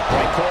matchup.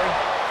 Right, Corey?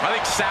 I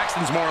think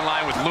Saxton's more in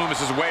line with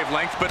Loomis's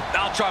wavelength, but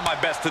I'll try my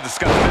best to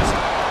discuss this.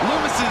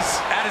 Loomis is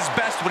at his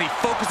best when he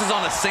focuses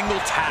on a single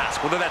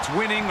task, whether that's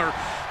winning or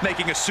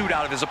making a suit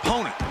out of his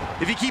opponent.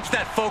 If he keeps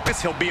that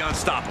focus, he'll be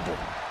unstoppable.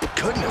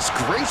 Goodness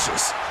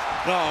gracious.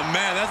 Oh,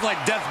 man, that's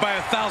like death by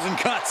 1,000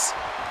 cuts.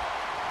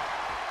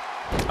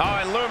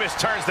 Oh, and Loomis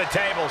turns the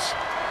tables.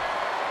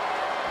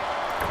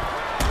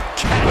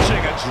 Catching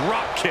a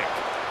drop kick.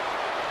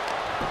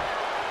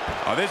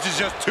 Oh, this is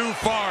just too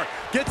far.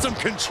 Get some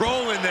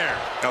control in there.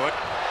 Oh,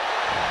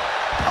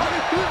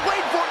 he was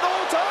waiting for it the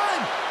whole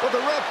time. But the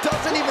ref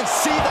doesn't even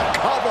see the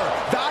cover.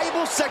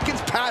 Valuable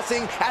seconds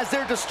passing as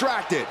they're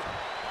distracted.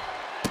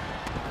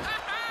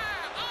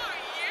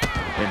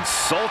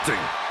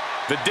 Insulting.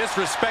 The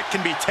disrespect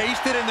can be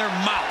tasted in their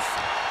mouth.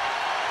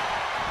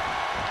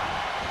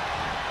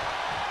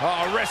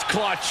 Oh, wrist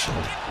clutch.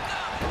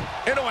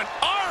 Into an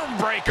arm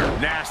breaker.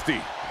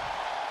 Nasty.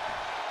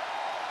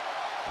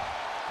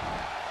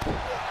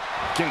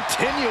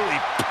 Continually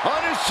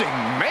punishing,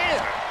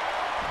 man.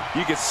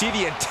 You can see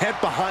the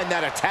intent behind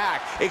that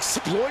attack.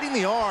 Exploiting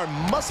the arm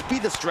must be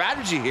the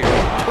strategy here.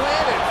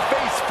 Planted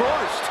face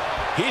first.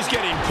 He's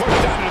getting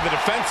pushed down into the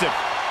defensive.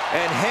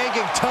 And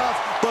hanging tough,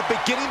 but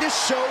beginning to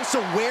show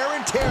some wear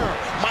and tear.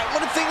 Might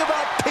want to think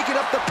about picking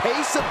up the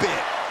pace a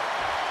bit.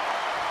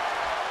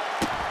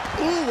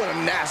 Ooh, what a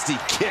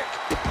nasty kick.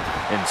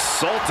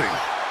 Insulting.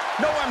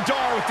 Noam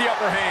Dar with the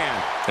upper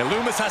hand. And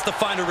Loomis has to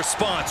find a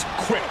response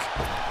quick.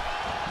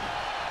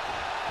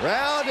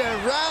 Round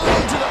and round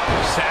into the...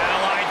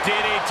 Satellite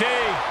DDT.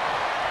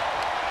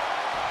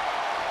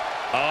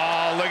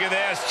 Oh, look at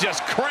this.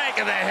 Just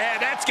cranking the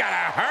head. That's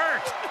gotta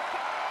hurt.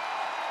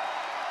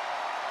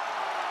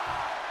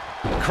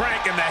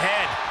 Cranking the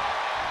head.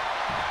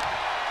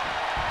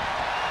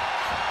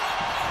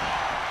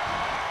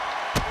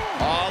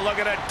 Oh, look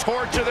at it.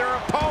 Torture their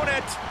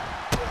opponent.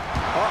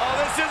 Oh,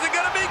 this isn't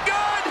gonna be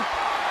good.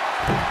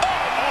 Oh,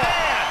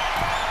 man.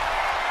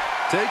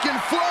 Taking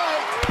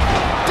flight.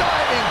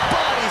 Diving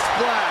body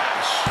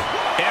splash.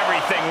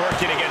 Everything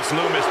working against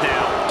Loomis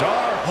now.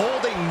 Dar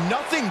holding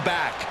nothing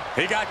back.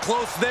 He got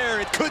close there.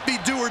 It could be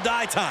do or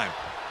die time.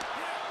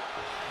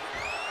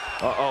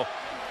 Uh-oh.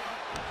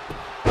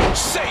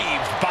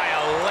 Saved by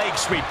a leg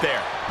sweep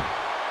there.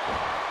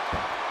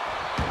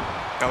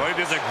 Oh, look at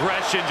this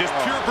aggression, just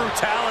pure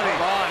brutality.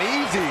 Come on,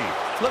 easy.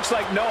 Looks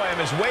like Noam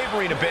is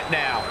wavering a bit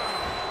now.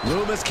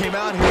 Loomis came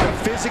out here to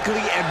physically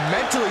and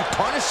mentally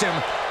punish him,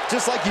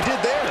 just like he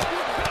did there.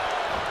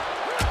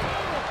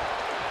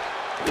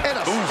 And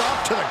a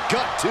stop to the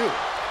gut, too.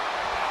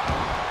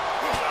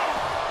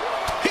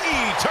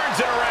 He turns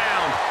it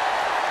around.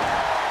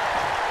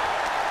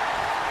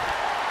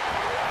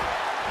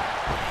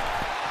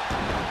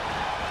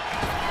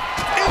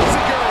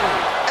 Enziguri.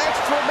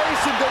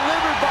 Exclamation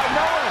delivered by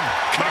Noam.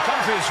 When it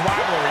comes to this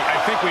rivalry, I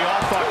think we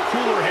all thought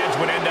cooler heads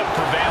would end up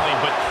prevailing,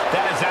 but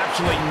that has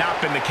absolutely not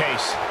been the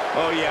case.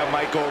 Oh, yeah,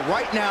 Michael.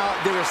 Right now,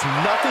 there is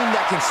nothing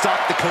that can stop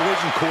the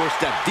collision course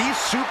that these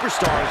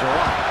superstars are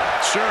on.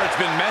 Sure, it's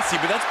been messy,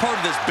 but that's part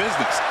of this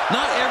business.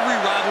 Not every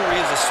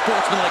rivalry is a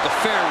sportsmanlike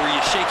affair where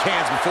you shake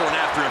hands before and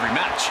after every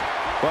match.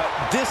 But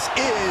this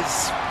is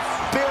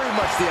very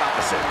much the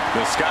opposite.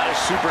 The Scottish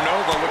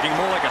Supernova looking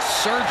more like a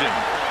surgeon.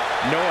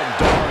 Noam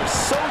Dar is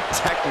so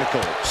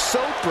technical, so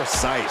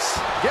precise.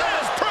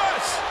 Yes,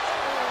 press!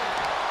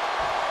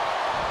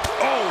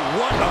 Oh,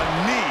 what a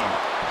knee.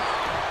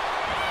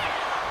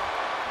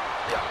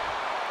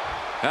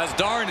 Has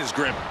Dar in his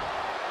grip.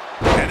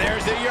 And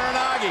there's the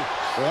Uranagi.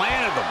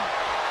 Landed them.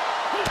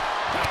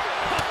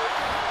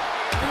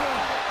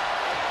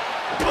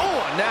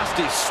 Oh, a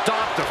nasty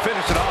stop to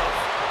finish it off.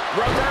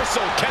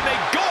 Reversal. Can they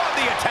go on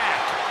the attack?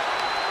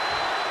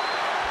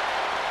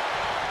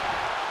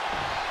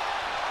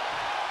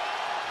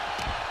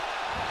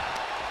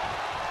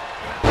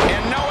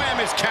 And Noam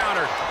is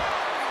countered.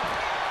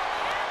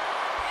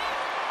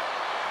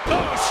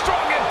 Oh,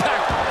 strong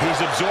impact. He's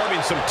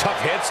absorbing some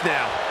tough hits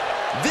now.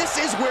 This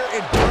is where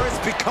endurance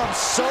becomes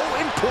so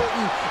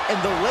important in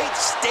the late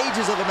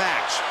stages of the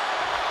match.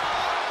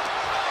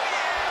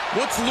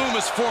 What's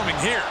Loomis forming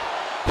here?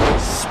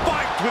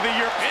 Spiked with a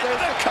into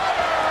the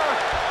cover.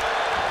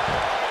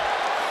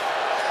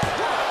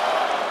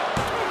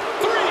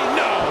 3,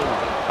 no.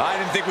 I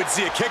didn't think we'd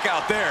see a kick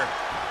out there.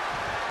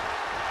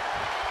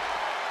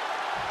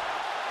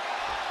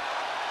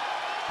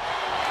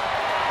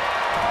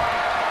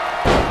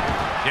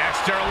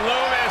 Dexter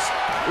Loomis.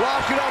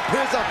 Locking up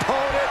his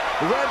opponent,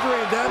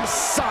 rendering them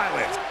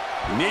silent.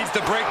 Needs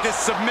to break this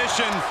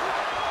submission.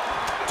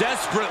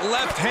 Desperate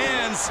left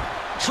hands,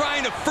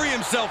 trying to free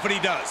himself, and he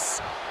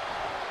does.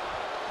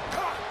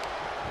 Oh,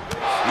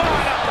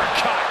 an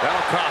uppercut.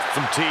 That'll cost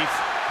some teeth.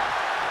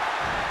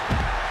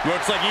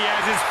 Looks like he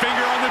has his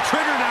finger on the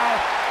trigger now.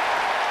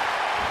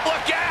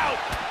 Look out.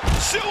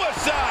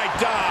 Suicide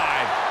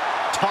dive.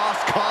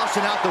 Tossed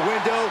caution out the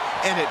window,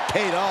 and it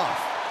paid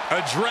off.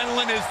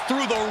 Adrenaline is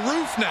through the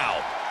roof now.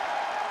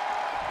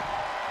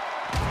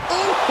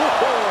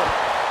 Oh,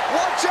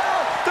 watch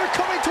out! They're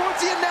coming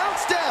towards the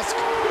announce desk.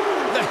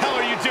 What the hell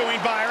are you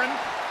doing, Byron?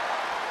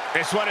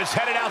 This one is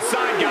headed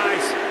outside,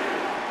 guys.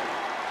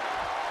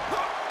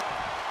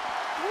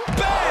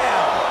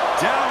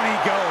 Bam! Down he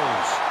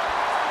goes.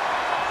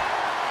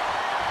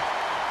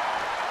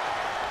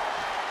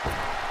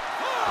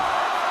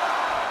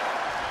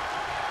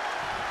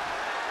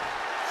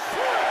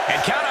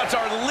 And countouts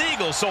are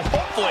legal, so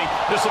hopefully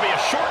this will be a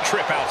short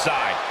trip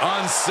outside.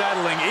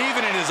 Unsettling,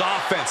 even in his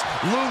offense.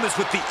 Loomis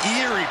with the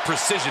eerie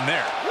precision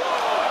there.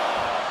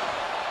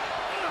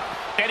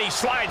 And he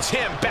slides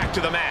him back to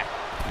the mat.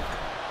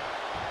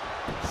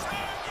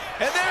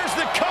 And there's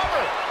the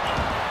cover.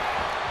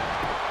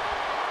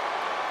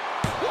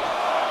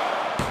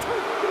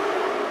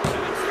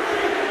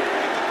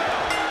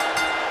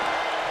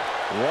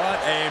 What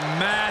a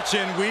match,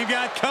 and we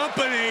got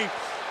company.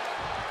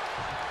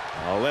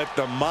 I'll let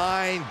the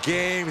mind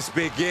games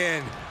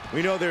begin.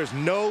 We know there's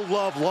no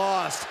love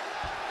lost.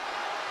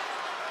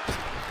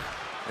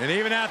 And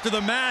even after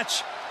the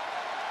match,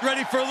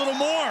 ready for a little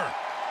more.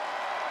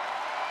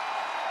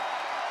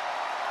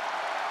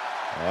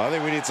 I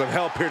think we need some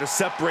help here to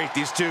separate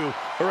these two,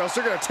 or else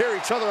they're going to tear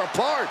each other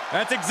apart.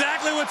 That's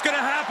exactly what's going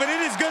to happen.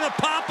 It is going to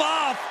pop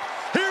off.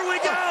 Here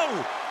we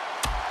go.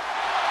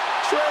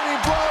 Trading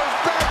blows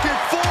back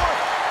and forth.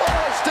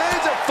 Oh,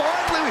 stage, and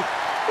finally,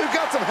 we've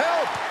got some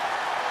help.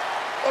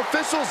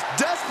 Officials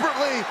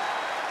desperately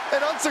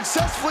and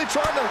unsuccessfully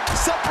trying to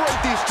separate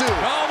these two.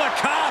 Oh, the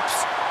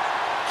cops.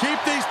 keep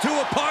these two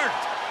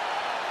apart.